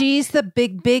deal. she's the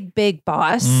big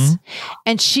boss,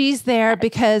 and she's there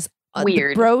because the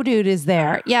Weird. Bro Dude is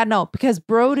there. Yeah, no, because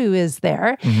Bro Dude is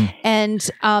there, and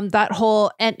that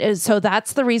whole so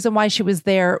that's the reason why she was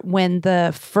there when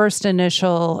the first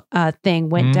initial thing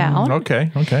went down. Okay.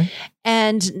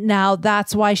 And now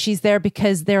that's why she's there,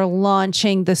 because they're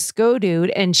launching the Sko Dude,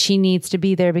 and she needs to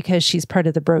be there because she's part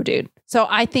of the Bro Dude. So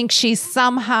I think she's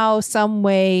somehow, some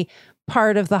way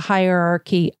part of the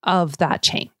hierarchy of that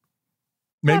chain.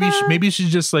 Maybe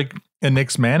she's just like a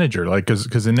Nick's manager, like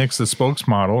because Nick's the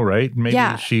spokesmodel, right? Maybe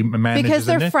she manages because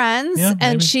they're Nick. friends, Yeah, and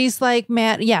maybe. she's like,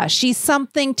 man, yeah, she's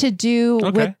something to do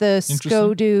with the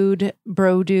Sko Dude,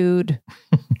 Bro Dude,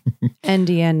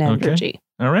 Indian energy.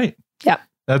 All right. Yep.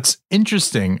 That's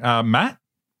interesting. Matt,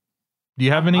 do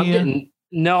you have any?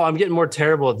 I'm getting more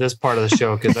terrible at this part of the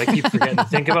show because I keep forgetting to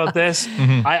think about this.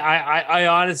 I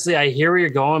honestly, I hear where you're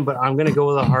going, but I'm going to go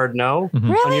with a hard no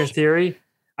on your theory.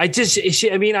 I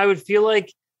would feel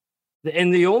like,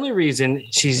 and the only reason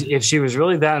if she was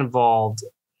really that involved,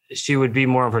 she would be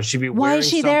more of her. She'd be. Why is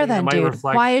she there then, dude?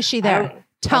 Why is she there?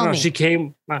 Tell me. She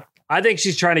came. I think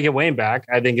she's trying to get Wayne back.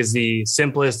 I think is the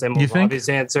simplest and most obvious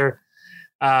answer.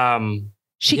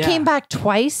 She came back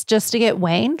twice just to get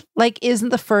Wayne. Like, isn't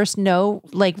the first no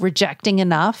like rejecting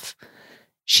enough?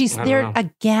 She's there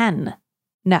again.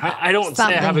 No, I don't say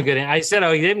I have a good. I said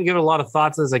I didn't give it a lot of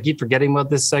thoughts as I keep forgetting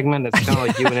about this segment. It's kind of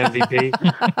like you and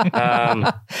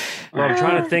MVP. Well, I'm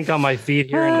trying to think on my feet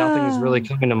here, and nothing's really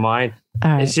coming to mind.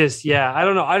 Right. It's just, I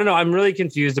don't know. I'm really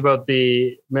confused about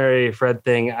the Mary Fred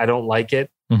thing. I don't like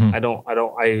it.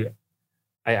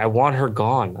 I want her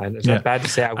gone. Is that bad to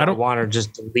say? I don't want her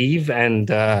just to leave and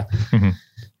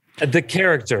the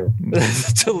character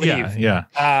to leave. Yeah.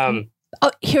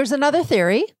 Here's another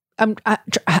theory.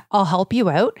 I'll help you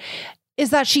out. Is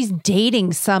that she's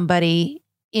dating somebody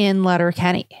in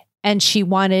Letterkenny and she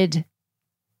wanted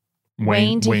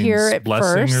Wayne to hear it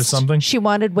first or something. She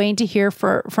wanted Wayne to hear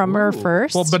from her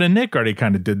first. Well, but Nick already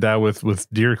kind of did that with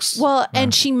Dirk's. Well,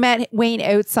 and she met Wayne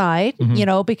outside, you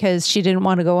know, because she didn't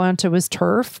want to go onto his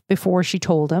turf before she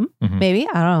told him. Maybe,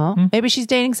 I don't know. Maybe she's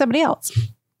dating somebody else.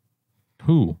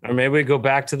 Who? Or maybe we go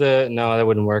back to no, that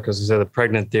wouldn't work because we said the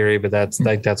pregnant theory, but that's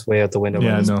way out the window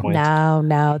at this point.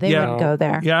 No, they wouldn't go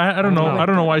there. Yeah, I don't know. I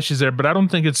don't know why she's there, but I don't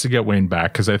think it's to get Wayne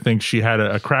back because I think she had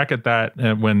a crack at that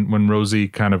when Rosie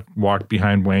kind of walked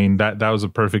behind Wayne. That was a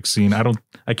perfect scene.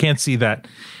 I can't see that,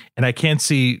 and I can't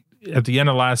see at the end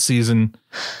of last season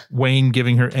Wayne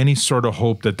giving her any sort of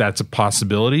hope that that's a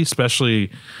possibility,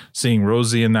 especially seeing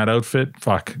Rosie in that outfit.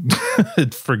 Fuck,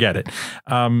 forget it.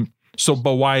 So,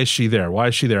 but why is she there? Why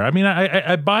is she there? I mean,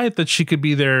 I buy it that she could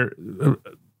be there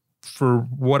for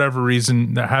whatever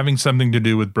reason, having something to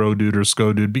do with Bro Dude or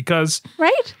Sko Dude, because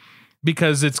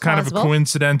it's kind of a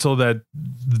coincidental that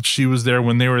she was there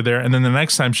when they were there, and then the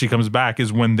next time she comes back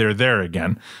is when they're there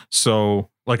again. So,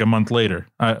 like a month later,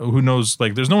 who knows?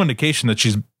 Like, there's no indication that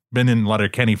she's been in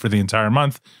Letterkenny for the entire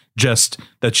month, just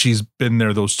that she's been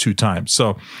there those 2 times.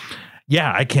 So.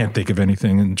 Yeah, I can't think of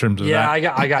anything in terms of that.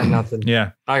 Yeah, I got nothing.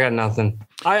 Yeah. I got nothing.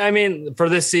 I mean, for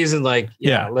this season, like,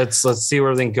 let's see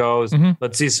where everything goes.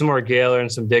 Let's see some more Gaylor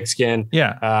and some Dick Skin.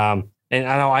 Yeah. And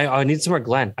I know I need some more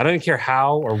Glenn. I don't even care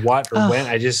how or what or when.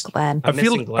 I just Glenn. I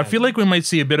feel like we might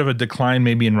see a bit of a decline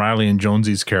maybe in Riley and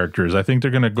Jonesy's characters. I think they're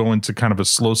going to go into kind of a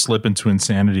slow slip into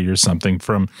insanity or something,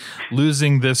 from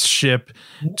losing this ship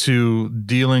to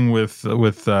dealing with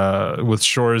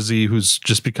Shorzy, who's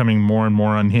just becoming more and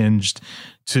more unhinged,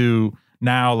 to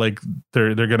now like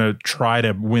they're gonna try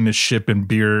to win a ship in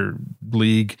beer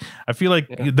league. I feel like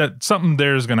that something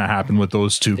there is gonna happen with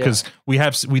those two, because we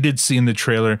did see in the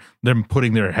trailer them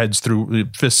putting their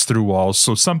fists through walls.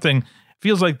 So something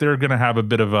feels like they're gonna have a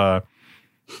bit of a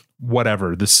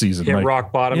whatever this season. Hit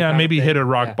rock bottom. Yeah, maybe hit a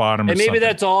rock bottom. And maybe something.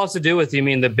 that's all has to do with,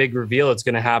 the big reveal that's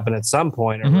going to happen at some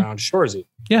point around Shorzy.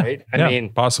 Yeah. Right? I mean,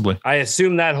 possibly. I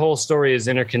assume that whole story is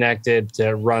interconnected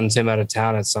to runs him out of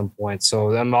town at some point.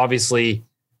 So I'm obviously.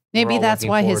 Maybe that's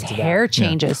why his hair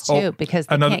changes too, because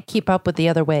they can't keep up with the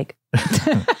other wig.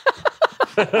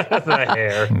 The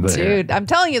hair. Dude, I'm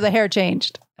telling you, the hair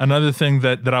changed. Another thing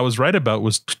that I was right about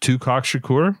was Tukok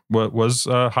Shakur was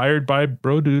hired by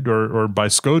Bro Dude or by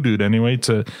Sko Dude anyway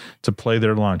to play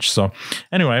their launch. So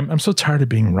anyway, I'm so tired of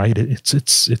being right.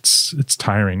 It's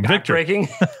tiring. Victor, breaking.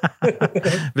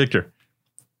 Victor,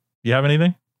 you have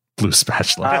anything? Blue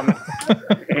spatula.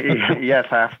 Yes,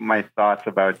 I have my thoughts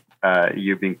about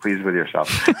you being pleased with yourself,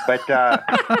 but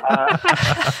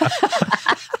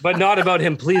but not about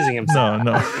him pleasing himself.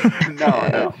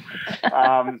 No.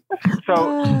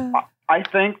 So I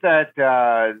think that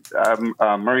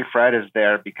Murray Fred is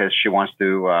there because she wants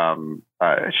to.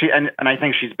 And I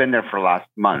think she's been there for last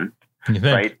month.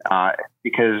 Right,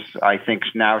 because I think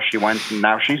now she's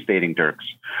dating Dirks.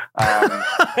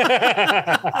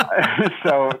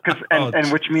 So,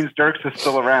 and which means Dirks is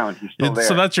still around. He's still there.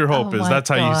 So that's your hope. That's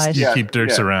how you keep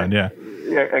Dirks around. Yeah,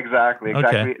 exactly.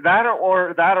 Okay. That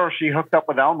or she hooked up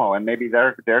with Elmo, and maybe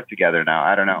they're together now.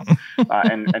 I don't know.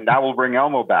 And that will bring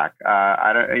Elmo back.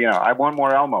 I want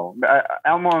more Elmo.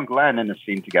 Elmo and Glenn in a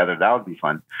scene together. That would be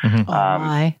fun.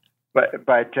 My.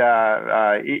 But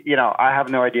I have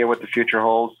no idea what the future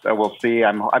holds. We'll see.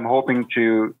 I'm hoping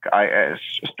to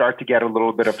start to get a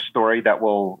little bit of story that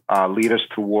will lead us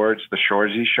towards the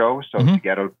Shorzy show. So to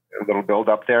get a little build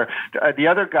up there. The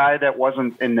other guy that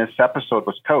wasn't in this episode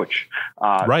was Coach.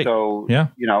 Right. So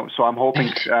so I'm hoping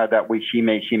that he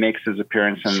makes his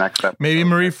appearance in the next episode. Maybe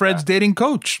Murray Fred's dating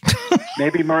Coach.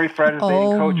 Maybe Murray Fred is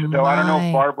dating Coach, though I don't know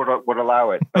if Barb would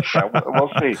allow it. But, we'll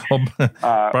see.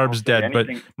 Barb's dead, but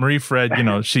Marie Fred,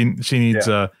 she needs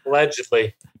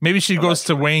allegedly. Maybe she goes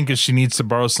to Wayne because she needs to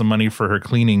borrow some money for her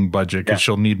cleaning budget because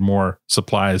she'll need more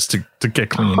supplies to get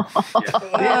clean.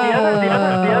 The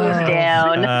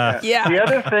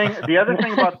other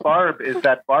thing about Barb is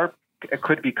that Barb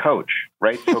could be Coach,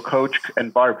 right? So Coach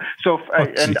and Barb. So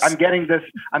and I'm getting this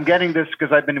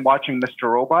because I've been watching Mr.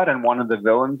 Robot, and one of the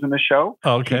villains in the show.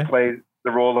 Okay. He plays the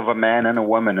role of a man and a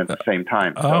woman at the same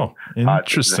time. So,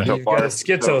 interesting. You got a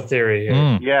schizo theory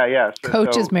here. Yeah.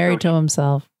 Coach is married to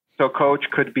himself. So Coach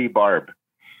could be Barb.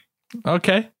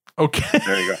 Okay. Okay.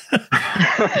 There you go.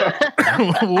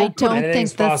 I don't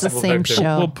think that's the same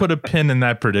show. We'll put a pin in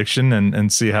that prediction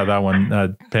and see how that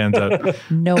one pans out.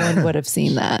 No one would have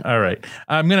seen that. All right.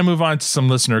 I'm going to move on to some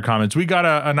listener comments. We got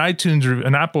an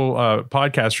Apple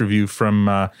podcast review from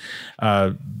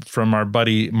our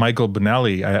buddy Michael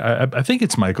Bonelli. I think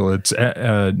it's Michael. It's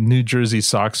New Jersey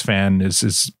Sox fan was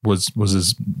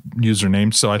his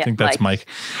username. So I think that's Mike.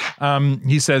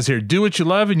 He says here, do what you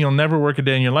love and you'll never work a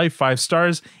day in your life. 5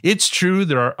 stars. It's true.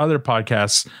 There are other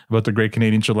podcasts about the great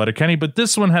Canadian show Letterkenny, but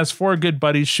this one has 4 good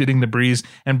buddies shooting the breeze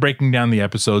and breaking down the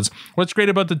episodes. What's great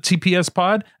about the TPS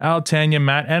pod? Al, Tanya,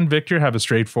 Matt, and Victor have a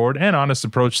straightforward and honest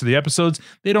approach to the episodes.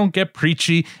 They don't get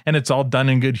preachy, and it's all done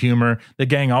in good humor. The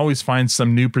gang always finds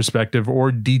some new perspective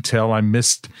or detail I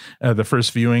missed the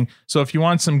first viewing. So if you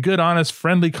want some good, honest,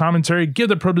 friendly commentary, give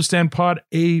the Produce Stand pod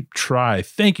a try.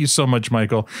 Thank you so much,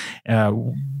 Michael.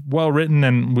 Well written,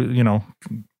 and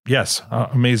yes,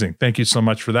 amazing. Thank you so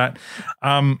much for that.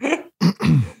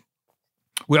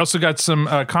 We also got some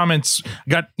comments,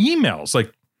 got emails.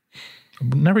 Like,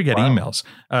 never get emails.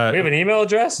 We have an email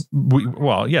address?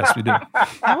 Yes, we do.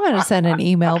 I want to send an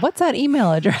email. What's that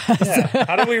email address? Yeah.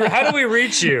 How do we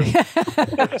reach you?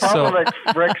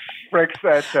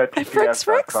 Fricks at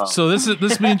TPS.com. So this will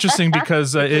be interesting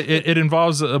because it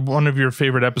involves one of your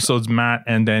favorite episodes, Matt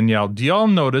and Danielle. Do y'all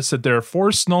notice that there are 4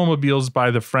 snowmobiles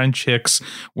by the French Hicks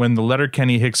when the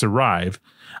Letterkenny Hicks arrive,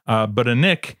 but a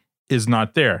Nick is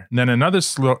not there? And then another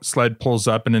sled pulls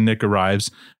up and a Nick arrives.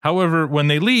 However, when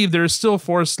they leave, there are still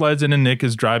 4 sleds and a Nick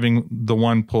is driving the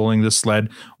one pulling the sled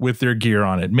with their gear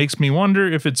on it. Makes me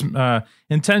wonder if it's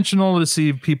intentional to see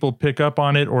if people pick up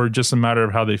on it or just a matter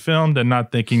of how they filmed and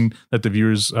not thinking that the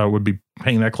viewers would be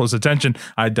paying that close attention.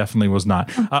 I definitely was not.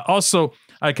 Also,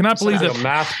 I cannot believe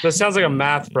that this sounds like a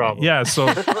math problem. Yeah, so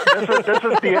this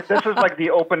is like the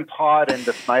open pod in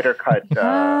the Snyder Cut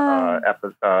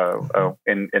episode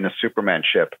in a Superman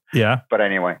ship. Yeah, but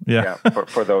anyway,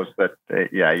 for those that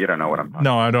you don't know what I'm talking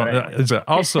No, I don't. Anyway.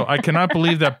 Also, I cannot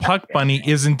believe that Puck Bunny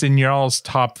isn't in y'all's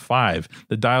top 5.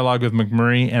 The dialogue with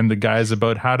McMurray and the guys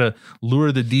about how to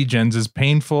lure the D-gens is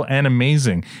painful and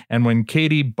amazing. And when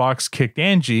Katie box kicked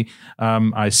Angie,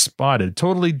 I spotted.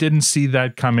 Totally didn't see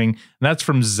that coming. And that's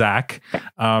from Zach.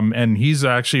 And he's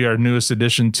actually our newest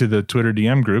addition to the Twitter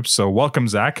DM group. So welcome,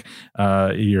 Zach.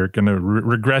 You're going to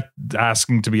regret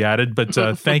asking to be added, but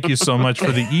thank you so much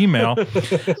for the email.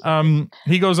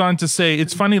 He goes on to say,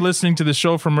 it's funny listening to the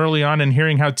show from early on and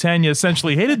hearing how Tanya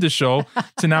essentially hated the show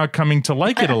to now coming to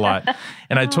like it a lot.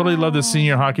 And I totally love the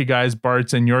senior hockey guys.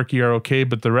 Bartz and Yorkie are okay,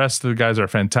 but the rest of the guys are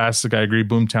fantastic. I agree.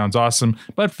 Boomtown's awesome,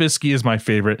 but Fisky is my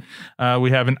favorite.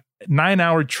 We have an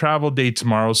 9-hour travel day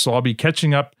tomorrow, so I'll be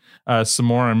catching up some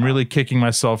more. I'm really kicking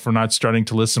myself for not starting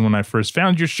to listen when I first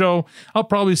found your show. I'll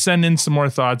probably send in some more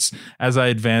thoughts as I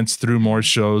advance through more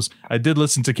shows. I did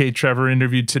listen to Kate Trevor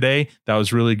interview today. That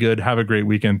was really good. Have a great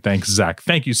weekend. Thanks, Zach.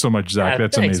 Thank you so much, Zach.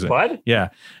 That's amazing. Bud. Yeah.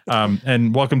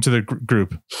 And welcome to the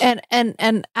group.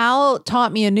 And Al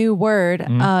taught me a new word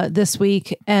this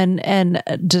week, and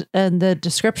the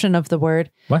description of the word.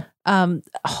 What?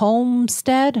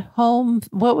 Homestead.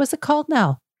 What was it called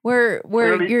now? Where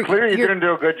clearly you didn't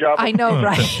do a good job. I know,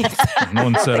 right? No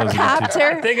one said I was captor.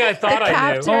 I think I thought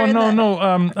I knew. Oh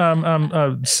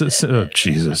no.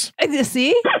 Jesus.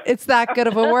 See, it's that good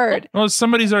of a word. Well,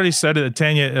 somebody's already said it.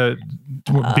 Tanya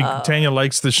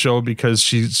likes the show because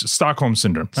she's Stockholm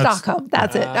syndrome. Stockholm.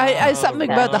 That's it. I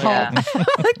something about the home.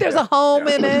 Like there's a home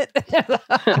in it.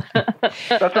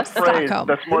 That's a phrase. Stockholm.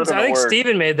 That's more than I think a word.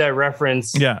 Steven made that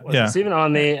reference. Yeah. Steven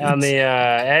on the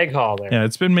egg hall there. Yeah,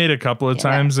 it's been made a couple of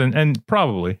times and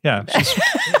probably. Yeah.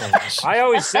 I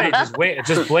always say just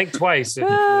blink twice if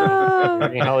you're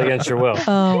being held against your will.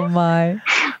 Oh my.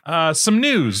 Some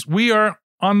news. We are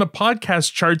on the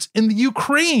podcast charts in the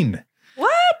Ukraine.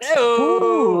 What?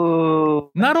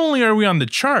 Ooh. Not only are we on the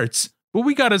charts, but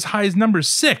we got as high as number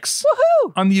 6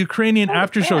 on the Ukrainian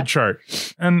aftershow chart.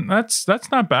 And that's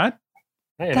not bad.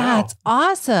 That's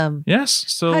awesome. Yes.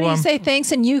 So how do you say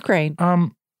thanks in Ukraine? I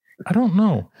don't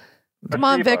know. Come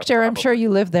on, Victor. I'm sure you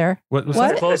live there. What?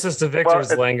 The closest to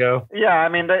Victor's lingo. Yeah, I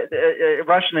mean,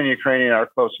 Russian and Ukrainian are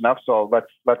close enough, so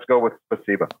let's go with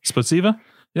spasiba. Spasiba?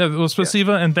 Yeah, well,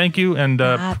 spasiba and thank you and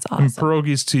that's awesome. And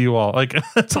pierogies to you all. Like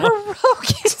that's all.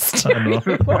 Pierogies to you all.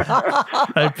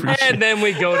 I appreciate. And then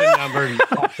we go to number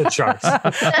off the charts.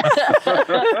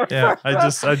 Yeah,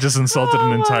 I just insulted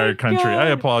an entire country. God. I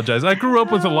apologize. I grew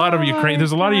up with a lot of Ukraine.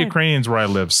 There's a lot of Ukrainians where I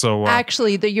live. So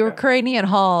actually, the Ukrainian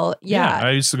Hall. Yeah,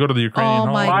 I used to go to the Ukrainian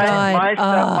Hall. My God. My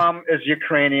stepmom is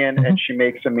Ukrainian and she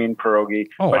makes a mean pierogi,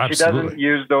 but absolutely. she doesn't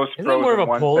use those Isn't that more of frozen a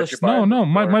ones Polish? that you buy. No.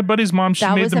 My buddy's mom, she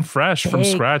made them fresh from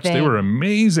scratch. scratch. thing. They were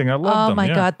amazing. I love them. Oh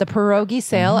my God. The pierogi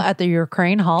sale at the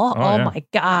Ukraine Hall. Oh, yeah. my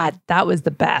God. That was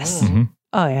the best.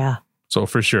 Oh, yeah. So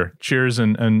for sure. Cheers.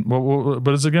 And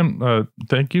what is it again?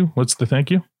 Thank you. What's the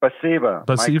thank you? Spasiba.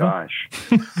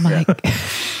 My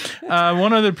gosh.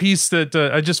 One other piece that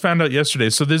I just found out yesterday.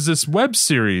 So there's this web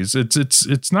series.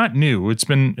 It's not new. It's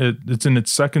in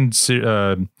its second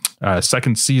season.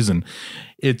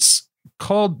 It's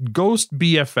called Ghost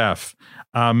BFF.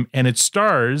 And it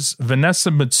stars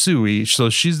Vanessa Matsui. So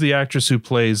she's the actress who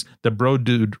plays the bro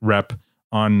dude rep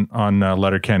on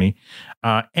Letterkenny,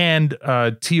 and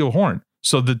Teo Horn.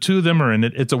 So the two of them are in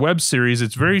it. It's a web series.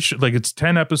 It's very it's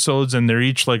 10 episodes, and they're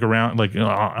each around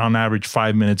on average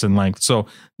 5 minutes in length. So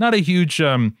not a huge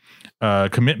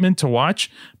commitment to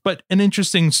watch, but an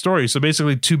interesting story. So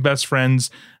basically, two best friends.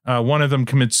 One of them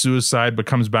commits suicide, but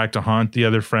comes back to haunt the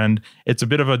other friend. It's a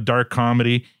bit of a dark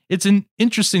comedy. It's an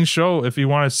interesting show if you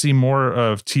want to see more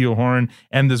of Teo Horn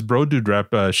and this bro dude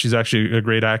rep. She's actually a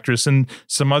great actress, and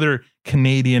some other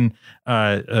Canadian,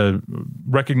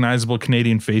 recognizable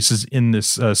Canadian faces in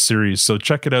this series. So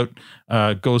check it out,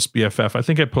 Ghost BFF. I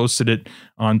think I posted it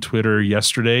on Twitter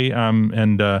yesterday.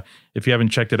 And if you haven't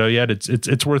checked it out yet,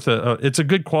 it's worth it's a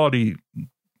good quality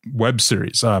web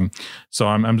series. So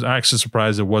I'm actually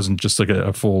surprised it wasn't just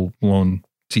a full blown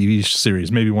TV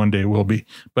series. Maybe one day it will be,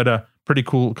 but pretty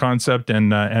cool concept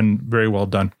and very well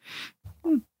done.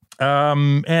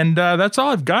 And that's all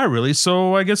I've got really.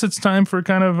 So I guess it's time for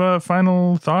kind of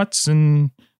final thoughts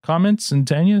and comments. And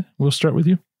Tanya, we'll start with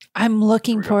you. I'm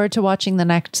looking forward to watching the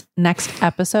next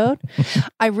episode.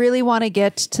 I really want to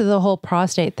get to the whole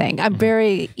prostate thing. I'm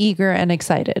very eager and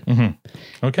excited.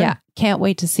 Okay. Yeah. Can't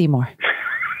wait to see more.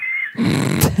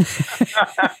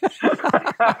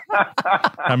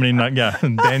 How many?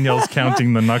 Danielle's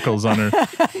counting the knuckles on her.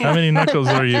 How many knuckles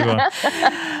are you?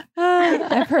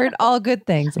 I've heard all good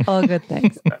things. All good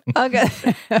things. All good.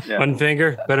 One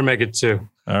finger, better make it two.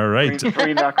 All right.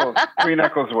 Three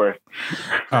knuckles worth.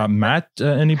 Matt,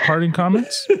 any parting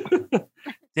comments?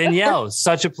 Danielle,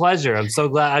 such a pleasure. I'm so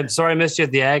glad. I'm sorry I missed you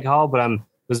at the Ag Hall, but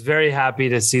was very happy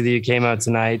to see that you came out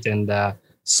tonight, and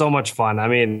so much fun. I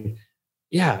mean,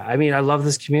 I love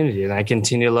this community, and I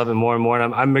continue to love it more and more.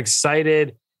 And I'm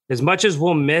excited. As much as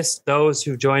we'll miss those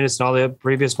who joined us in all the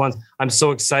previous ones, I'm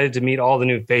so excited to meet all the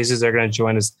new faces that are going to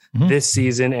join us this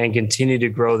season and continue to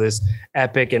grow this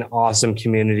epic and awesome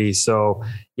community. So,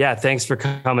 thanks for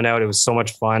coming out. It was so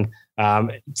much fun.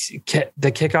 The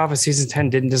kickoff of season 10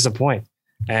 didn't disappoint.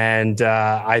 And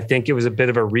I think it was a bit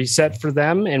of a reset for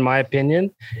them, in my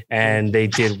opinion. And they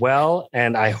did well.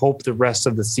 And I hope the rest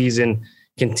of the season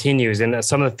continues, and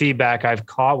some of the feedback I've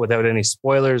caught, without any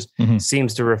spoilers,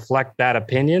 seems to reflect that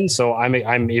opinion. So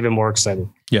I'm even more excited.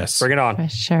 Yes, bring it on. For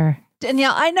sure.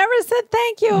 Danielle, I never said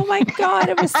thank you. Oh my God,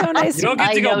 it was so nice. You don't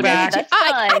get to go back.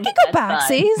 I can go back,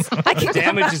 C's. The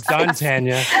damage is done,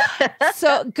 Tanya.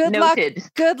 So good luck.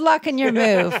 Good luck in your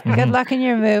move. Good luck in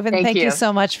your move, and thank you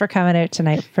so much for coming out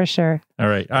tonight. For sure. All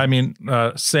right. I mean,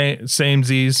 same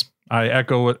Z's. I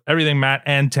echo what everything Matt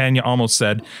and Tanya almost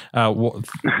said. It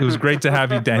was great to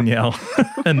have you, Danielle,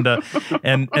 and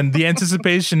the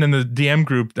anticipation in the DM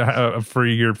group for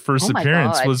your first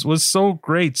appearance was so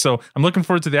great. So I'm looking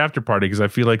forward to the after party, because I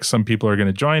feel like some people are going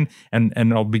to join,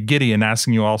 and I'll be giddy and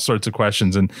asking you all sorts of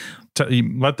questions, and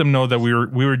let them know that we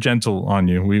were gentle on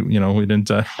you. We didn't.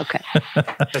 Okay.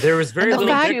 There was very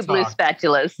little blue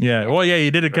spatulas. Yeah. Well, yeah,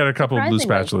 you did get a couple of blue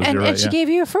spatulas. And, You're right. And she gave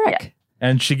you a frick. Yeah.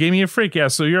 And she gave me a freak. Yeah.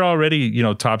 So you're already,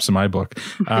 tops in my book,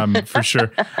 for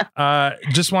sure.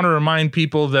 Just want to remind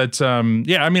people that, I'm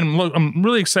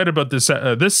really excited about this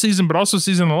season, but also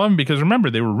season 11, because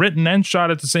remember, they were written and shot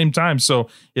at the same time. So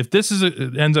if this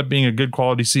ends up being a good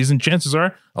quality season, chances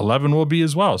are 11 will be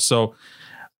as well. So,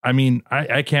 I mean,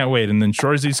 I can't wait. And then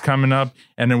Shoresy's coming up,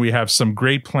 and then we have some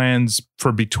great plans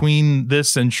for between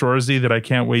this and Shoresy that I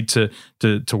can't wait to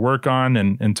work on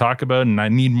and talk about. And I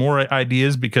need more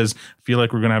ideas, because I feel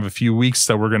like we're going to have a few weeks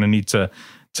that we're going to need to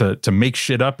make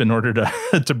shit up in order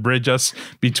to bridge us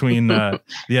between the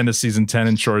end of season 10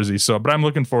 and Shoresy. So, but I'm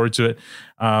looking forward to it.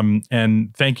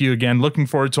 And thank you again. Looking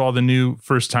forward to all the new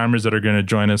first timers that are going to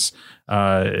join us.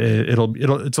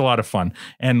 It's a lot of fun,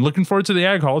 and looking forward to the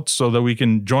Ag Halt so that we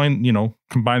can join,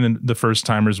 combine the first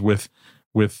timers with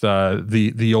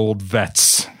the old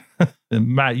vets.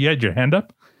 Matt, you had your hand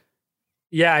up?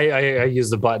 Yeah, I use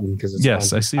the button because it's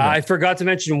yes, fun. I see that. I forgot to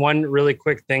mention one really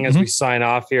quick thing as we sign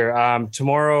off here.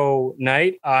 Tomorrow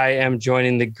night, I am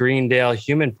joining the Greendale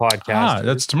Human Podcast.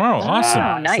 That's tomorrow.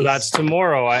 Awesome. Nice. So that's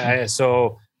tomorrow.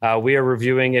 So we are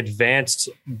reviewing Advanced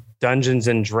Dungeons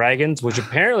and Dragons, which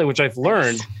I've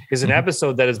learned is an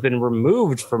episode that has been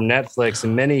removed from Netflix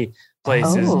in many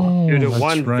places due to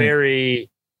one very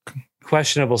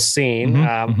questionable scene.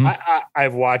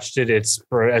 I've watched it. It's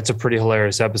a pretty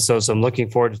hilarious episode, so I'm looking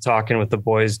forward to talking with the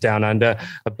boys down under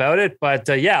about it. But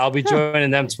I'll be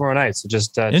joining them tomorrow night. So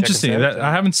just interesting.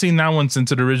 I haven't seen that one since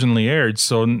it originally aired.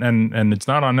 So and it's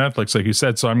not on Netflix, like you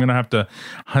said. So I'm gonna have to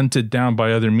hunt it down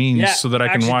by other means so that I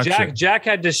can watch it. Jack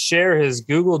had to share his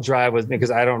Google Drive with me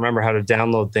because I don't remember how to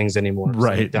download things anymore.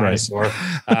 Right.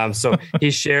 So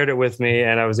he shared it with me,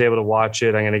 and I was able to watch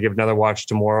it. I'm gonna give another watch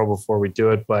tomorrow before we do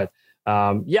it, but.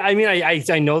 I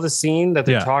know the scene that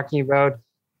they're talking about.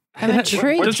 I'm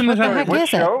intrigued. What the heck is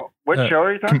show? What show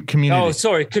are you talking? Community. Oh,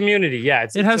 sorry, Community. Yeah,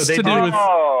 it has to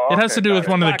do with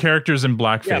one of the characters in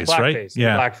blackface, right?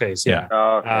 Blackface. Yeah.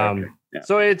 Okay.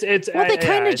 So it's. Well, they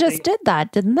kind of just did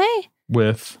that, didn't they?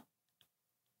 With.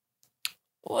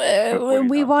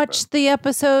 We watched the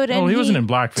episode, and he wasn't in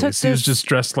blackface. He was just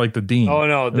dressed like the dean. Oh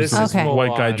no, this is a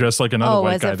white guy dressed like another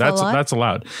white guy. That's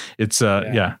allowed. It's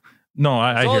yeah. No,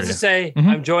 I hear you. To say,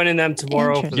 I'm joining them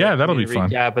tomorrow. For that'll be fun.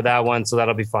 Yeah, but that one, so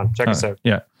that'll be fun. Check us out.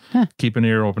 Yeah, keep an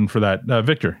ear open for that.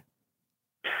 Victor.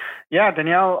 Yeah,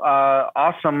 Danielle,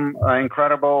 awesome,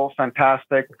 incredible,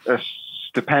 fantastic,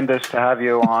 stupendous to have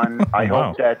you on. I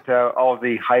hope that all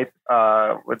the hype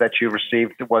that you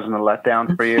received wasn't a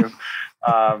letdown for you,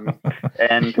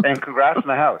 and congrats on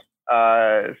the house.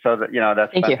 So that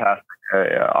that's Thank fantastic,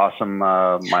 awesome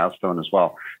milestone as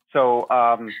well. So.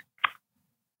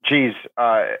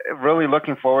 Really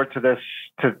looking forward to this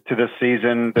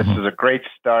season. This is a great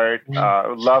start.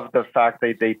 Love the fact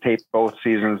that they taped both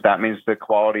seasons. That means the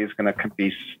quality is going to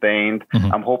be sustained.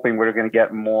 I'm hoping we're going to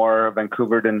get more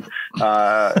Vancouver than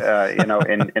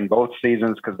in both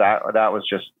seasons because that was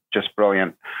just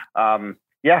brilliant.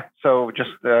 So just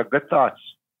good thoughts.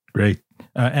 Great.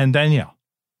 And Danielle.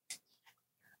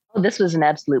 Oh, this was an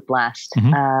absolute blast.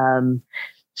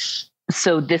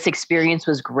 So this experience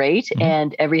was great,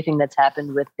 and everything that's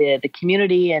happened with the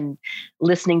community and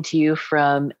listening to you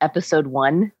from episode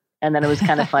 1. And then it was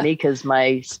kind of funny because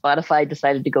my Spotify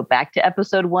decided to go back to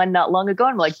episode 1 not long ago.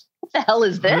 I'm like, what the hell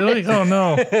is this? Really? Oh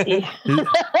no.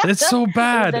 It's so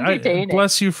bad.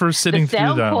 Bless you for sitting through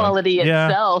that. The sound quality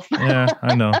itself. Yeah,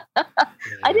 I know.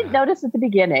 I didn't notice at the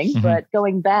beginning, but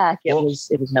going back, it was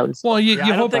noticeable. Well,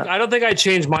 I don't think I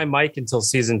changed my mic until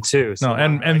season 2. So no,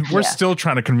 and we're still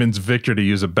trying to convince Victor to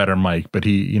use a better mic, but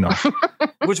he,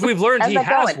 which we've learned he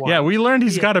has one. Yeah, we learned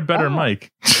he's got a better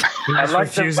mic. I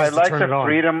like the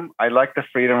freedom. I like the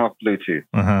freedom of Bluetooth.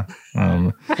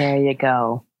 There you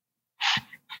go.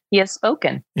 He has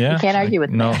spoken. Yeah, you can't argue with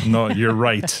me. No, you're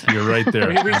right. You're right there.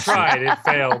 We tried. It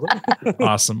failed.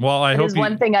 Awesome. Well, I hope there's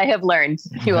one thing I have learned.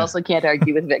 You also can't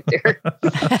argue with Victor.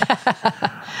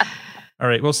 All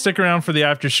right. Well, stick around for the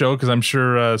after show because I'm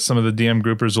sure some of the DM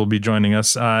groupers will be joining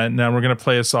us. Now we're going to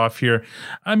play us off here.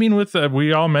 I mean,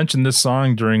 we all mentioned this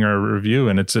song during our review,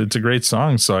 and it's a great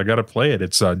song, so I got to play it.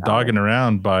 It's "Dogging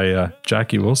Around" by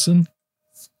Jackie Wilson.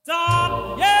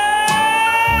 Stop! Yeah!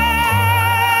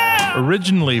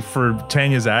 Originally, for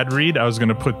Tanya's ad read, I was going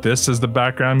to put this as the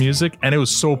background music, and it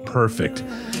was so perfect.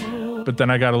 But then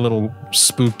I got a little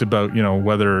spooked about,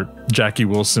 whether Jackie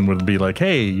Wilson would be like,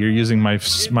 "Hey, you're using my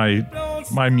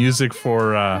music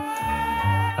for an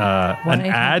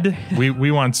ad.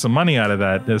 We want some money out of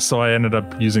that." So I ended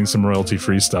up using some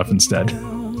royalty-free stuff instead.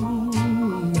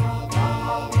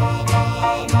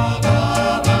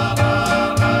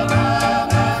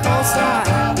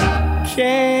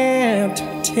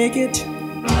 Can't take it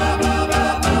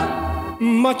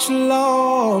much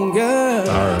longer.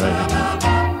 All right.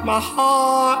 My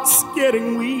heart's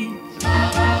getting weak.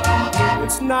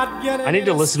 It's not getting. I need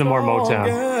to listen to more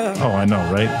Motown. Oh, I know,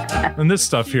 right? And this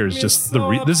stuff here is just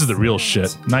this is the real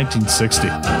shit. 1960.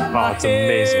 Oh, it's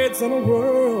amazing.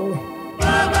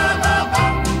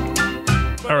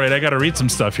 All right, I got to read some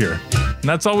stuff here. And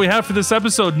that's all we have for this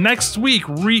episode. Next week,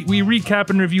 we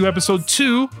recap and review episode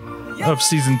 2 of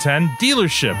season 10,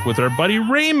 Dealership, with our buddy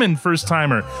Raymond, first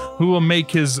timer, who will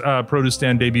make his produce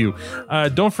stand debut.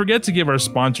 Don't forget to give our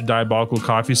sponsor Diabolical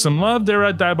Coffee some love. They're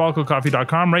at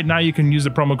diabolicalcoffee.com. Right now you can use the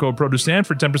promo code produce stand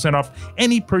for 10% off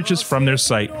any purchase from their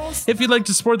site. If you'd like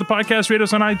to support the podcast, rate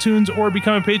us on iTunes or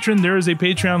become a patron, there is a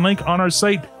Patreon link on our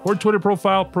site or Twitter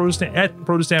profile at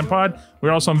Produce Stand Pod.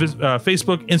 We're also on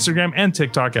Facebook, Instagram, and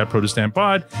TikTok at Produce Stand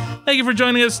Pod. Thank you for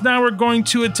joining us. Now we're going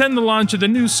to attend the launch of the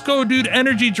new Skodude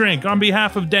energy drink. On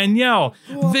behalf of Danielle,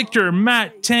 Victor,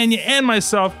 Matt, Tanya, and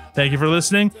myself, thank you for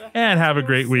listening and have a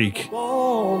great week.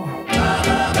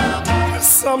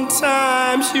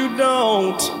 Sometimes you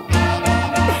don't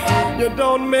you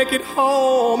don't make it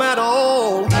home at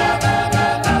all,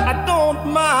 I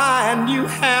don't mind you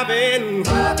having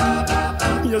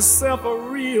yourself a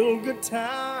real good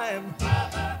time.